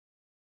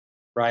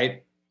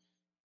 right?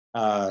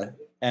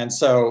 And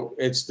so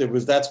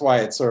that's why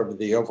it's sort of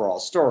the overall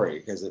story,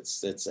 because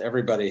it's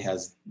everybody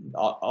has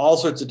all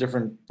sorts of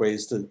different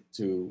ways to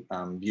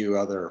view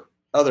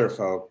other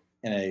folk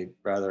in a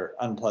rather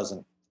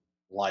unpleasant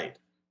light,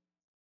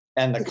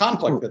 and the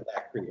conflict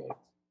that creates.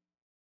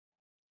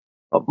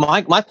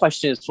 My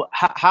question is,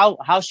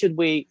 how should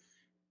we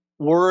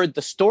word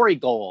the story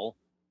goal?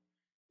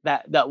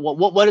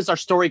 What is our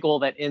story goal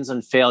that ends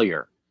in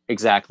failure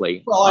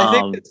exactly? Well, I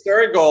think the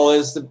story goal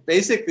is that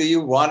basically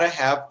you want to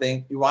have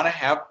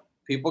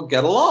people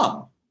get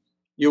along.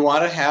 You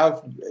want to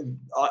have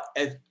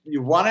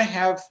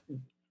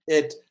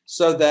it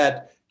so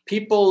that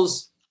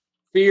people's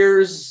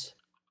fears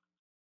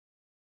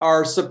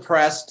are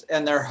suppressed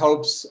and their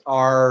hopes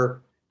are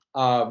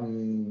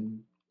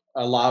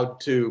allowed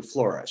to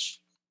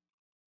flourish.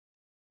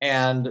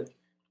 And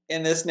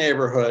in this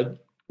neighborhood,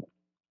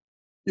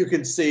 you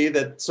can see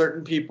that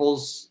certain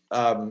people's,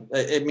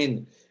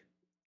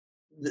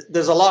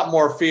 there's a lot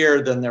more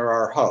fear than there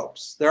are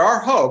hopes. There are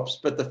hopes,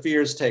 but the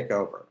fears take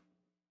over.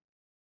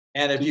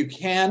 And if you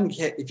can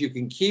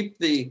keep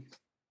the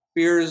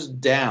fears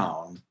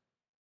down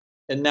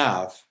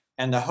enough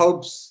and the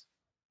hopes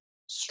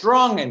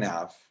strong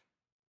enough,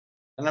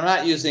 and I'm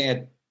not using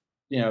it,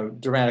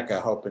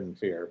 Dramatica, hope and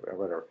fear or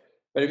whatever,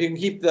 but if you can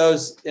keep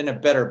those in a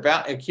better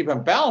keep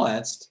them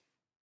balanced,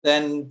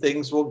 then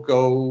things will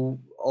go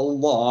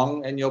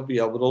along and you'll be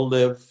able to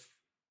live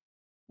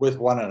with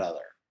one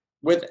another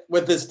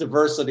with this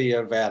diversity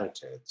of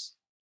attitudes.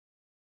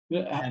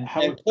 And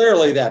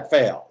clearly that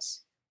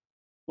fails.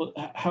 Well,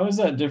 how is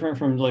that different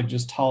from like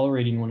just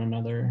tolerating one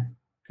another?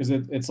 Because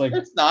it's like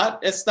it's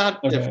not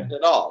different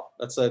at all.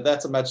 That's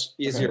a much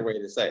easier way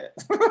to say it.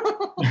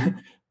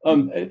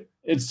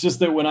 It's just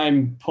that when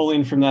I'm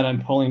pulling from that,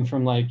 I'm pulling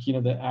from like,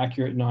 the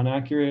accurate,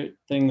 non-accurate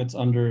thing that's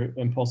under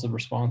impulsive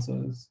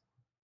responses.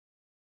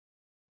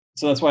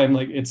 So that's why I'm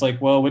like, it's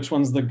like, well, which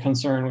one's the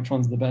concern? Which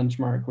one's the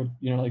benchmark?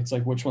 It's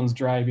like, which one's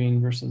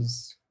driving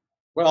versus.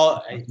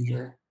 Well,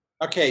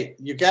 okay.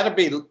 You got to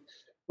be,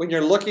 when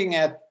you're looking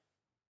at,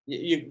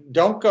 you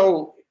don't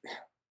go.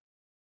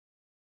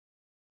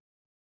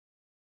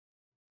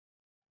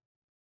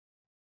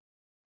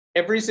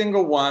 Every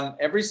single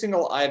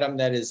item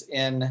that is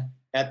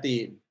at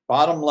the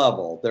bottom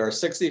level, there are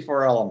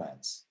 64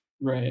 elements,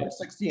 right?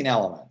 16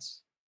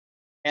 elements,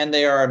 and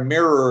they are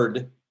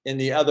mirrored in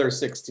the other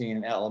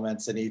 16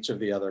 elements in each of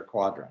the other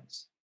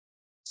quadrants.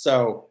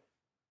 So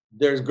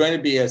there's going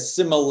to be a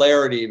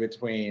similarity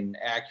between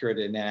accurate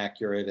and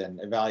inaccurate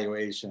and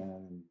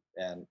evaluation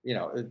and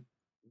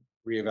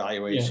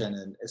reevaluation.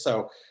 Yeah. And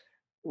so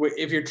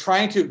if you're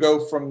trying to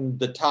go from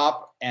the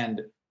top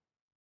and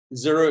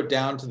zero it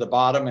down to the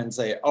bottom and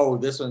say, oh,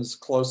 this one's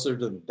closer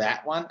to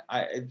that one,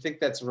 I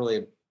think that's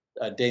really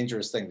a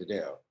dangerous thing to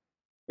do,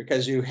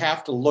 because you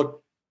have to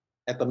look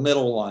at the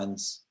middle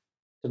ones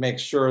to make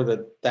sure that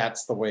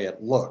that's the way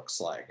it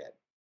looks like it,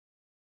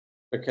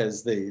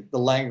 because the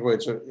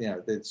language,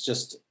 it's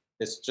just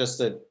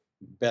a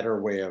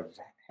better way of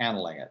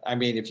handling it. I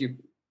mean, if you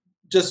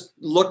just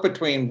look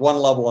between one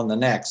level and the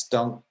next,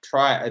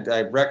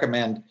 I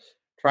recommend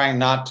trying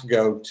not to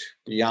go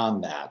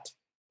beyond that,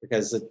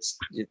 because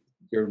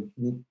you're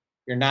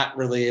not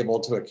really able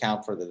to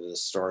account for the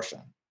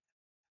distortion.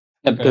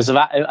 Yeah, because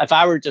if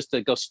I were just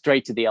to go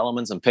straight to the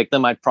elements and pick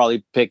them, I'd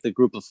probably pick the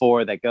group of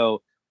 4 that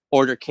go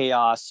order,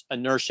 chaos,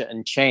 inertia,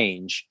 and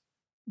change.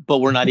 But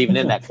we're not even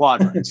in that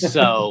quadrant.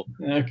 So,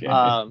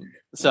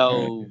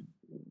 so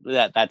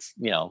that's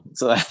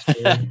so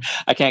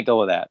I can't go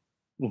with that.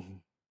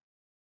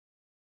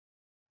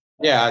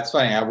 Yeah, it's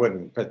funny. I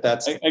wouldn't, but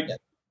that's. I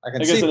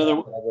guess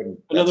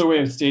another way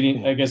of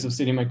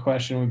stating my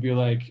question would be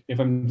like, if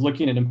I'm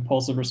looking at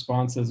impulsive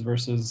responses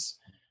versus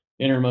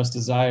innermost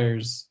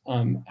desires,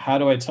 how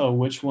do I tell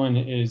which one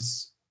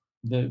is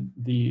the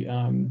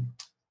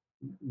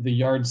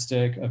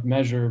yardstick of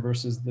measure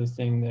versus the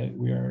thing that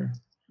we are?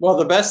 Well,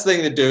 the best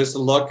thing to do is to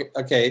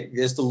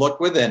look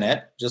within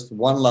it, just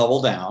one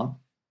level down,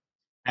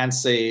 and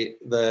see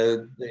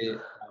the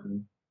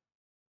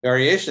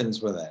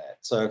variations within it.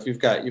 So if you've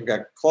got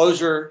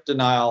closure,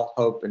 denial,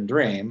 hope, and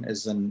dream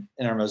is in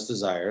innermost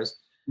desires,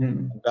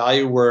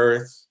 value,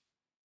 worth,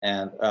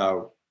 and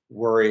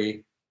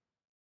worry,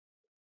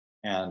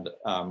 and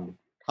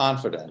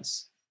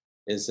confidence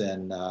is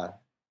in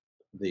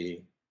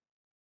the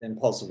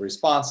impulsive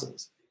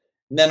responses.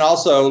 And then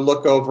also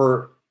look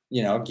over,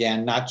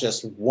 again, not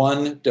just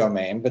one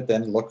domain, but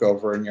then look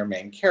over in your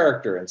main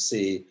character and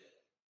see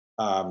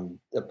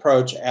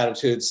approach,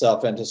 attitude,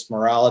 self-interest,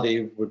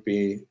 morality would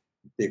be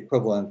the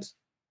equivalent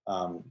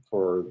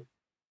for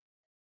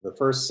the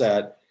first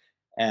set,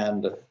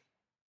 and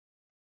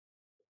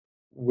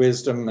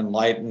wisdom,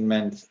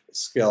 enlightenment,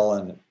 skill,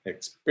 and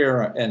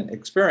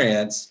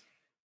experience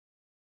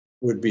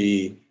would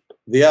be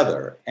the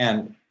other.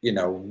 And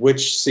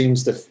which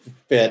seems to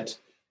fit,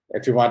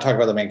 if you want to talk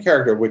about the main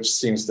character, which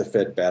seems to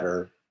fit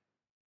better.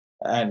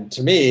 And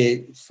to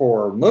me,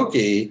 for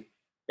Mookie,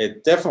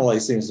 it definitely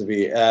seems to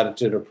be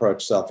attitude,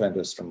 approach,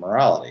 self-interest, and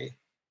morality.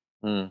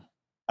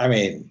 I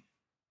mean,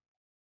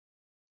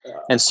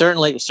 and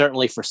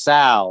certainly for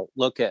Sal,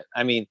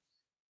 you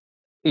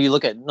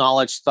look at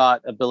knowledge,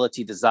 thought,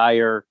 ability,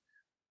 desire.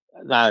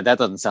 That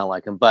doesn't sound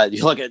like him, but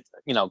you look at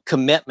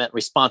commitment,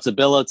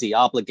 responsibility,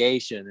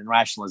 obligation, and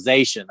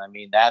rationalization. I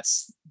mean, that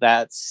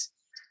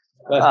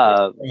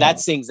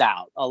sings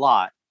out a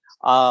lot.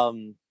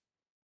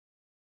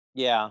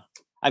 Yeah,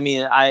 I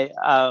mean, I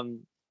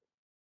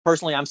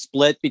personally, I'm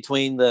split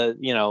between the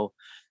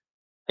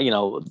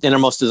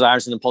innermost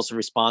desires and impulsive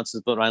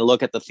responses. But when I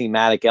look at the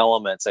thematic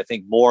elements, I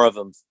think more of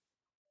them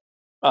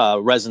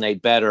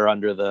resonate better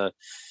under the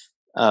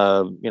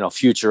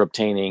future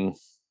obtaining,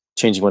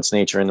 changing one's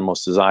nature,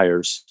 innermost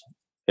desires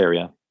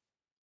area.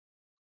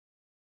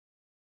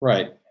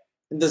 Right.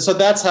 So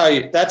that's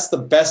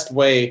the best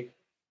way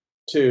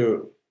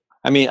to.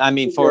 I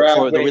mean, for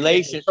the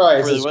relation,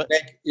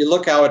 you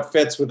look how it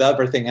fits with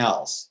everything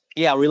else.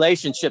 Yeah,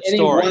 relationship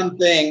story.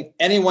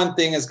 Any one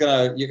thing is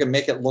you can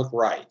make it look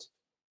right.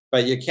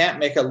 but you can't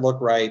make it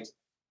look right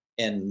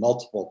in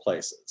multiple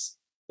places.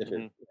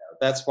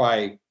 That's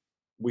why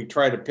we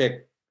try to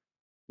pick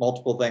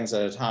multiple things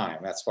at a time.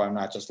 That's why I'm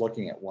not just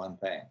looking at one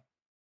thing.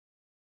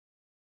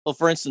 Well,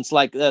 for instance,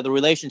 like the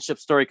relationship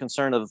story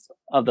concern of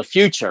the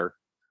future,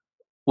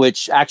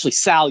 which actually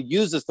Sal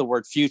uses the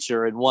word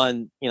future in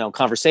one,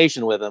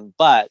 conversation with him.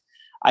 But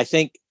I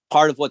think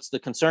part of what's the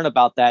concern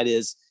about that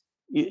is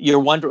you're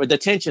wondering, the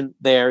tension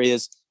there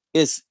is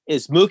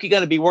Mookie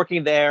going to be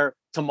working there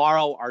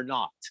tomorrow or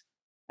not?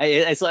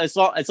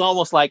 It's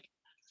almost like,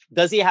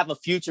 does he have a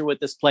future with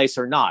this place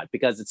or not?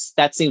 Because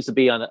that seems to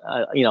be on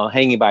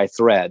hanging by a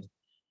thread,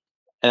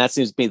 and that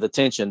seems to be the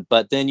tension.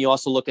 But then you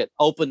also look at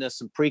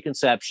openness and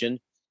preconception,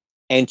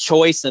 and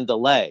choice and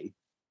delay.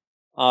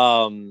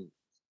 And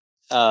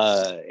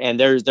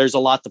there's a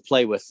lot to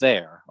play with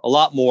there, a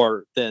lot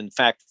more than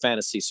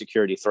fantasy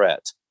security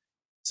threat.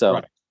 So,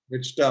 right.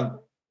 Which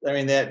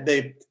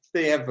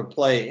they have a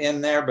play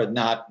in there, but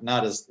not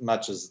as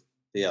much as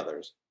the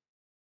others.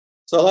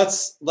 So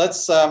let's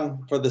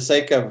for the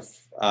sake of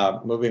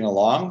moving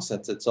along,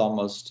 since it's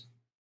almost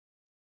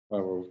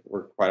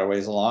we're quite a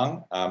ways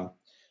along.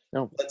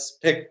 Let's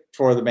pick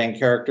for the main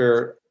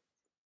character.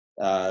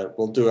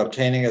 We'll do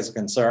obtaining as a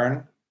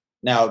concern.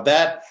 Now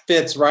that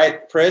fits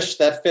right, Prish.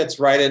 That fits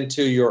right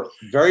into your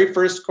very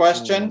first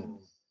question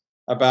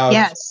about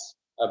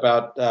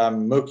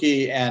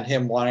Mookie and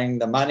him wanting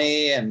the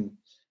money and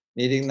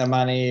needing the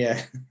money.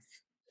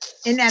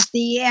 And at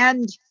the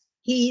end,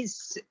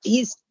 he's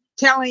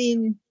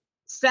telling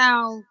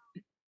Sal,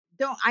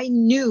 I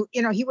knew,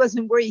 he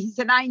wasn't worried. He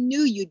said, I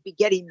knew you'd be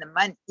getting the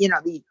money,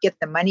 you'd get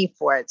the money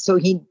for it. So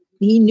he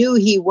knew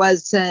he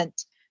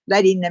wasn't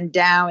letting them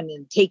down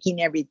and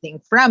taking everything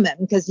from him,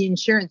 because the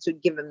insurance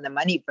would give him the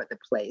money for the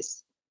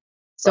place.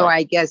 So right.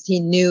 I guess he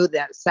knew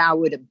that Sal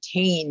would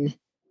obtain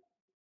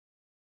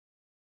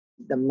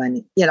the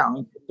money,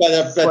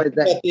 But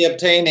the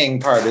obtaining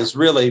part is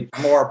really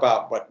more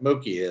about what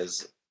Mookie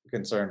is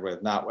concerned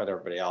with, not what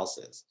everybody else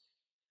is.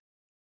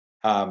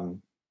 Well,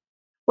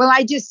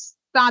 I just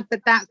thought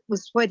that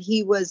was what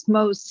he was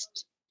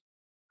most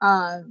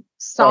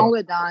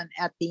solid on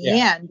at the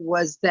end,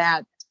 was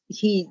that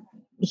he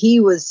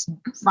was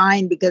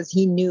fine because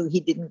he knew he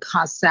didn't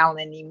cost Sal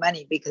any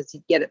money, because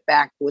he'd get it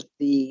back with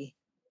the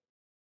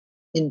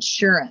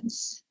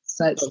insurance.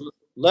 So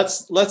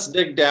let's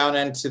dig down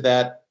into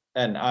that.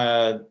 And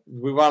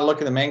we want to look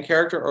at the main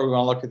character, or we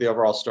want to look at the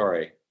overall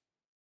story?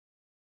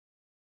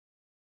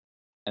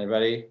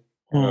 Anybody?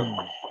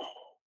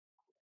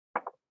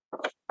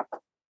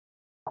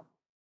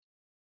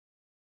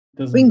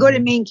 We can go to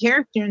main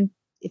character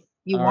if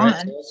you want.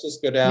 Right, so let's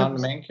just go down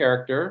to main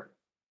character.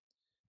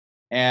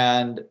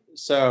 And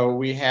so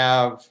we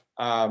have,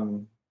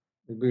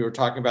 we were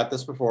talking about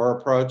this before: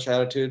 approach,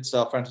 attitude,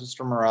 self-interest,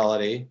 or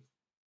morality.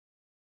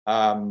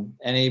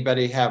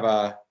 Anybody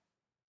have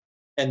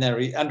and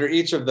then under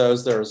each of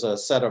those, there's a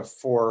set of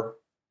 4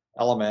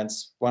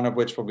 elements, one of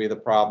which will be the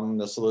problem,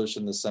 the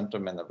solution, the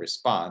symptom, and the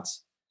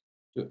response.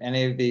 Do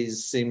any of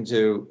these seem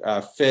to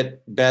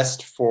fit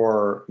best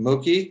for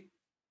Mookie?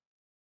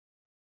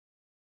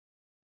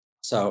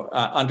 So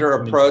under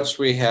approach,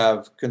 we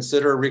have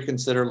consider,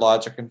 reconsider,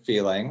 logic, and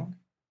feeling.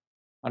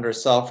 Under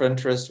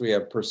self-interest, we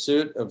have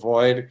pursuit,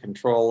 avoid,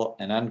 control,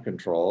 and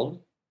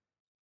uncontrolled.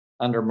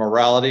 Under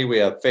morality, we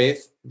have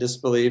faith,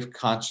 disbelief,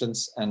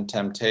 conscience, and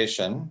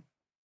temptation.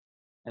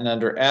 And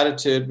under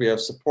attitude, we have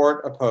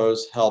support,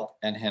 oppose, help,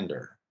 and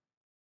hinder.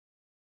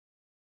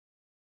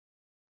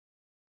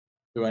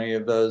 Do any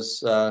of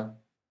those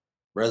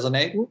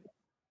resonate?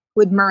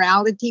 Would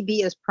morality be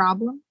his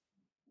problem?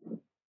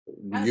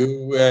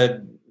 You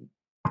would.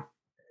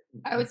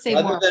 I would say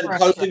rather more than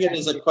posing it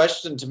as a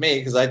question to me,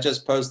 because I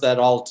just posed that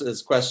all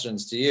as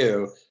questions to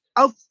you.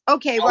 Oh,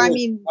 okay. Well,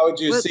 how would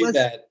you see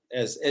that?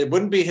 As it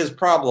wouldn't be his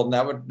problem.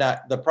 That would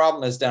not. The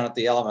problem is down at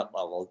the element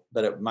level,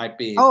 but it might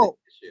be. Oh,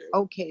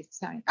 okay.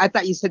 Sorry, I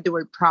thought you said the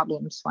word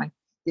problem, so I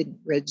didn't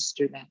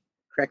register that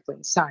correctly.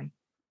 Sorry.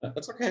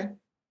 That's okay.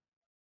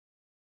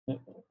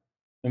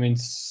 I mean,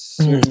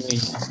 certainly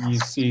you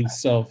see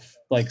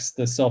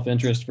the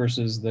self-interest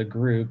versus the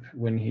group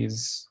when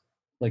he's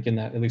like in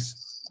that, at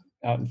least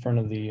out in front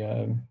of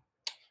the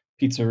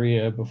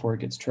pizzeria before it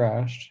gets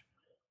trashed.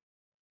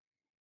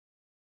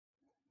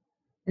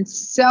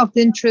 It's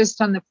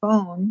self-interest on the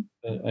phone.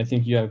 I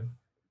think you have,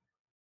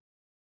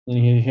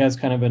 he has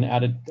kind of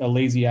a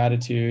lazy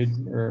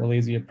attitude or a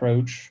lazy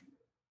approach.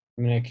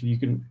 I mean, you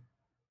can.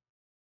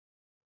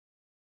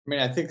 I mean,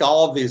 I think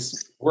all of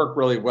these work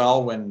really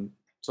well when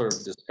sort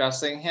of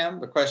discussing him.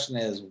 The question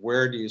is,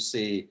 where do you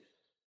see,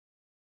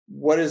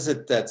 what is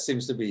it that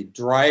seems to be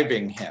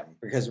driving him?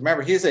 Because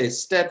remember, he's a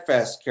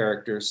steadfast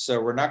character, so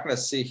we're not going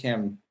to see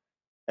him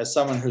as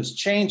someone who's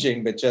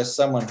changing, but just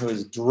someone who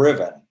is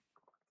driven.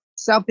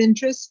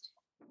 Self-interest.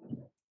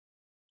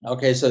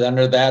 Okay, so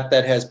under that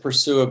has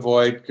pursue,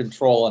 avoid,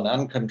 control, and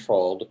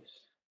uncontrolled.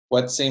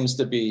 What seems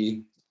to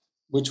be,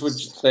 which would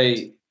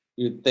say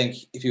you'd think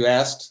if you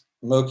asked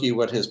Mookie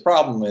what his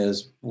problem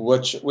is,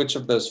 which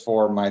of those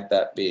 4 might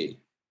that be?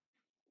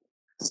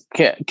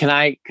 Can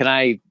I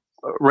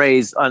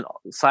raise a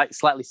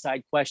slightly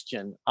side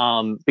question,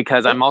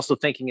 because I'm also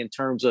thinking in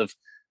terms of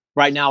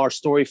right now our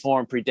story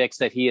form predicts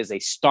that he is a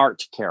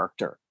start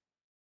character,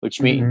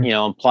 which means,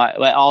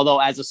 although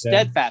as a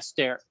steadfast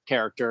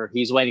character,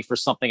 he's waiting for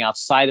something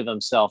outside of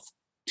himself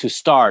to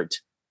start.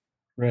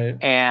 Right.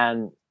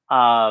 And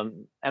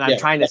I'm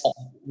trying to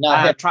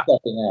not him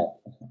stepping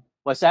up.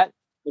 What's that?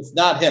 It's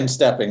not him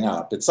stepping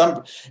up.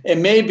 It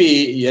may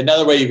be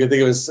another way you could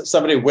think of it as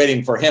somebody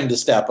waiting for him to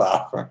step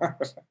up.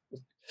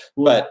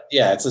 But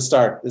yeah, it's a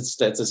start.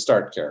 It's a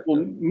start character.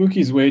 Well,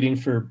 Mookie's waiting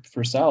for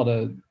Sal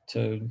to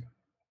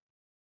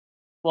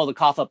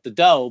cough up the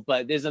dough,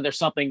 but isn't there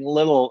something a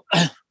little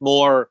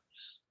more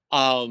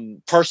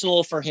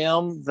personal for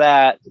him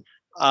that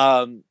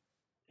I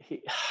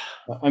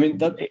mean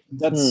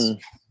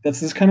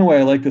that's kind of why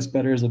I like this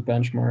better as a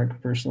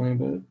benchmark personally,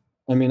 but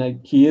I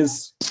mean he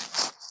is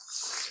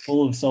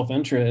full of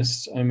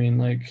self-interest. I mean,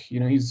 like,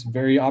 he's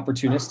very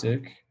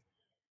opportunistic.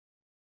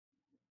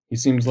 He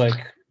seems like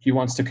he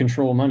wants to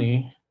control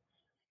money,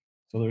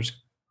 so there's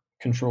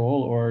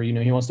control, or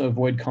he wants to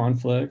avoid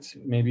conflict.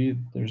 Maybe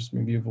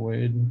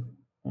avoid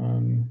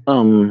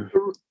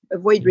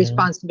avoid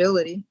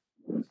responsibility.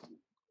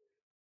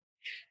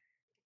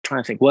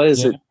 Trying to think, what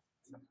is it?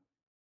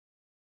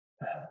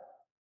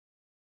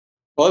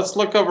 Well, let's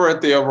look over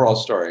at the overall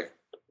story.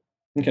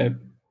 Okay.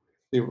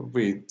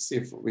 See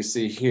if we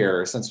see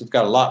here, since we've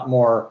got a lot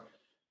more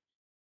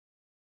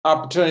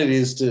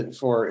opportunities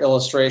for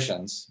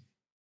illustrations.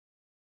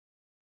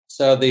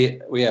 So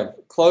we have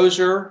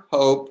closure,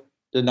 hope,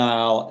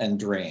 denial, and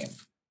dream.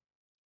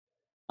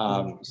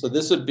 So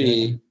this would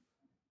be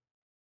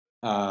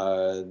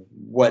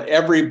what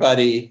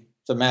everybody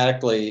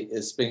thematically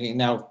is speaking.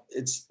 Now,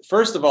 it's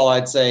first of all,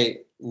 I'd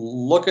say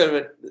look at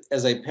it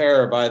as a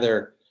pair of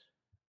either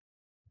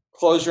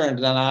closure and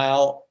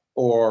denial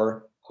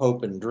or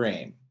hope and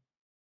dream.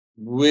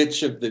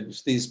 Which of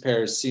these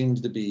pairs seems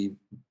to be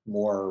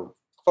more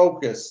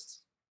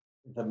focused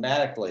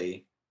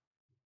thematically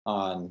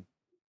on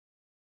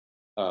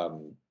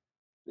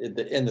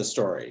in the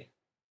story?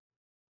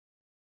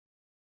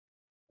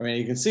 I mean,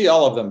 you can see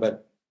all of them,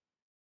 but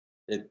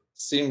it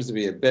seems to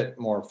be a bit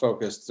more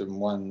focused in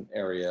one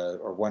area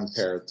or one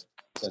pair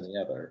than the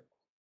other.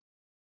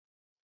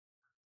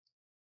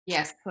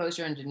 Yes,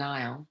 closure and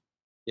denial.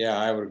 Yeah,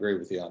 I would agree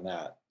with you on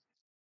that.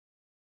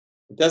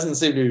 It doesn't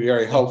seem to be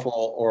very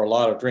hopeful or a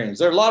lot of dreams.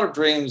 There are a lot of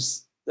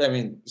dreams, I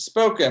mean,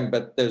 spoken,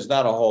 but there's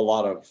not a whole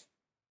lot of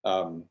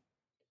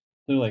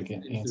they're like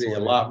a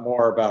lot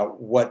more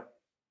about what,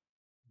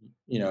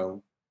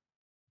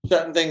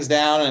 shutting things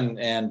down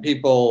and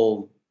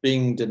people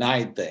being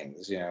denied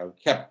things,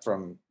 kept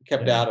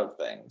out of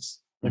things.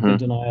 Like the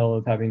denial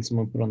of having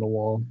someone put on the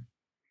wall.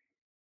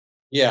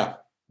 Yeah,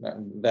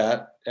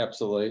 that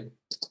absolutely.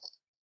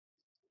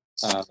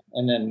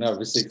 And then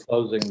obviously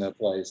closing the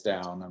place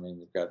down. I mean,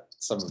 you've got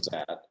some of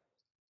that.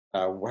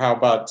 How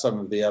about some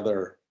of the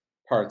other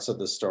parts of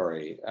the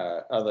story?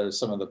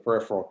 Some of the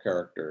peripheral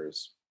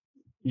characters.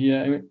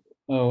 Yeah, I mean,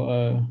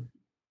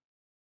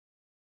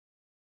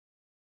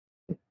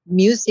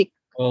 music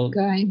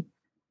guy.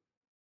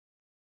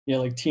 Yeah,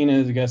 like Tina,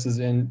 I guess, is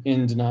in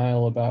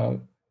denial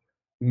about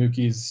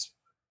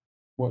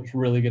what's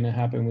really going to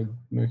happen with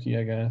Mookie,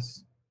 I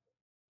guess.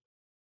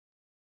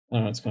 I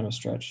don't know, it's kind of a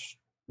stretch,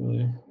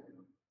 really.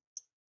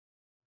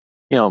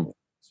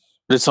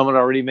 Did someone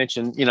already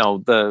mention,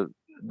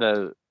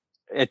 the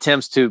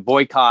attempts to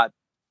boycott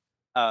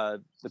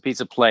the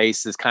pizza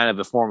place is kind of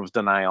a form of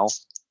denial.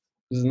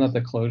 Isn't that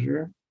the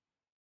closure?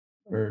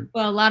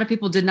 Well, a lot of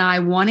people deny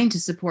wanting to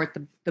support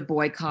the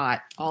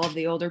boycott. All of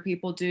the older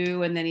people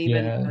do, and then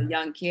even the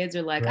young kids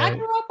are like, "I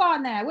grew up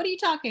on that. What are you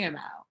talking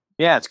about?"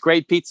 Yeah, it's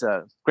great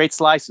pizza, great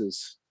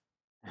slices.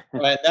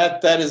 Right,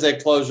 that is a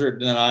closure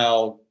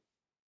denial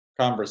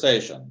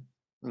conversation.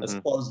 Let's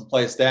close the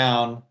place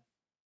down.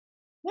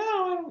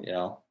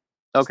 No,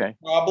 okay.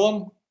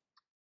 Problem.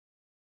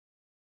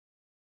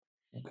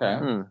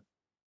 Okay.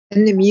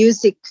 And the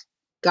music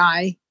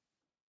guy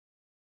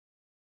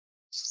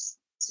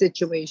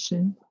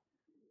situation.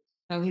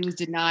 So he was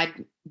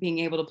denied being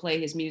able to play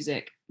his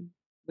music,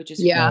 which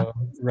is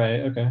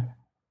right. Okay.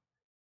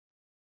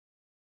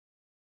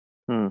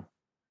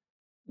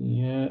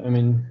 Yeah, I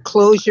mean,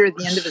 closure at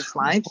the end of his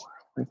life.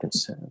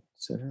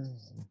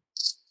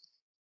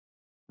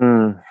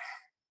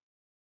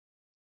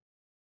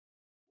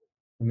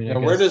 I mean,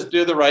 now, where does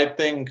do the right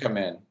thing come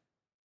in?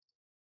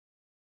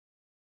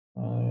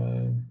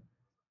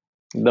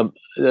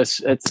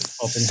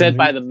 It's said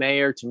by the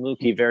mayor to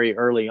Mookie very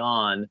early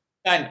on.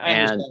 I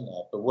understand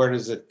that, but where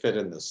does it fit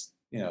in this,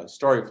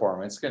 story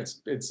form?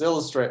 It's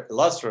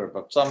illustrative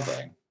of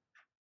something.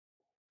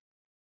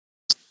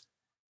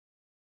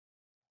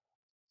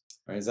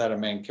 Is that a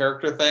main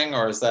character thing,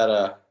 or is that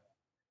a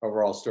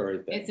overall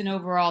story thing? It's an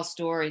overall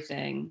story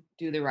thing.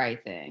 Do the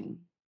right thing.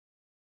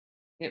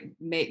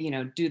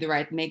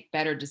 Make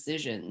better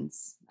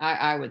decisions.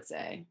 I would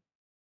say.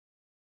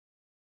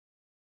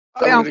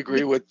 I would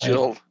agree with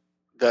Jill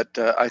that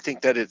I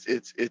think that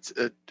it's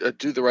a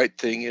do the right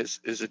thing is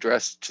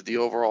addressed to the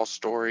overall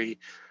story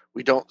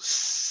we don't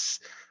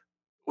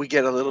we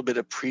get a little bit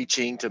of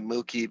preaching to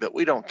Mookie, but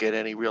we don't get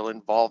any real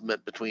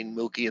involvement between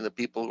Mookie and the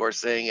people who are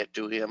saying it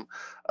to him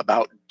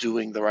about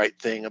doing the right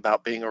thing,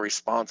 about being a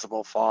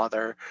responsible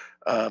father.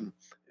 When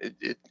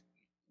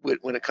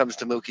it comes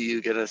to Mookie,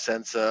 you get a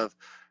sense of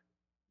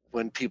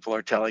when people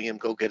are telling him,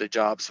 go get a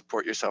job,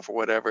 support yourself or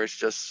whatever. It's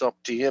just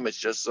to him, it's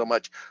just so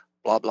much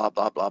blah, blah,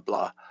 blah, blah,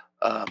 blah.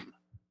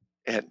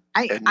 And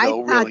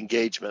no real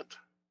engagement.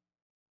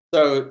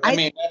 So, I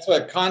mean, that's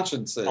what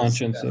conscience is.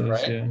 Conscience is,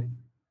 right? yeah.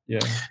 Yeah.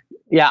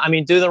 Yeah, I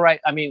mean, do the right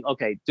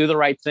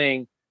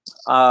thing.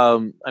 I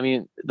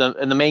mean,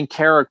 the main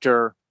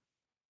character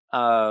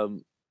area,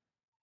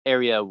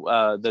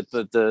 I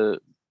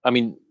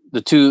mean,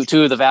 the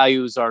two of the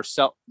values are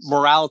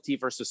morality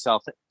versus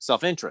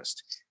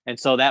self-interest. And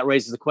so that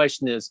raises the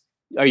question is,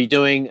 are you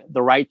doing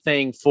the right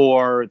thing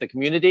for the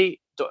community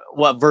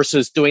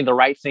versus doing the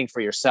right thing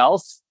for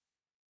yourself?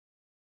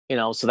 You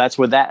know, so that's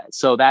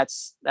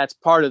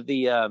part of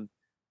the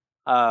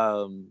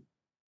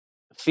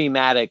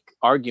thematic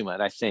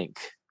argument, I think.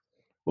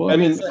 Well, I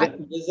mean,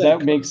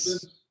 that makes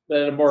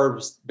at a more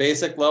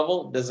basic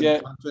level.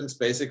 Doesn't conscience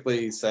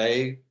basically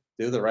say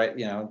do the right,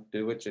 do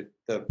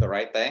the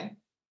right thing?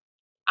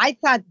 I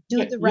thought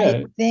do the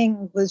right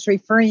thing was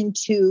referring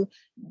to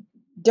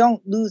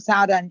don't lose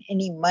out on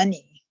any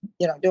money.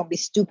 Don't be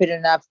stupid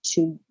enough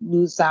to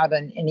lose out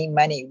on any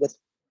money with,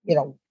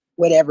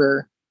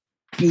 whatever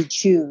you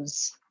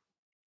choose.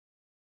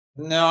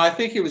 No, I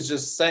think he was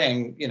just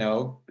saying,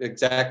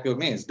 exactly what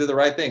it means. Do the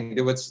right thing.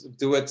 Do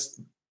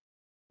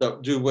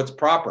what's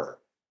proper.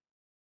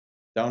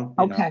 Don't.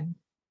 Okay.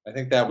 I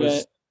think that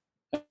was.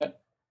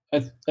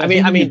 I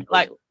mean,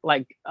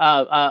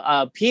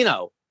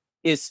 Pino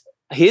is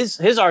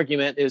his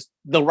argument is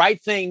the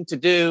right thing to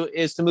do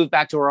is to move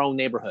back to our own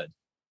neighborhood,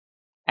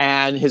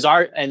 and his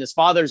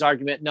father's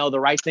argument, no, the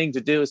right thing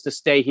to do is to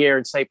stay here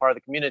and stay part of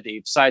the community.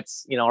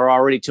 Besides, there are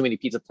already too many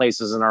pizza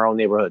places in our own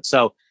neighborhood,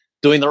 so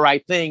doing the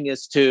right thing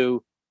is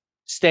to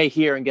stay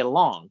here and get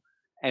along.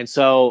 And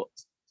so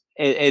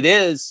it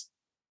is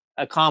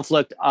a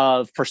conflict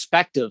of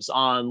perspectives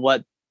on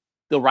what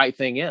the right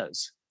thing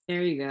is.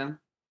 There you go.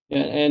 Yeah,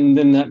 and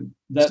then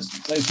that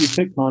if you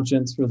pick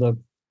conscience for the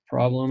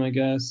problem, I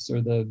guess, or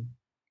the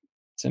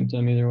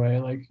symptom, either way,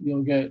 like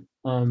you'll get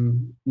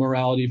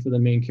morality for the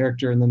main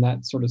character, and then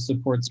that sort of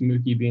supports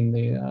Mookie being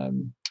the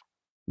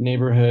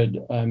neighborhood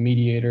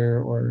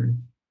mediator, or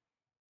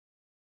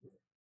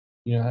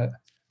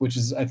which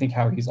is, I think,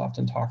 how he's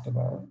often talked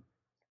about.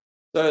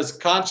 So is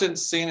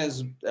conscience seen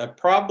as a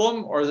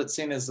problem, or is it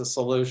seen as a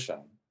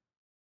solution?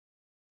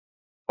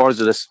 Or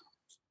is it a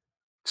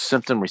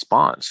symptom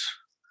response?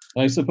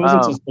 I suppose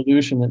it's a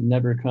solution that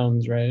never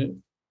comes, right?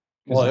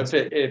 Well, if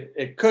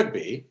it could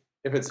be.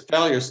 If it's a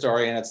failure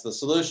story and it's the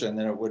solution,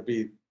 then it would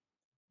be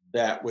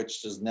that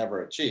which is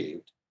never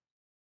achieved.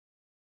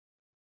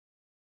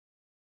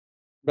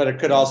 But it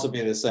could also be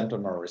the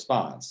symptom or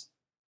response.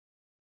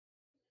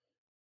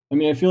 I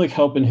mean, I feel like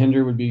help and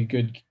hinder would be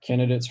good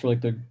candidates for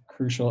like the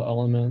crucial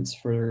elements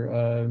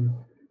for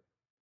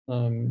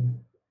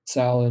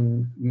Sal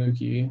and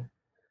Mookie.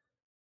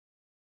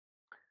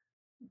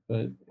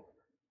 But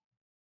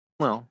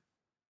well,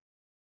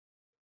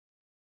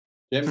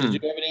 Jim, did you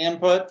have any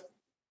input?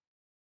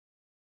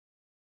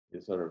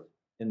 You're sort of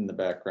in the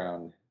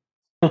background.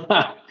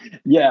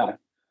 Yeah.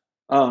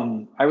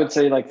 I would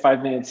say like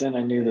 5 minutes in,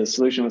 I knew the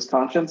solution was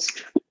conscience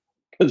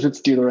because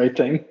it's do the right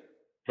thing.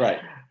 Right.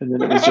 And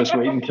then it was just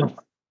waiting until.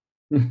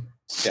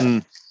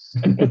 Yeah.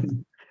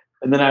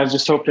 And then I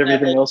just hoped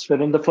everything else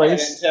fit into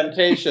place. And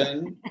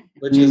temptation,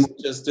 which is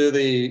just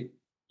do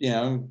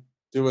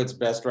what's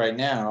best right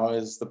now,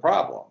 is the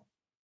problem.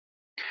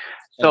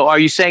 So are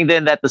you saying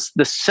then that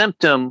the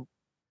symptom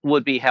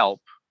would be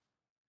help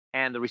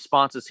and the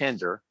response is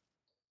hinder?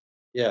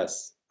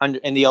 Yes.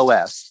 In the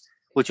OS,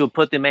 which will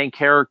put the main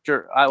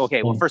character.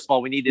 Okay, well, first of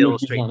all, we need to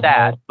illustrate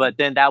that, but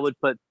then that would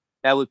put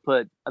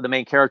the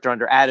main character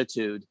under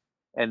attitude,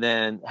 and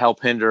then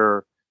help,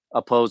 hinder,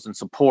 oppose, and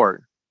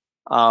support.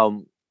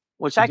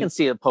 Which I can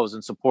see oppose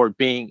and support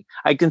being.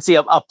 I can see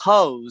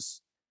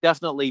oppose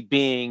definitely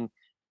being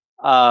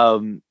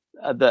the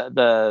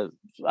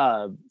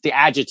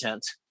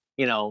adjutant,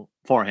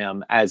 for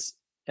him as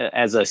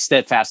a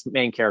steadfast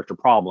main character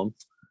problem.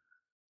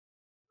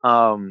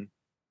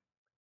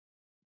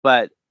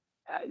 But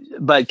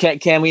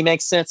can we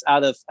make sense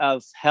out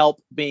of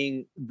help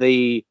being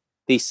the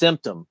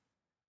symptom?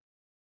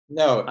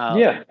 No.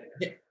 Yeah.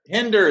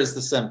 Hinder is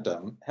the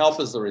symptom. Help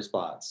is the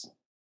response.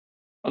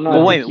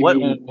 Well, wait, what?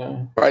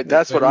 Right,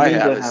 that's what I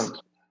have.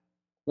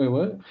 Wait,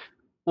 what?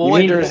 Well,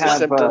 hinder is the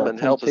symptom and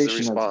help is the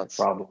response.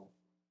 Problem.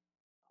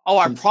 Oh,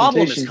 our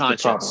problem is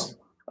conscience.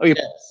 Oh,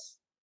 yes.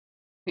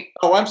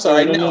 Oh, I'm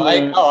sorry.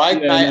 I've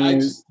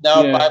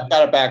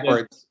got it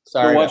backwards. Yeah.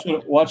 Sorry.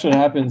 So watch what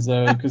happens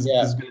though, because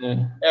it's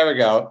gonna. There we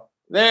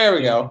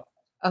go.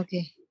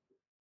 Okay.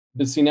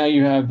 But see, now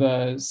you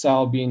have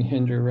Sal being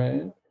hinder,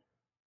 right?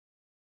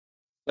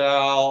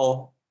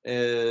 Sal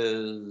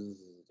is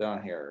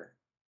down here.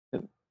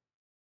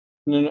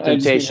 No,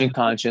 temptation,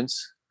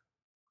 conscience.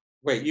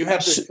 Wait, you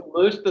have the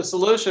solution. The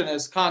solution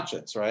is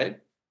conscience, right?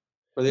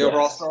 For the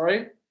overall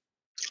story.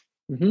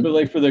 Mm-hmm. But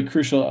like for the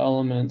crucial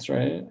elements,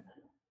 right?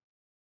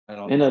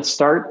 In a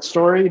start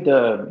story,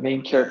 the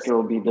main character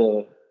will be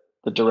the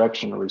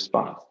direction or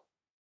response.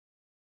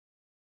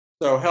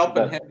 So help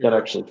and hinder. That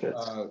actually fits.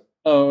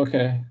 Oh,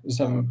 okay. Is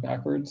something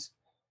backwards?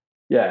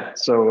 Yeah.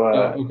 So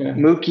okay.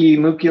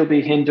 Mookie will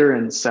be hinder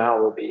and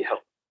Sal will be help.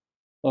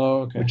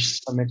 Oh, okay.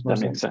 That makes more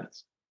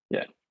sense.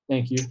 Yeah.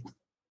 Thank you.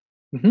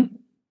 Mm-hmm.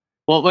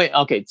 Well, wait.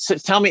 Okay. So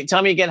tell me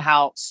again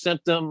how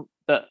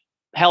the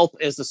help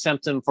is the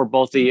symptom for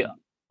both the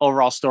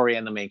overall story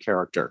and the main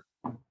character.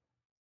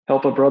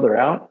 Help a brother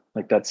out,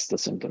 like that's the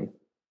symptom.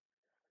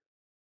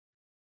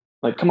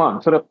 Like, come on,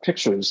 put up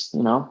pictures.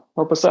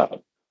 Help us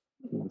out.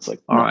 And it's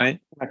like, all right,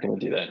 I'm not going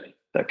to do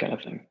that kind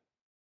of thing.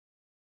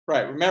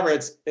 Right. Remember,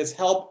 it's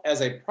help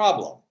as a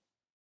problem,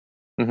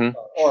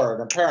 or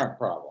an apparent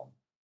problem.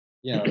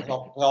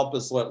 Help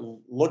is what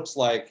looks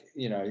like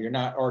you're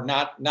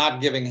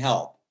not giving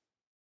help.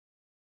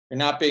 You're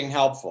not being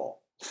helpful.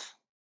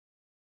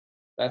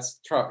 That's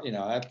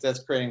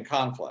that's creating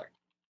conflict.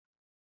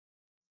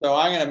 So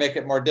I'm going to make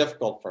it more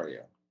difficult for you.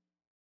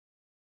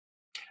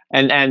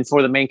 And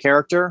for the main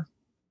character,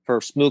 for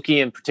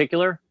Smokey in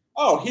particular.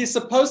 Oh, he's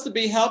supposed to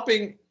be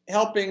helping.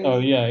 Oh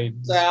yeah.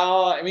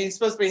 Sal. I mean, he's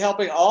supposed to be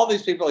helping all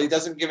these people. He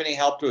doesn't give any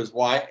help to his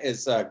wife,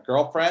 his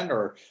girlfriend,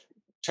 or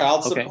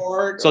child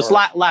support. So it's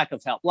lack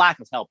of help. Lack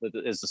of help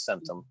is the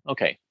symptom.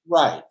 Okay.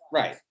 Right.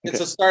 It's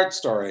a start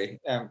story,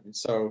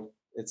 so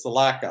it's the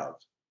lack of.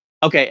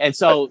 Okay, and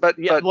so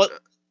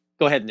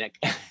go ahead, Nick.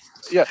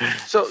 Yeah.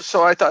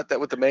 So I thought that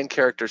with the main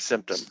character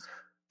symptom,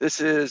 this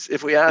is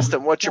if we asked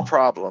him, "What's your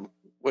problem?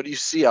 What do you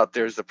see out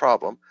there as the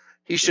problem?"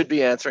 He should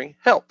be answering,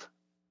 "Help."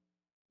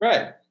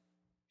 Right.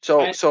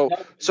 So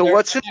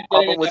what's his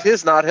problem with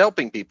his not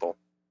helping people?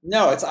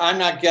 No, I'm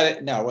not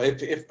getting. No,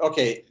 if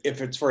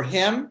it's for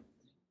him,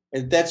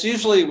 that's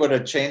usually what a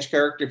change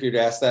character. If you'd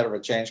ask that of a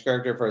change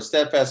character, for a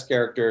steadfast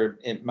character,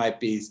 it might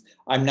be,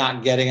 "I'm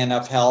not getting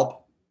enough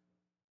help,"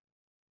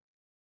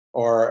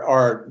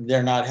 or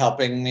 "they're not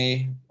helping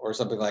me," or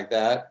something like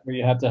that. Or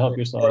you have to help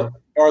yourself.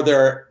 Or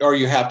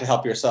you have to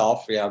help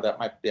yourself. Yeah, that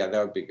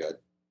would be good.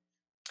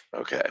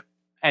 Okay.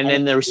 And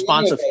then the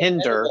response of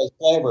hinder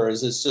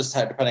flavors is just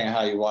depending on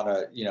how you want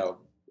to,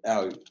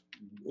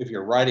 if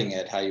you're writing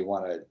it, how you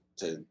want it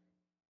to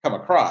come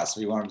across.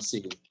 If you want him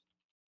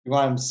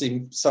to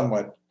seem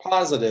somewhat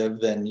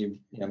positive, then you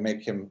can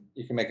make him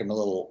a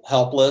little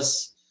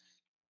helpless,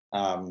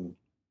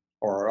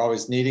 or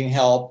always needing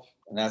help,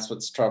 and that's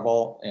what's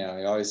trouble. He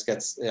always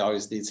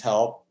needs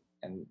help,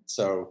 and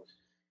so.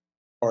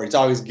 Or he's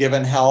always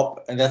given help,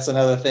 and that's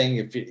another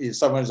thing. If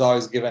someone's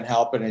always given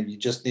help, and you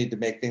just need to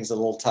make things a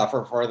little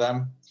tougher for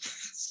them,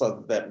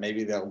 so that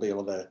maybe they'll be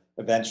able to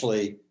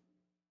eventually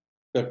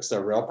fix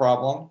their real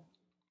problem,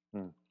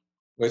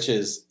 which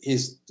is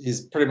he's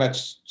pretty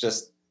much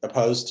just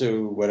opposed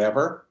to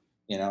whatever.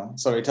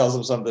 Somebody tells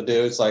him something to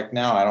do, it's like,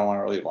 no, I don't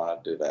really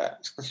want to do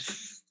that.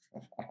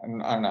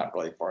 I'm not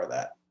really for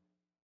that.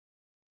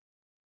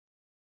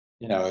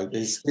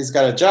 He's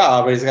got a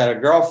job, but he's got a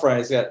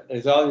girlfriend.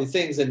 There's all these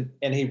things, and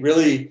he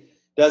really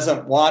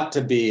doesn't want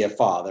to be a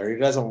father. He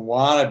doesn't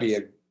want to be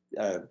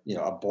a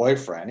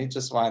boyfriend. He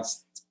just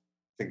wants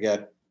to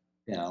get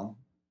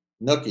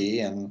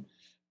nookie, and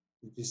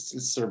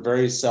he's sort of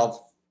very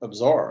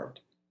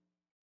self-absorbed.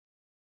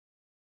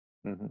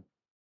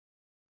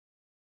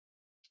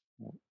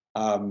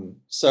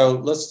 So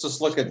let's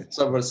just look at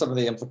some of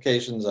the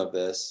implications of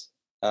this.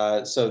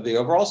 So the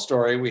overall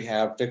story, we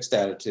have fixed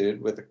attitude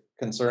with a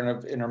concern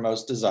of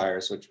innermost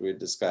desires, which we had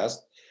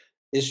discussed.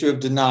 Issue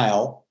of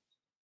denial.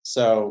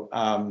 So,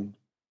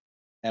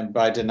 and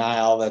by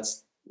denial,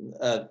 that's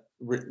the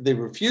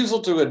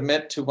refusal to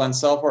admit to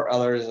oneself or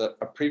others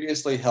a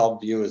previously held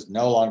view is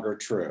no longer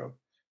true.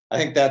 I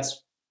think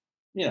that's,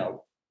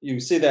 you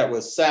see that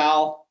with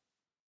Sal,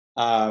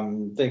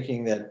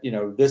 thinking that,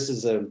 this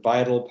is a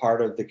vital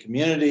part of the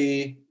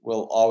community,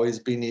 will always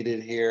be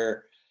needed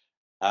here.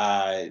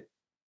 A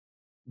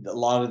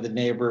lot of the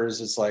neighbors,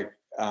 it's like,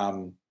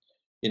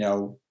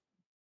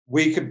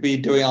 we could be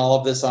doing all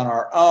of this on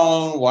our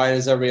own. Why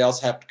does everybody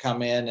else have to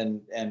come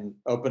in and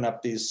open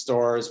up these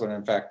stores when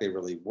in fact they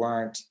really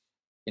weren't?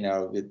 They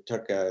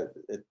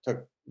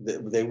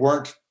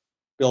weren't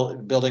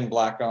building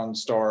Black-owned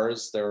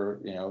stores.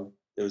 It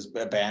was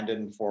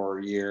abandoned for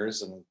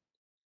years, and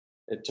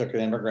it took an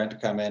immigrant to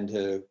come in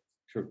to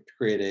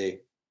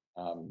create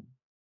a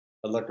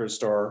liquor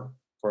store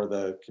for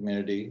the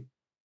community.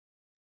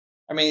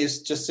 I mean, you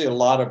just see a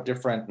lot of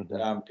different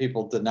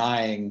people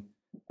denying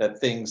that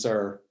things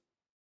are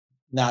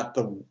not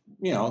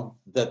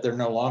that they're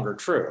no longer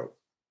true.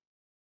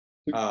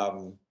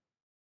 Sal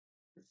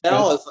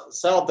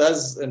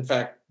does, in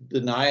fact,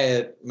 deny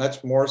it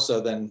much more so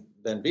than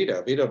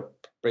Vito. Vito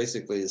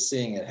basically is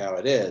seeing it how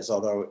it is,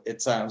 although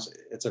it's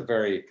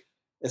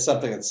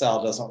something that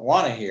Sal doesn't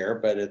want to hear,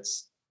 but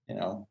it's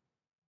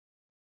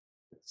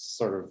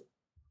sort of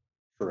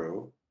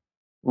true.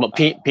 Well,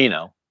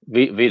 Pino.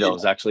 Vito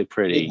is actually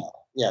pretty.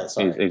 Yeah,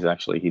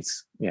 sorry.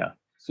 He's yeah.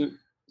 So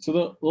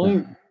the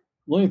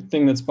only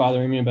thing that's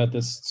bothering me about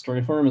this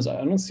story form is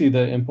I don't see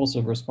the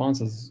impulsive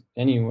responses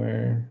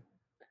anywhere.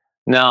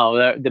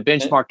 No, the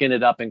benchmark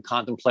ended up in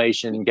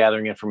contemplation,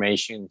 gathering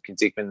information,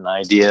 conceiving an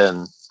idea,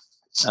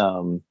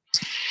 and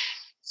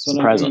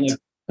present.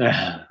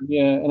 Yeah,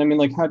 and I mean,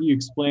 like, how do you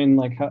explain,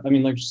 like, how, I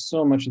mean, like,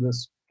 so much of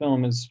this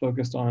film is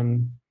focused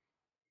on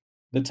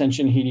the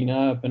tension heating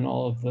up, and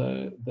all of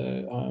the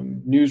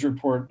news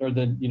report, or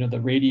the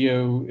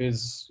radio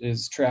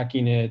is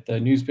tracking it, the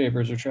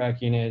newspapers are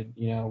tracking it.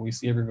 We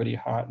see everybody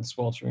hot and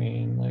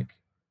sweltering, like,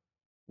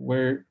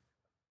 where,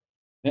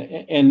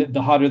 and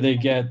the hotter they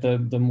get, the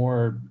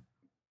more.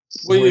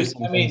 Well,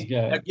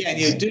 again,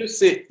 you do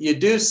see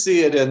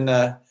it in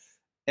the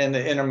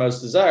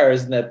Innermost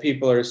Desires, and that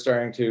people are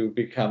starting to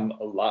become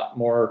a lot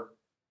more.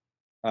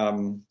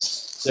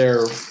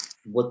 They're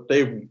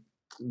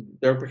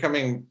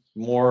becoming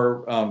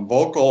more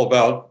vocal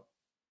about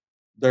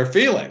their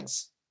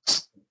feelings.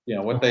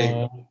 What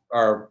they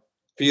are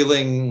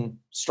feeling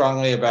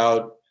strongly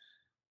about,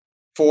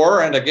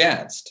 for and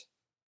against.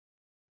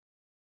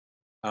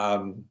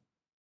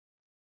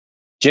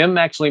 Jim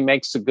actually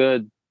makes a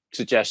good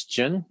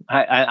suggestion.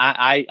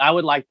 I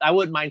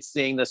wouldn't mind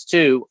seeing this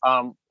too.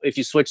 If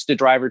you switch the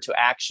driver to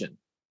action,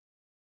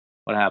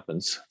 what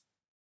happens?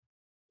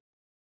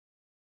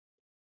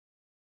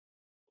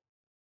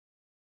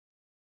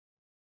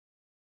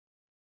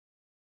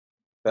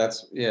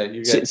 That's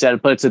you get. So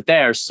it puts it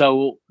there.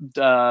 So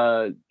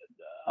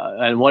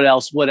and what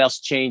else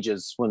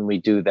changes when we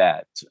do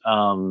that?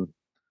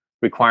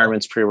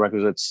 Requirements,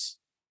 prerequisites.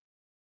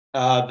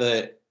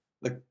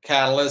 The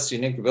catalyst,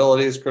 unique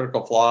abilities,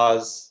 critical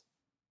flaws.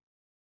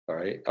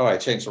 Sorry. Oh, I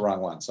changed the wrong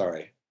one.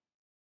 Sorry.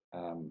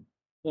 No,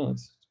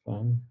 it's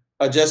fine.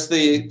 Just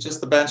the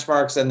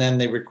benchmarks, and then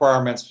the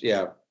requirements.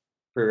 Yeah,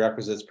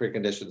 prerequisites,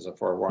 preconditions, and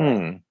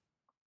forewarning.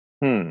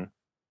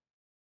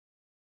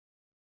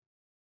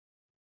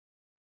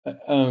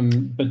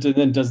 But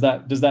then does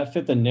that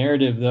fit the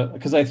narrative though?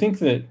 Because I think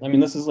that, I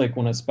mean, this is like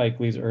one of Spike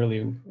Lee's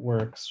early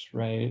works,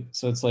 right?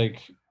 So it's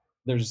like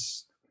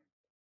there's,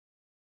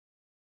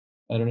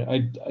 I don't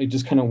know, I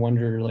just kind of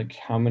wonder, like,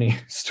 how many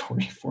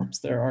story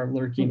forms there are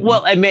lurking.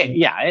 Well, it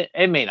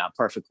may not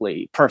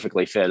perfectly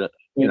fit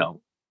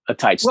a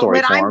tight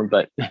story form,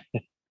 but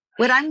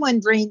what I'm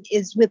wondering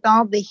is, with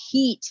all the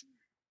heat,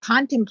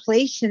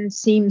 contemplation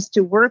seems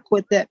to work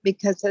with it,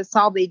 because that's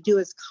all they do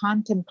is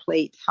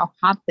contemplate how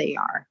hot they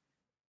are.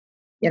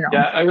 Yeah,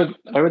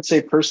 I would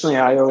say personally,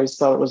 I always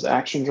thought it was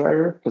action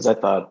driver, because I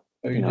thought,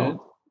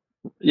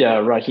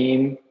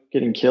 Raheem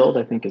getting killed,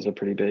 I think, is a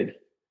pretty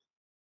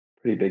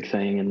big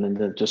thing, and then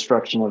the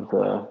destruction of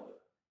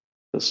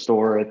the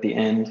store at the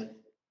end.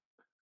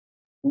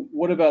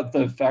 What about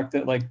the fact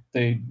that, like,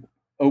 they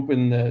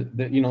open the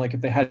like, if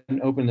they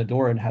hadn't opened the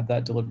door and had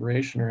that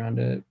deliberation around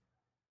it,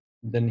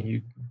 then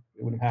it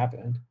wouldn't have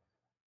happened?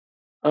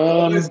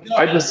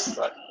 I just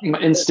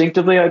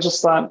instinctively, I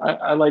just thought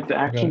I liked the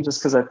action, just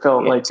because I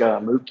felt like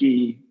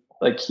Mookie,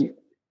 like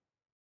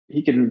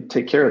he can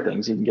take care of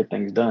things, he can get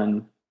things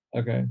done.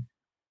 Okay.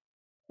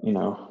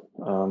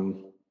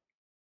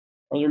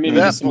 Are there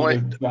maybe some other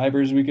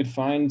drivers we could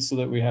find, so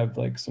that we have,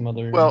 like, some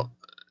other? Well,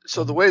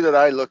 so the way that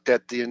I looked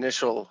at the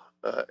initial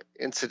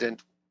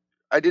incident,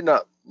 I did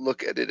not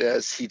look at it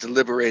as he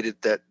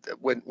deliberated that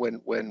when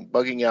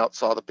Bugging Out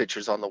saw the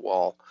pictures on the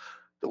wall.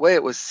 The way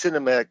it was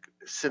cinematically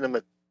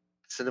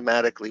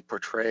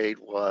portrayed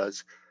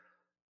was,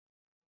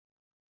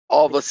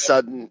 all of a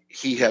sudden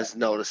he has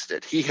noticed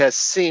it. He has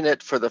seen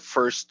it for the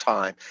first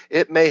time.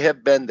 It may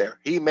have been there.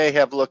 He may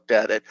have looked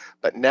at it,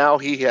 but now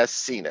he has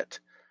seen it.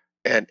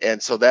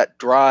 And so that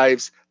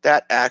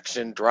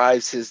action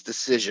drives his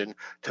decision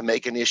to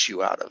make an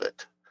issue out of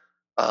it.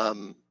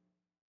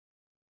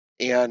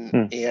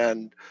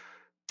 And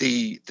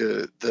the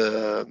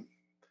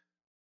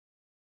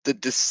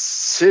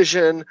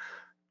decision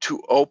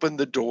to open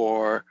the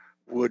door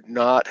would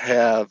not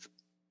have,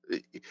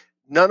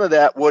 none of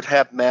that would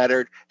have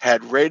mattered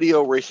had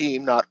Radio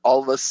Raheem not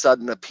all of a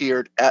sudden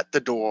appeared at the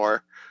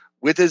door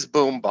with his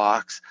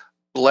boombox,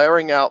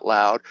 blaring out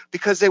loud,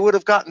 because they would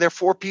have gotten their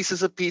 4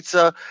 pieces of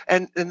pizza,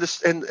 and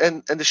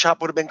the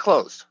shop would have been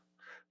closed.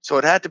 So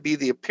it had to be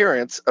the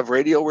appearance of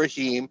Radio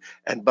Raheem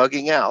and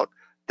Bugging Out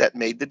that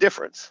made the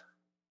difference.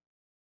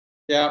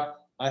 Yeah,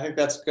 I think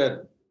that's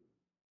good.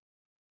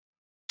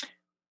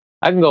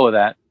 I can go with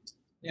that.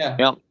 Yeah.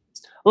 Yeah.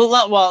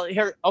 Well,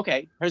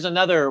 here's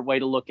another way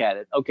to look at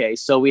it. Okay,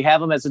 so we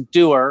have him as a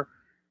doer.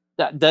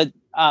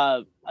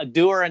 A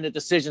doer in the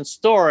decision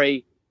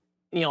story,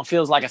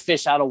 feels like a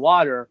fish out of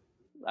water.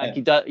 Like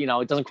he does,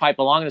 it doesn't quite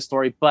belong in the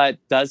story, but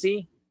does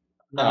he?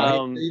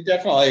 No, he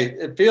definitely,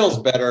 it feels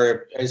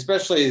better,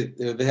 especially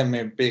with him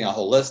being a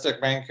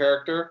holistic main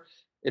character.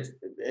 If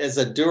as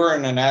a doer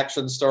in an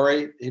action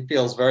story, he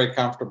feels very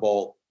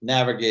comfortable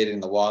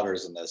navigating the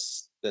waters in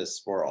this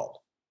world.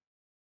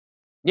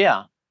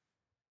 Yeah.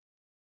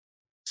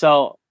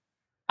 So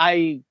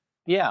I'm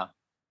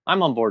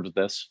on board with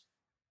this.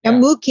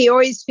 And Mookie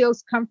always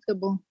feels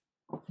comfortable.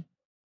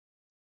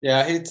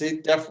 Yeah, he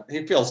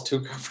feels too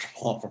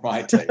comfortable for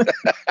my taste.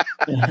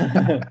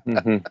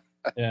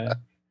 Yeah.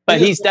 But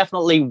he's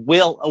definitely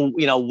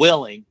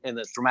willing in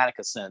the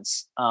dramatic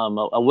sense.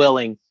 A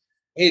willing.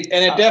 And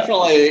it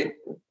definitely.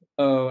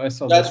 Oh, I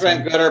saw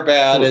Judgment, good or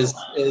bad, is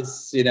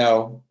it's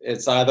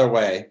either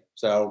way.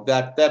 So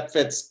that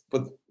fits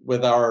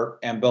with our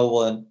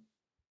ambivalence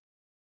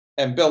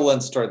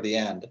toward the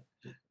end.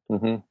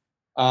 Mm-hmm.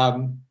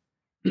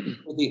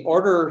 The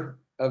order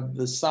of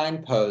the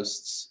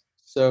signposts.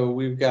 So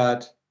we've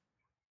got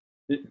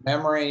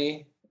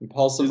memory,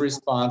 impulsive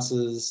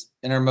responses,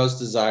 innermost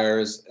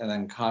desires, and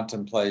then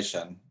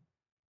contemplation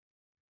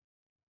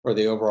for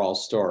the overall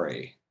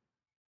story.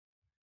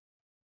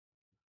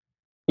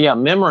 Yeah,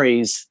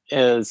 memories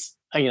is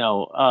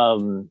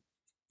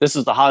this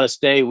is the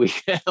hottest day we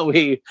can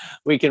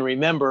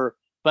remember.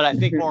 But I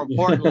think more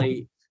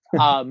importantly,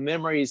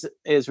 memories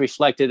is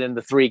reflected in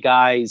the three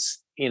guys.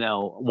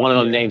 One of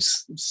them named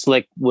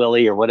Slick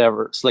Willie or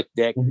whatever, Slick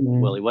Dick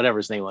Willie, whatever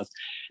his name was,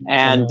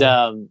 and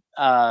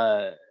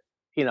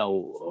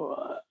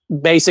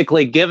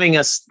basically giving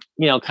us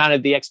kind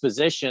of the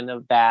exposition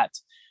of that,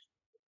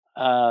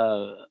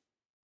 of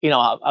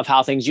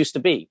how things used to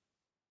be.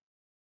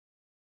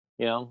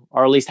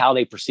 Or at least how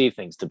they perceive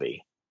things to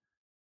be.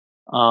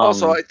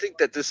 Also, I think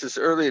that this is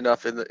early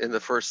enough in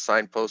the first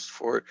signpost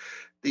for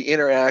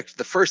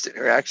the first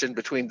interaction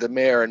between the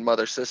mayor and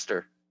Mother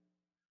Sister.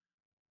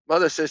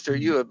 Mother Sister,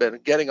 you have been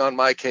getting on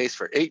my case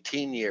for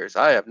 18 years.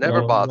 I have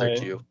never bothered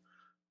you.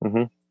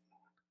 Mm-hmm.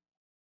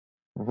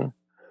 Mm-hmm.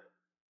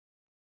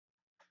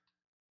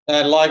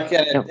 And like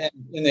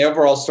in the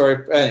overall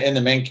story, in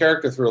the main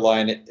character through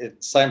line,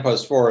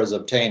 signpost 4 is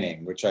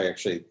obtaining, which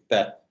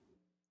that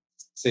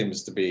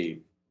seems to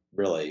be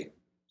really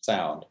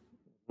sound.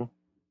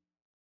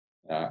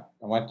 I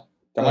want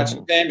you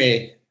to pay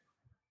me.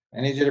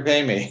 I need you to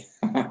pay me.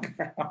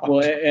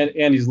 Well,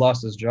 and he's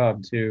lost his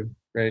job too,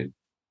 right?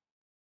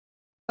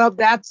 Well,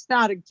 that's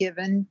not a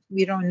given.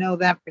 We don't know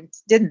that, but it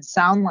didn't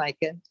sound like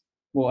it.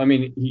 Well, I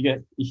mean,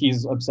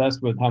 he's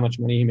obsessed with how much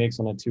money he makes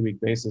on a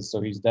 2-week basis, so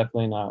he's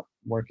definitely not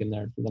working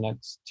there for the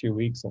next 2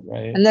 weeks,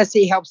 right? Unless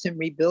he helps him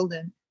rebuild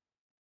it.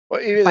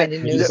 Well, even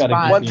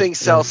one thing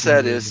Cell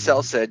said,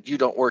 "You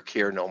don't work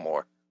here no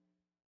more."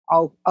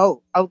 Oh,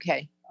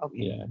 okay.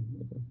 Yeah.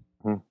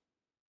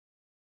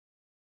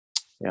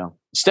 Yeah,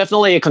 it's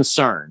definitely a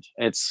concern.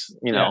 It's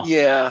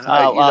Yeah,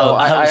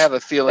 I have a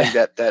feeling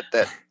that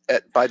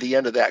by the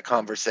end of that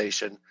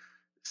conversation,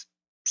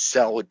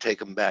 Cell would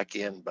take him back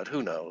in, but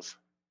who knows?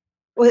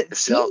 Well, it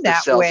seemed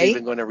that Cell's way.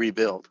 even going to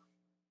rebuild.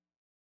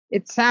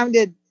 It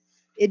sounded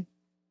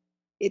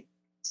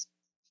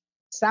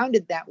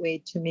that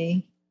way to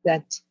me.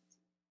 That,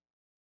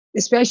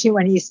 especially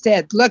when he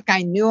said, "Look,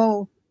 I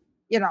knew,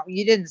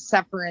 you didn't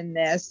suffer in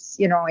this.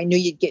 I knew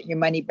you'd get your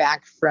money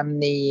back from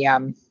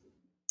the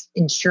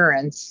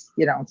insurance."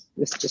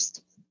 Was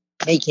just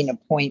making a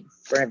point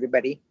for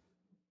everybody.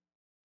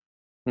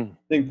 I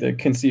think the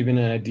conceiving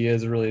an idea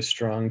is really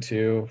strong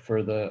too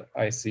for the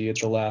IC at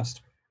the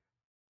last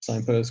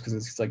signpost, because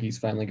it's like he's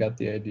finally got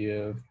the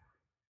idea of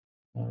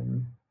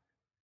the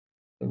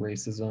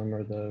racism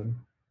or the.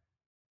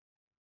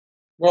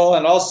 Well,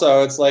 and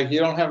also it's like you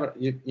don't have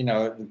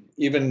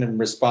even in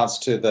response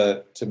to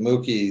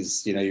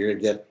Mookie's, you're gonna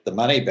get the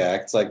money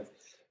back. It's like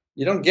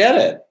you don't get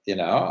it.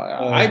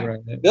 I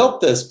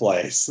built this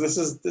place. This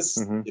is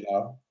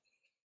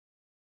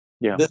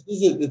Yeah.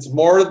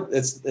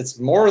 It's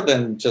more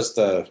than just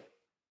a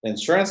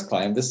insurance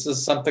claim. This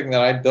is something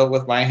that I built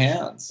with my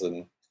hands,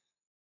 and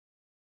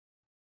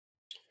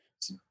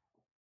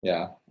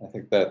yeah, I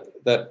think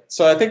that.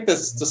 So I think the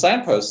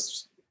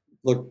signposts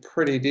look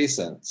pretty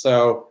decent.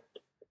 So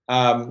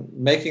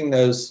making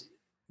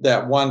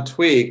that one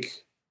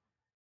tweak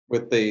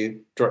with the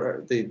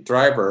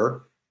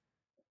driver,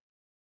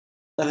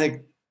 I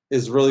think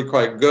is really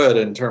quite good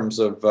in terms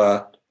of.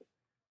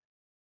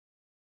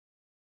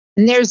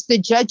 And there's the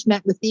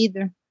judgment with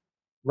either.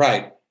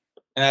 Right,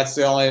 and that's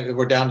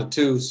we're down to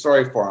 2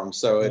 story forms,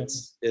 so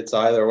it's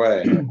either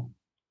way.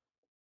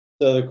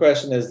 So the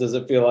question is, does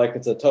it feel like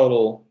it's a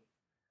total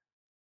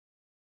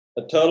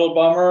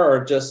bummer,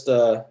 or just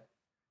it's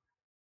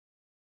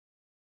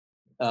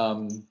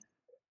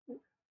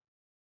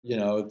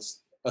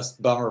a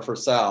bummer for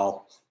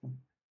Sal?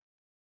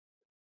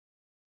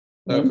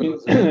 So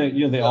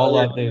they all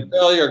love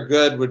failure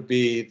good would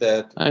be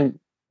that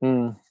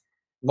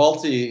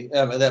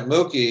that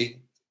Mookie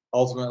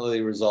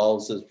ultimately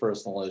resolves his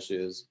personal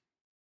issues.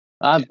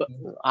 I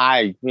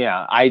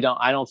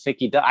don't think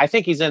he does. I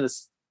think he's in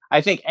this. I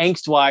think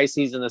angst wise,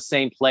 he's in the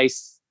same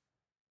place.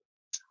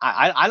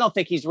 I don't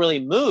think he's really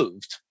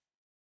moved.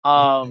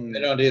 I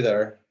don't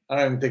either. I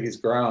don't even think he's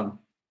grown.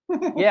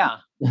 Yeah.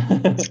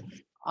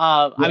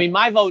 I mean,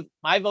 my vote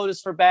is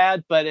for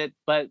bad, but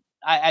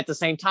at the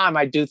same time,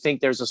 I do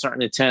think there's a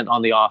certain intent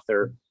on the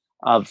author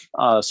of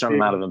a certain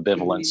amount of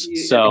ambivalence.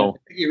 So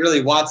he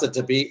really wants it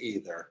to be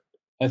either.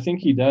 I think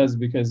he does,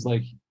 because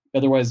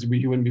otherwise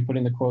he wouldn't be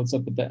putting the quotes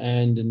up at the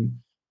end and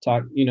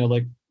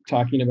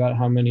talking about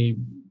how many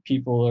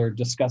people are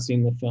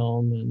discussing the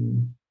film,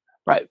 and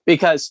Right,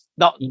 because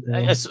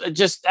Mhm. it's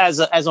just as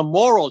a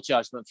moral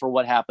judgment for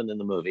what happened in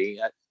the movie,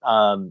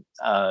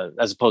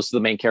 as opposed to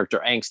the main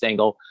character angst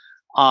angle.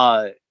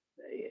 Uh,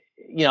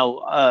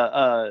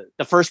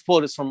 the first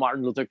quote is from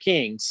Martin Luther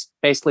King's,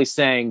 basically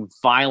saying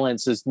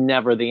violence is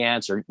never the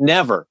answer,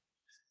 never.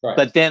 Right.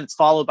 But then it's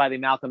followed by the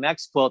Malcolm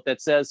X quote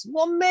that says,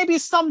 well, maybe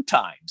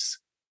sometimes.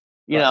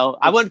 Right.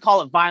 I wouldn't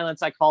call it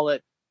violence. I call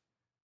it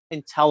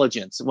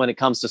intelligence when it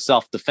comes to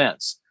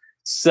self-defense.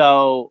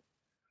 So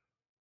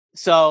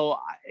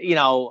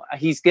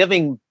he's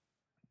giving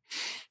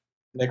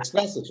Mixed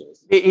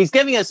messages. he's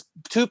giving us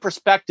two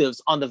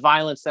perspectives on the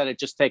violence that had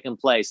just taken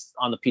place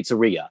on the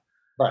pizzeria.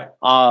 Right.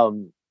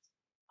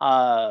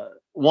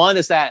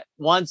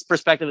 One's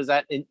perspective is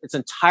that it's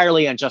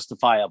entirely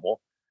unjustifiable,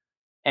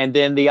 and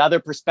then the other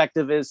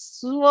perspective is,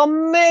 well,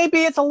 maybe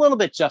it's a little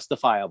bit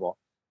justifiable,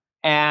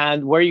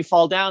 and where you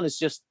fall down is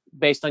just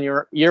based on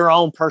your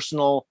own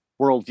personal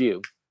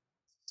worldview.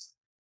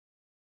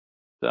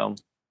 So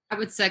I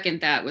would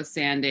second that with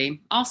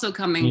Sandy. Also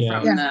coming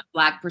from the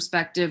Black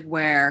perspective,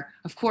 where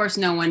of course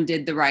no one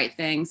did the right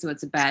thing, so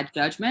it's a bad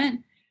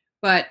judgment.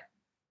 But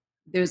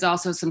there's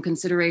also some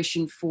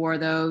consideration for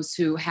those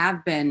who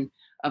have been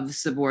of the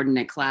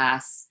subordinate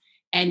class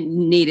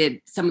and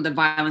needed some of the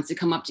violence to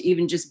come up to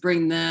even just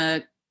bring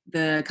the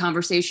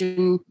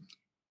conversation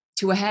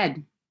to a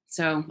head.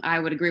 So I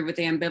would agree with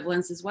the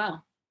ambivalence as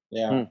well.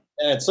 Yeah, and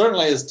it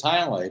certainly is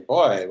timely.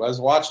 Boy, I was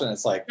watching,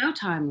 it's like so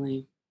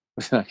timely.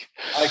 I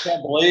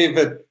can't believe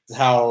it,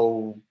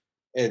 how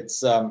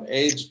it's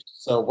aged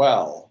so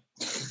well.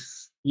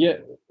 Yeah,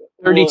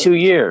 32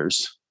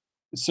 years.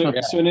 So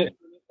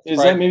is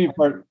that maybe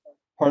part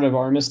of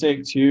our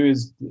mistake too?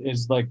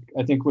 Is like,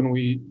 I think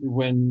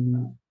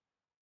when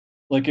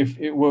like if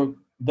it were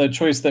the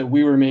choice that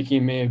we were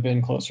making may have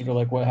been closer to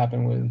like what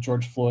happened with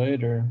George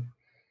Floyd, or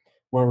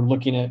where we're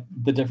looking at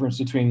the difference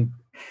between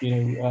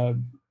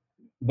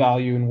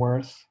value and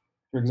worth,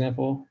 for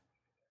example.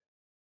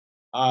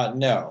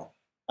 No.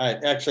 I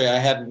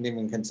hadn't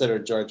even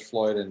considered George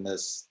Floyd in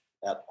this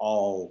at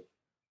all.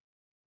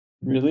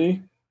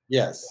 Really?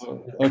 Yes.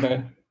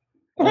 Okay.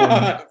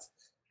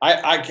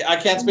 I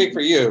can't speak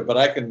for you, but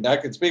I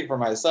can speak for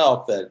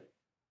myself that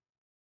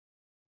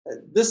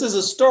this is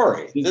a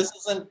story. This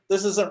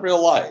isn't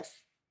real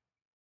life.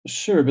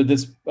 Sure, but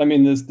this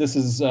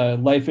is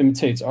life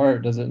imitates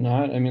art, does it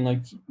not? I mean,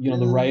 like,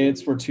 the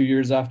riots were 2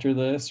 years after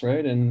this,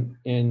 right? And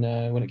in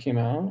when it came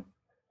out.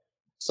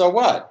 So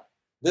what?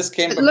 This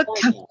came before.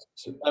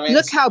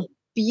 Look how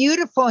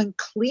beautiful and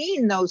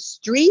clean those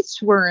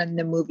streets were in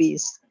the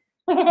movies.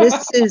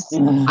 This is,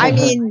 I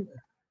mean,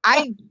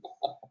 I've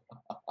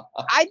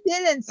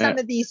been in some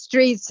of these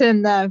streets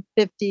in the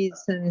 50s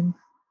and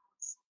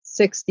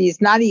 60s,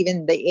 not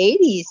even the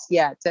 80s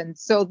yet. And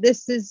so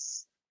this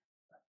is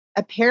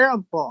a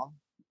parable,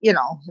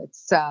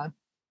 it's I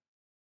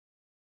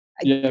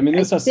mean,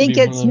 this I think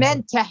it's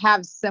meant to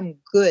have some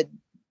good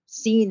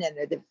scene in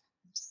it if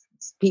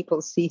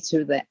people see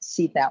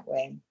that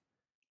way.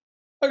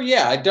 Oh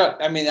yeah, I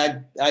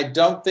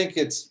don't think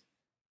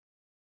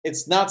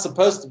it's not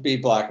supposed to be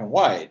black and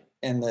white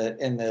in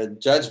the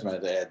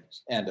judgment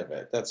end of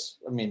it. That's,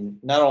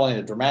 not only in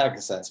a dramatic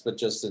sense, but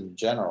just in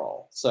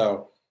general.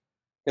 So,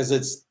 because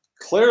it's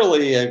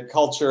clearly a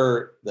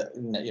culture that,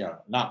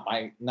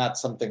 not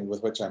something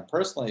with which I'm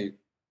personally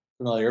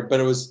familiar, but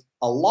it was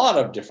a lot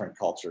of different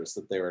cultures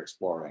that they were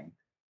exploring.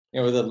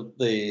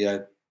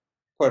 The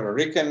Puerto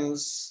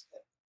Ricans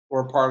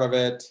were part of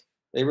it.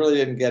 They really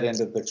didn't get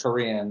into the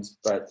Koreans,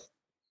 but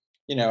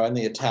and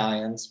the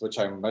Italians, which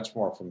I'm much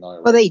more familiar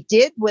with. Well, they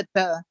did with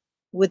the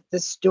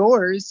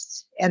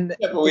stores, and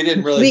but we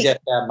didn't really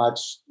get that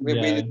much.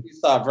 We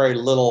saw very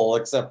little,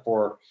 except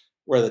for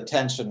where the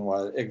tension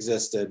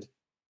existed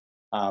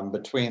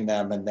between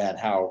them, and then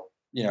how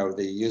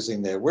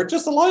we're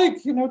just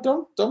alike.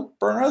 Don't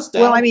burn us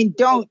down.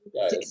 Well,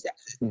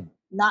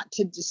 not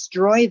to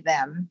destroy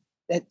them.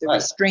 That the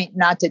restraint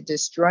not to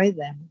destroy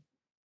them.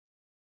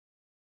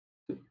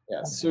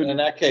 Yes. So in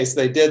that case,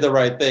 they did the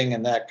right thing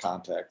in that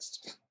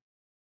context.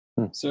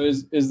 So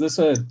is this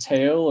a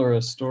tale or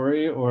a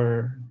story,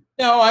 or?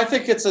 No, I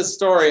think it's a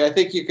story. I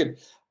think you could.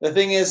 The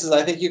thing is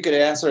I think you could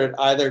answer it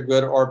either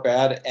good or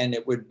bad, and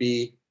it would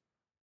be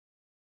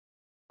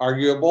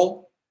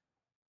arguable.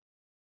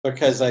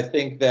 Because I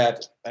think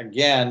that,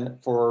 again,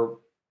 for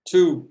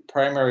two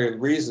primary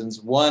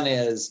reasons. One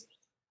is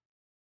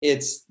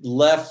it's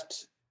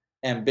left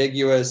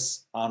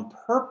ambiguous on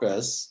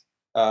purpose,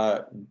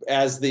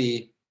 as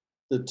the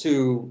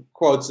two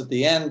quotes at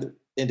the end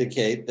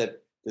indicate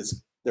that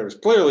there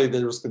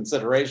was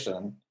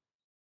consideration,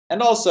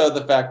 and also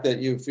the fact that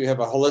if you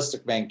have a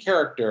holistic main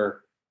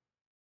character,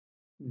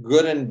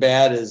 good and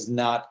bad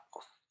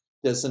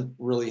doesn't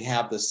really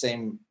have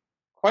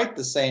quite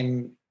the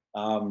same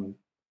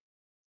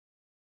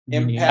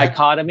impact.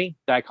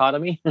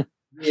 Dichotomy.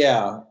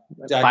 Yeah.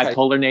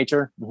 Bipolar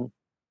nature. Mm-hmm.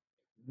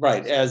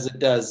 Right, as it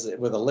does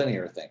with a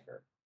linear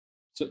thinker.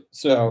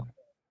 So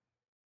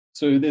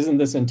isn't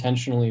this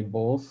intentionally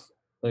both?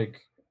 Like,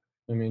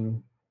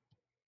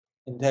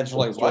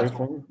 intentionally what?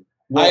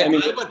 Well, I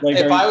mean, like,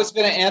 if I was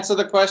going to answer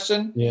the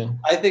question, yeah,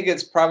 I think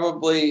it's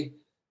probably,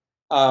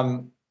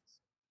 to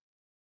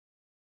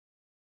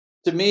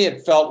me,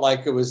 it felt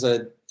like it was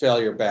a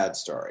failure bad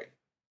story,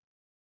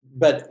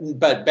 but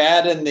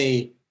bad in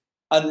the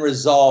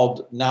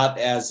unresolved, not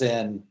as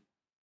in,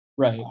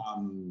 right.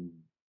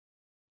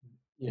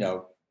 You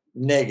know,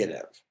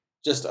 negative,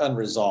 just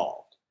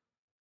unresolved.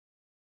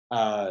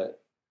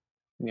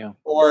 Yeah.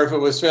 Or if it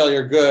was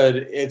failure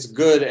good, it's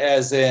good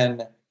as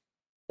in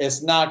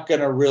it's not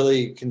going to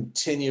really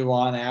continue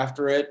on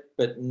after it,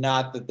 but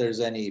not that there's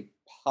any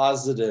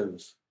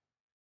positive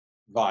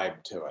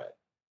vibe to it.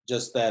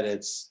 Just that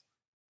it's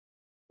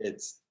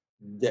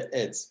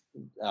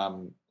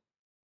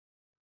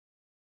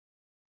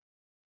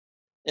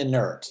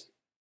inert.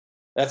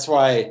 That's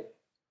why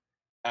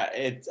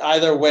it's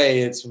either way.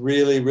 It's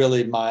really,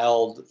 really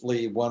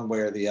mildly one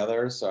way or the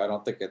other. So I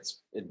don't think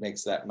it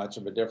makes that much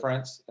of a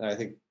difference. And I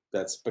think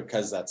that's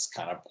because that's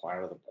kind of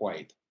part of the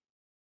point.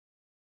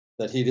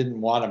 That he didn't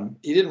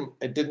want to.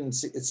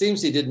 It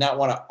seems he did not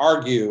want to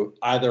argue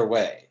either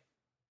way.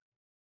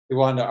 He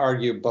wanted to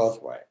argue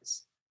both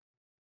ways.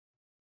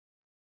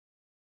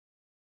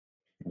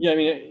 Yeah, I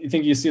mean, I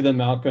think you see the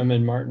Malcolm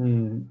and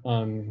Martin.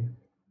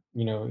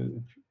 You know,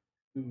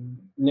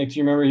 Nick, do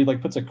you remember he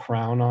like puts a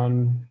crown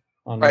on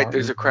Right, Martin,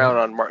 there's a crown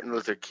on Martin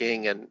Luther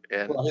King, and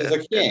Well, he's a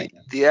king.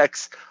 the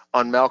X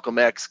on Malcolm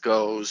X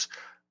goes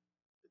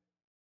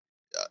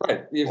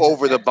Right.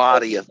 over the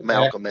body of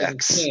Malcolm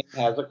X. King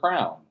has a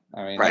crown.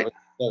 I mean, Right. that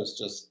was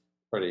just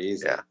pretty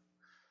easy. Yeah.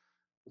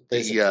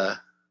 Basically.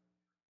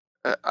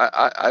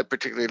 I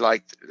particularly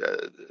liked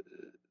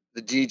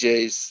the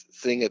DJ's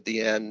thing at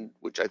the end,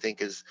 which I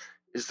think is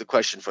the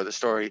question for the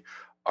story.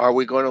 Are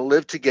we going to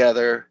live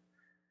together?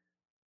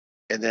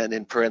 And then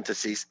in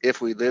parentheses,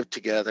 if we live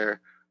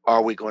together,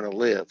 are we going to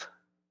live?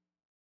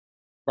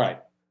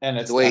 Right. And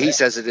it's the way he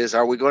says it is,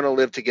 are we going to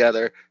live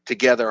together?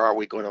 Together, are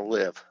we going to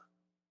live?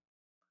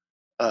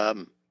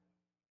 And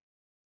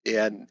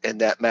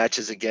that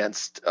matches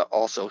against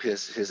also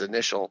his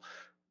initial,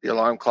 the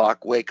alarm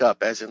clock, wake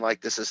up, as in like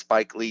this is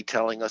Spike Lee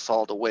telling us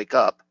all to wake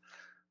up.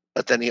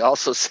 But then he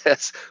also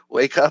says,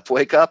 wake up,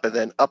 and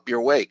then up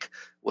your wake.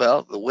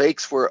 Well, the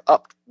wakes were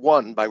up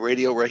one by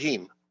Radio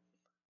Raheem.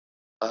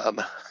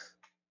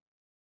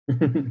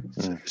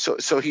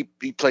 So he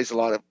plays a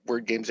lot of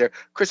word games there.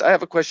 Chris, I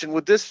have a question.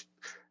 Would this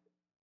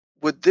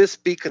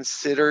be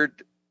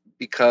considered,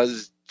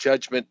 because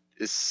Judgment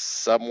is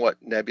somewhat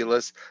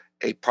nebulous,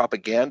 a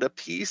propaganda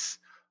piece,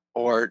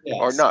 or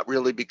not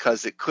really,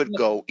 because it could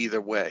go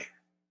either way?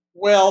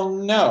 Well,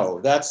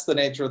 no, that's the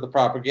nature of the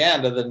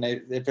propaganda.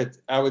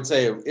 I would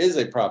say it is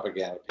a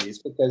propaganda piece,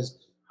 because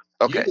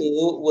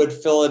you would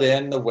fill it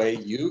in the way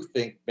you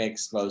think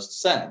makes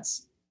most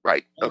sense.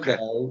 Right. Okay.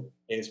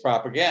 It's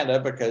propaganda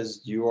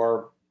because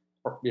you're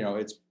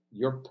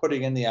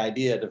putting in the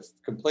idea to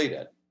complete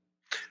it.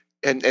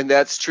 And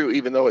that's true,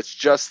 even though it's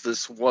just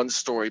this one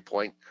story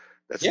point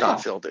that's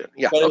not filled in.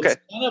 Yeah. But okay.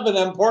 It's kind of an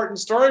important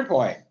story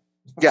point.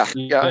 Yeah.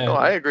 No,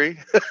 I agree.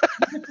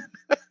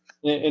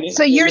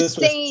 So you're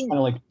saying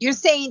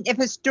if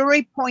a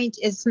story point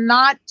is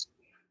not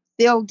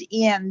filled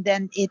in,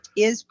 then it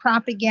is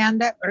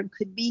propaganda, or it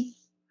could be?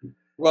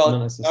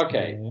 Well,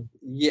 okay.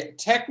 Yeah,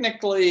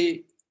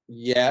 technically,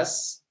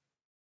 yes,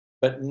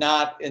 but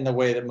not in the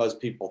way that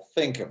most people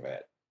think of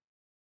it.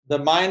 The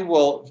mind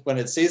will, when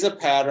it sees a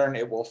pattern,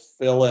 it will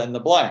fill in the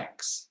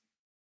blanks.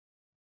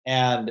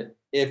 And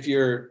if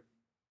you're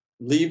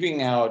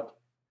leaving out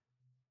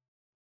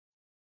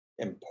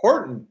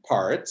important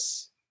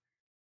parts,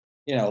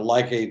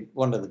 like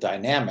one of the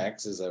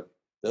dynamics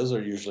those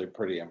are usually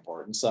pretty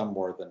important, some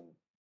more than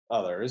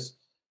others,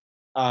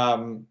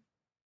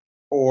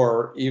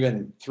 or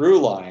even through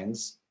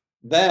lines,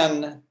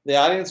 then the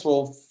audience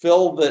will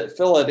fill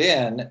it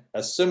in,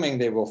 assuming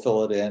they will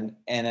fill it in,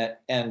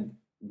 and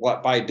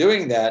by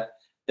doing that,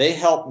 they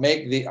help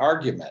make the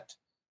argument.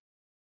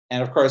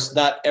 And of course,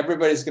 not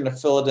everybody's going to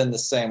fill it in the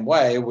same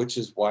way, which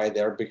is why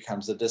there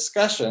becomes a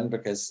discussion,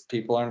 because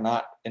people are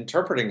not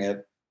interpreting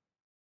it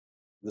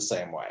the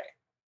same way.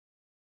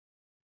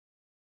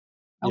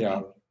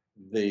 Okay.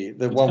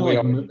 The one we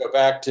always go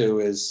back to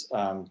is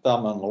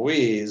Thelma and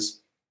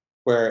Louise,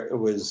 where it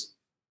was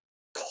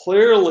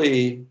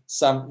clearly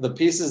the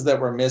pieces that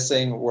were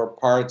missing were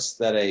parts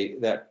that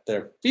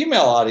their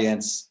female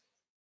audience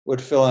would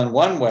fill in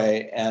one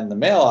way, and the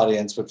male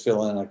audience would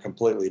fill in a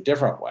completely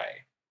different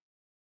way.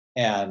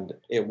 And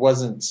it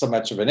wasn't so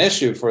much of an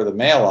issue for the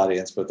male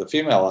audience, but the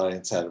female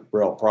audience had a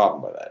real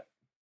problem with it.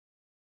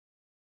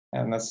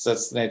 And that's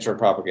the nature of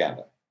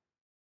propaganda.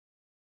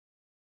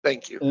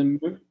 Thank you. And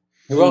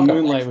You're welcome.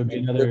 Moonlight would be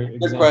another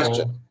example. Good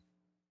question.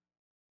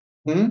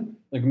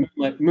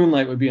 Like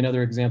Moonlight would be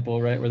another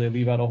example, right, where they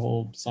leave out a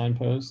whole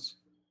signpost.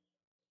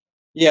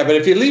 Yeah, but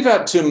if you leave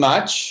out too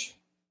much,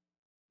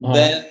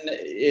 then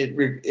it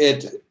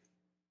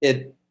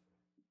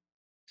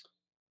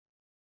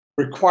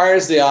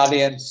requires the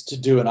audience to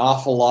do an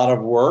awful lot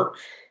of work,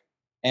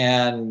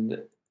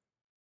 and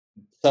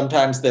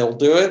sometimes they'll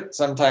do it.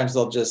 Sometimes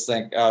they'll just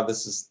think, "Oh,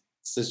 this is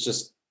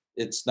just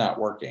it's not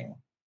working.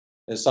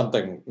 There's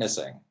something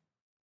missing.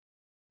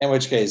 In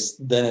which case,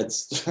 then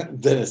it's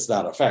then it's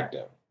not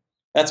effective.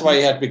 That's why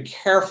you have to be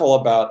careful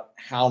about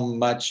how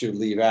much you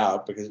leave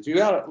out, because if you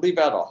leave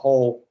out a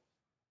whole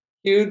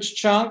huge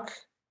chunk,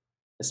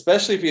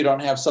 especially if you don't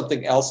have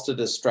something else to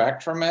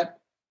distract from it,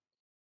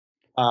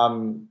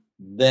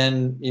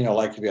 then, you know,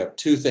 like if you have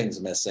two things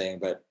missing,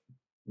 but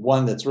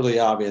one that's really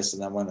obvious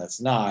and then one that's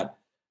not,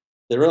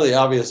 the really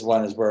obvious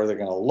one is where they're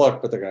going to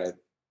look,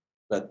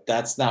 but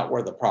that's not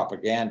where the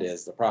propaganda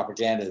is. The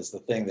propaganda is the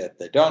thing that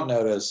they don't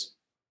notice,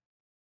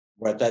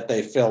 but that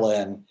they fill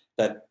in,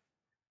 that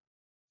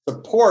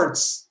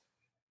supports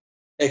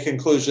a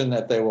conclusion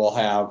that they will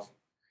have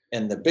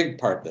in the big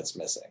part that's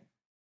missing.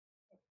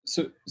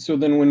 So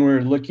then when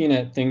we're looking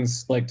at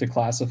things like to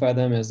classify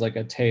them as like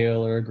a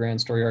tale or a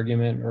grand story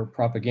argument or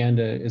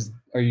propaganda,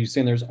 are you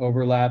saying there's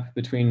overlap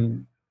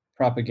between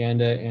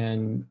propaganda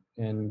and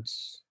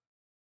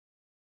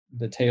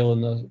the tale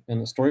in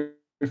the story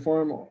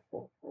form,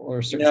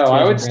 or no?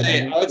 I would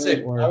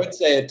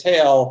say a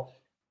tale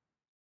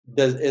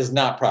is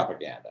not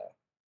propaganda,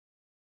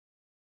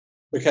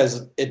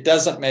 because it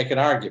doesn't make an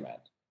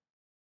argument.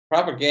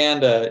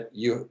 Propaganda,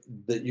 you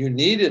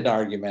need an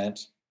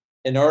argument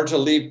in order to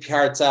leave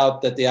parts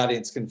out that the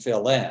audience can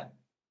fill in.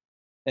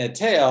 In a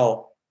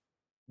tale,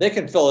 they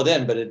can fill it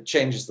in, but it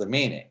changes the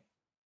meaning.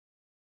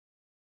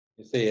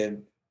 You see,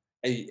 and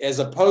as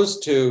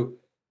opposed to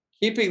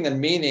keeping the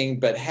meaning,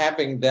 but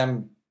having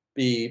them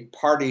be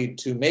party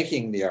to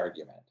making the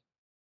argument.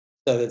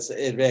 So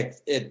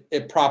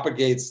it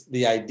propagates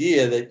the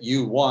idea that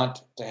you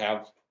want to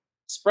have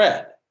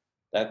spread.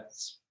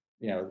 That's,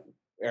 you know,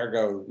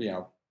 ergo, you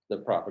know, the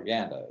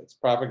propaganda. It's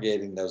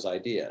propagating those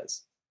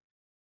ideas.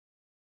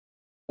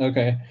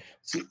 Okay,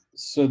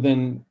 so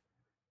then,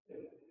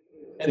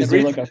 and the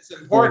reason it's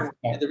important,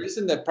 and the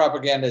reason that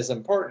propaganda is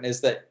important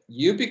is that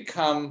you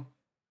become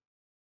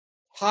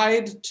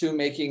tied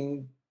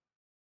to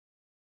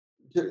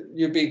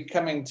you're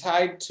becoming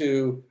tied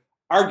to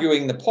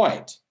arguing the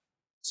point.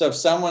 So if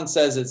someone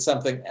says it's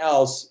something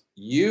else,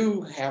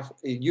 you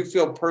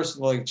feel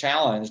personally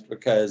challenged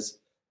because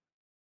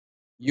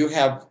you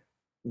have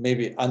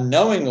maybe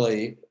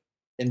unknowingly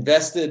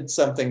invested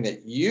something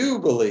that you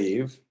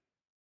believe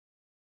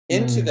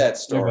into that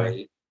story.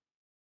 Okay.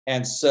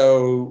 And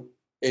so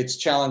it's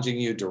challenging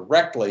you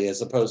directly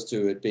as opposed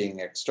to it being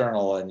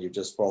external and you're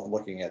just both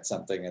looking at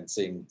something and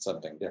seeing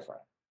something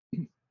different.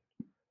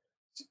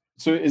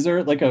 So is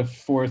there like a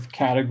fourth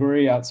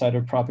category outside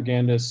of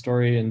propaganda,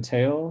 story, and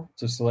tale,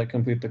 just to like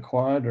complete the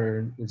quad,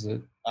 or is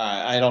it?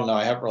 I don't know.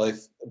 I haven't really.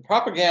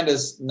 Propaganda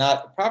is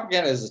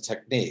a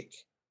technique.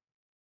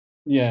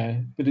 Yeah,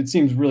 but it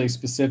seems really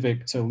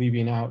specific to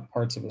leaving out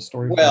parts of a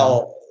story.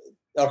 Well,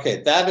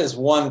 okay, that is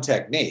one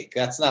technique.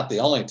 That's not the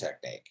only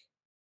technique.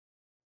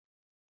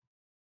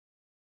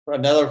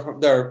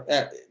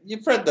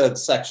 You've read the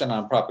section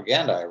on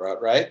propaganda I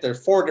wrote, right? There are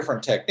 4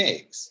 different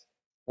techniques.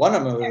 One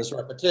of them is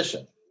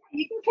repetition.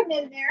 You can come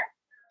in there.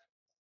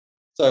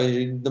 So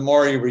the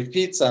more you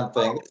repeat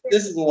something,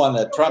 this is the one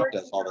that Trump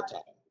does all the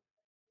time.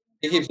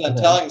 He keeps on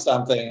telling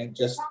something,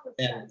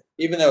 and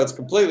even though it's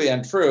completely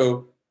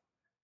untrue,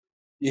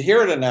 you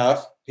hear it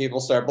enough, people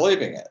start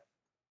believing it.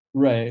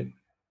 Right.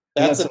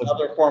 That's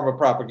another form of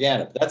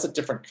propaganda. But that's a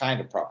different kind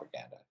of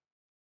propaganda.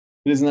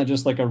 Isn't that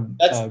just like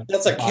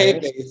that's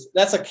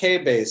a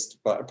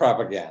K-based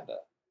propaganda,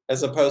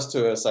 as opposed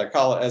to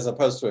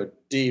a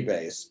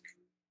D-based.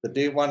 The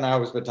D one I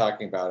always been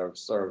talking about is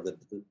sort of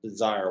the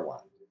desire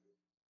one.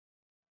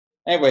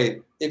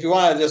 Anyway, if you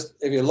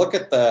look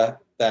at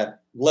that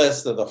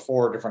list of the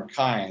 4 different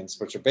kinds,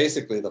 which are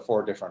basically the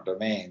 4 different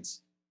domains,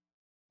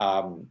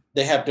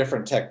 they have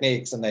different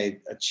techniques and they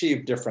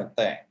achieve different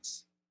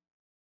things.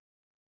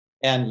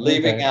 And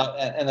leaving out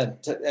and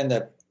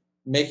the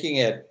making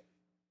it,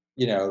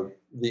 you know,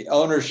 the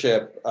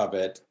ownership of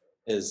it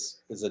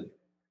is a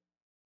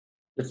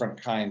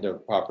different kind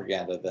of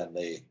propaganda than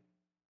the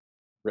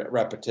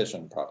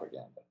repetition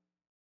propaganda.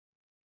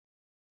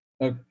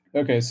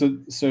 Okay,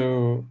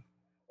 so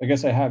I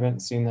guess I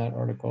haven't seen that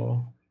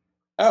article.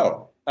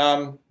 Oh,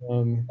 well,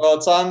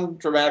 it's on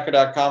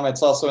Dramatica.com.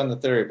 It's also in the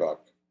theory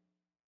book,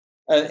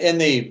 in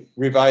the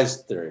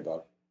revised theory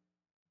book.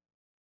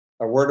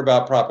 A word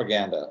about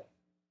propaganda.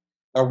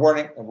 A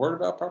word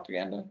about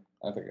propaganda.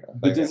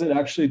 But does it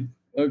actually?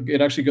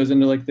 It actually goes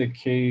into like the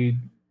K.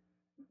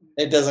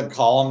 It doesn't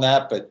call them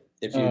that, but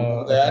if you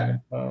know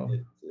that,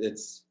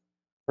 it's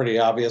pretty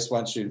obvious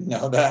once you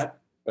know that.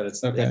 But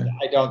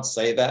I don't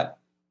say that.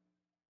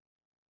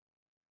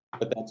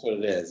 But that's what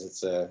it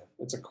is.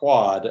 It's a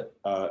quad,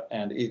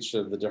 and each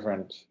of the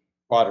different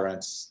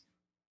quadrants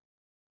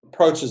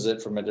approaches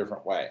it from a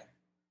different way.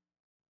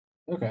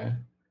 Okay.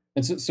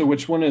 And so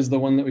which one is the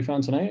one that we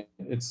found tonight?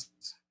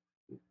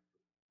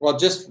 Well,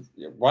 just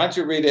why don't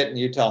you read it and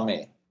you tell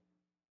me?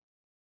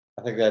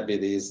 I think that'd be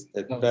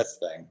the best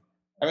thing.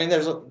 I mean,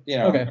 there's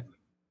Okay.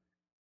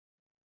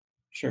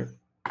 Sure.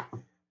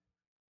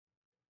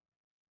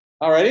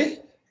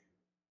 Alrighty.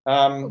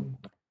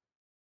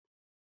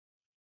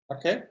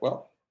 Okay.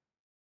 Well.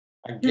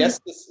 I guess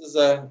this is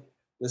a.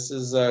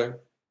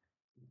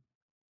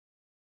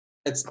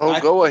 It's.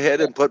 Go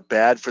ahead and put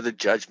bad for the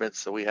judgment,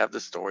 so we have the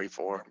story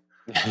for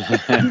him.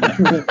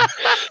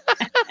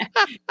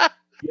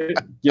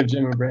 Give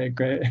Jim a break,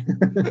 right?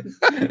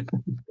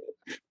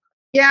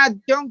 Yeah,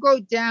 don't go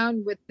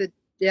down with the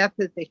death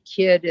of the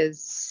kid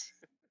is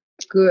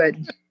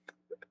good.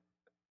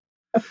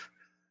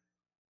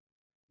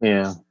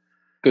 Yeah,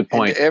 good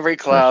point. In every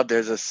cloud,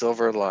 there's a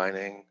silver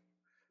lining.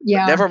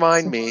 Yeah. But never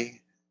mind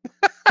me.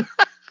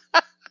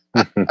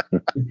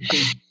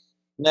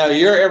 No,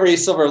 you're every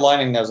silver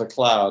lining. There's a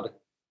cloud.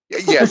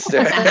 Yes.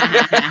 Yep.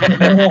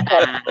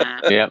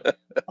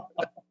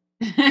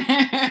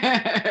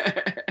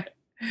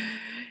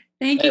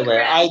 Thank you. Anyway,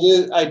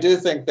 Chris. I do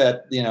think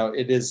that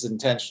it is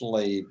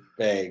intentionally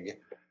vague.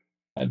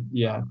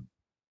 Yeah,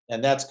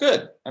 and that's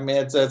good. I mean,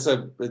 it's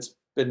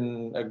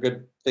been a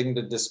good thing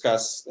to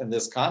discuss in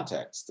this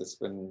context. It's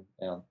been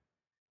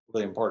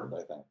really important,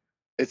 I think.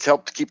 It's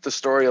helped keep the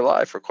story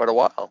alive for quite a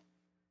while.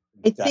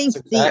 I think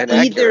exactly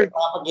the either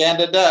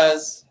propaganda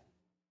does.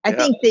 I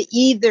think the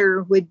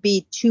either would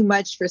be too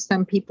much for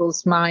some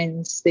people's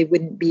minds. They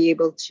wouldn't be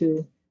able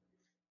to.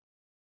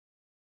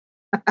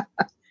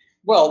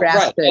 Well,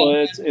 right.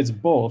 Well, it's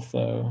both,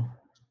 though.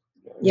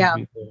 Yeah.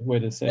 Would be the way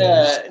to say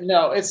it.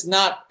 No, it's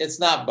not. It's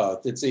not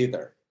both. It's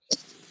either.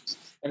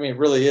 I mean, it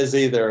really is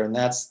either, and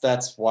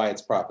that's why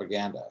it's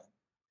propaganda.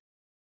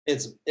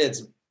 It's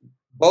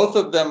both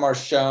of them are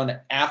shown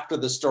after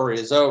the story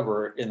is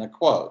over in the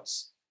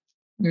quotes,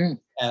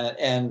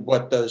 and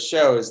what those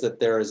show is that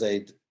there's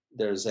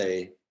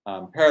a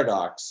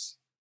paradox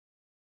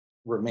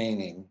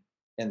remaining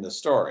in the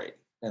story,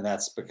 and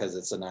that's because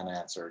it's an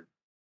unanswered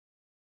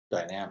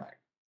dynamic.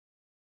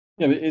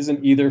 Yeah, but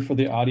isn't either for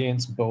the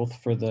audience, both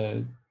for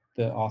the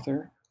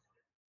author?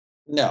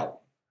 No.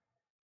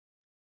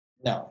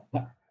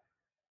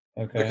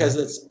 Okay. Because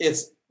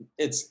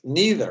it's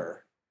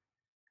neither.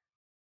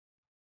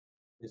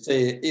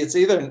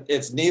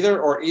 It's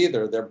neither or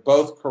either. They're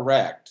both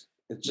correct.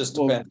 It just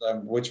depends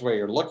on which way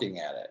you're looking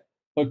at it.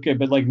 Okay,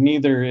 but like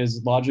neither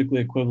is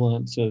logically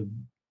equivalent to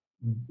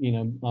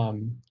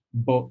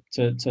both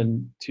to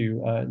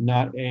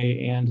not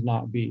A and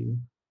not B.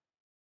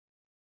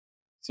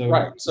 So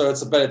right. So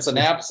it's an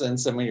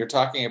absence, and when you're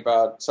talking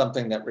about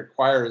something that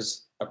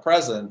requires a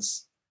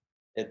presence,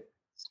 it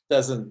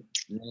doesn't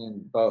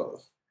mean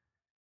both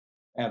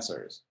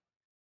answers.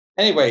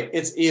 Anyway,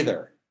 it's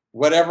either.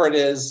 Whatever it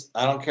is,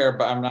 I don't care,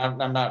 but I'm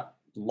not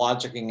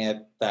logicking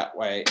it that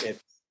way.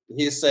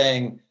 He's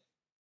saying,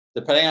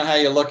 depending on how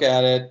you look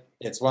at it,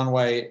 it's one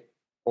way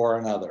or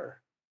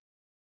another.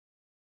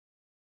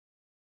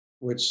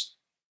 Which,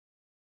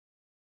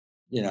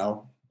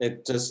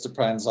 it just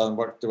depends on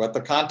what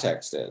the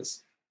context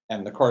is.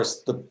 And of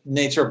course, the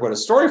nature of what a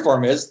story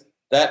form is,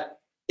 that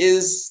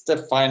is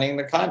defining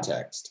the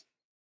context.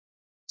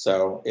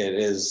 So it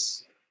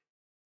is,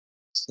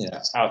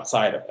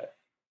 outside of it.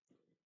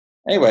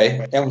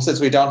 Anyway, and since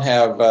we don't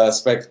have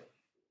Spec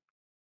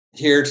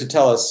here to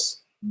tell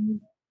us,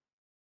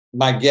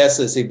 my guess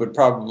is he would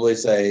probably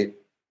say,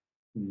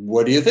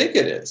 what do you think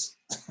it is?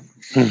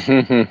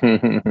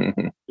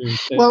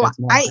 Well,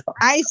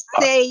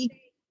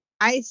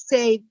 I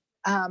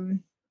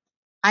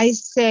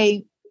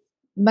say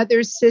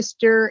mother,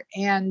 sister,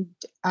 and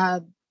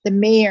the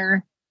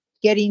mayor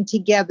getting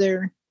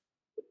together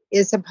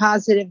is a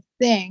positive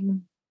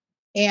thing,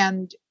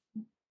 and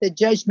the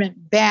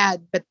judgment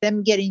bad, but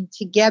them getting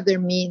together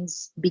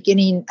means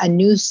beginning a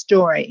new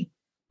story.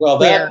 Well,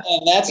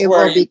 that's it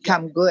where will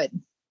become good.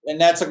 And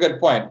that's a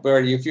good point.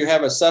 Where if you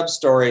have a sub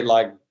story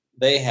like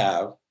they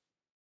have,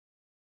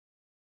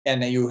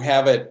 and you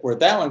have it where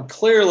that one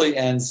clearly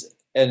ends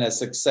in a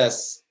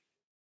success,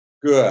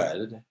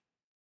 good,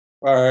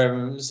 or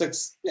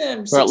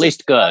at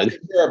least good.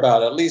 Care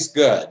about at least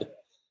good.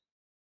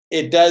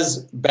 It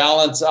does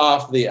balance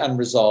off the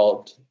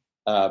unresolved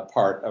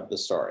part of the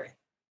story.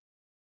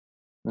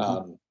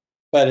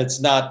 But it's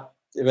not.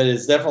 But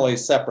it's definitely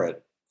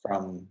separate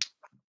from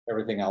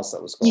everything else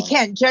that was going on. You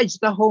can't judge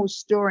the whole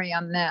story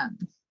on that.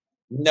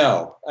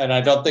 No, and I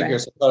don't think you're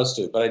supposed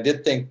to. But I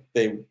did think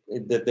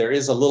that there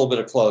is a little bit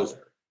of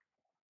closure.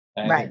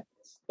 Right.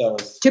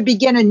 To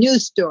begin a new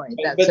story,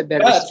 that's a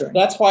better story.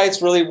 That's why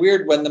it's really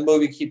weird when the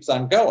movie keeps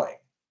on going.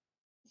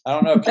 I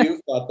don't know if you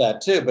thought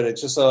that too, but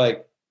it's just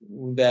like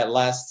that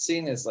last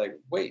scene is like,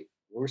 wait,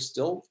 we're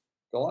still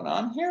going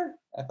on here?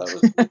 I thought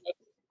it was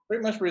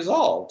pretty much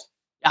resolved.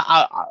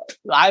 Yeah,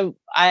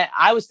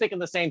 I was thinking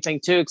the same thing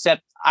too,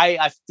 except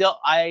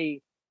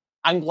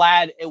I'm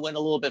glad it went a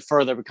little bit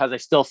further, because I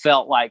still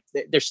felt like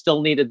there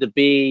still needed to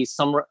be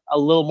a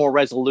little more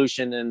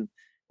resolution in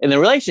the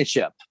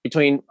relationship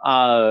between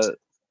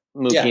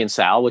Mookie and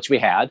Sal, which we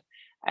had,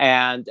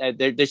 and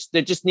there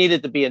just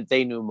needed to be a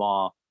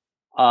denouement.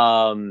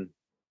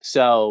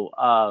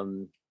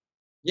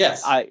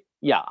 Yes, I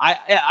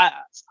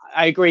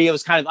agree. It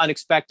was kind of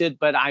unexpected,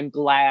 but I'm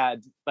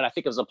glad. But I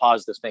think it was a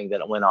positive thing that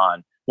it went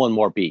on one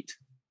more beat.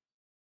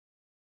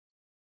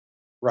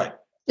 Right.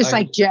 Just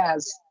like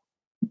jazz.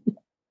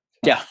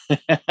 Yeah.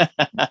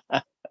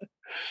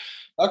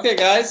 Okay,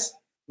 guys.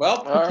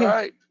 Well, All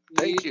right.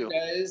 Thank see you.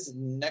 guys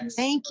next.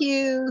 Thank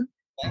you.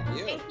 Thank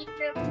you. Thank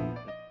you.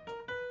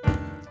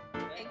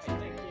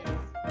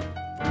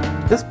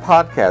 This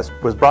podcast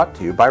was brought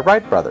to you by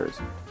Wright Brothers,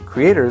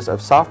 creators of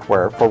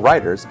software for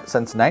writers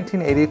since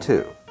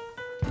 1982.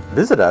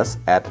 Visit us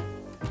at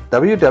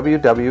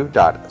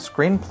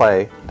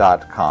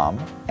www.screenplay.com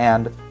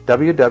and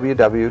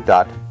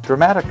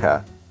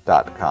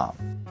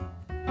www.dramatica.com.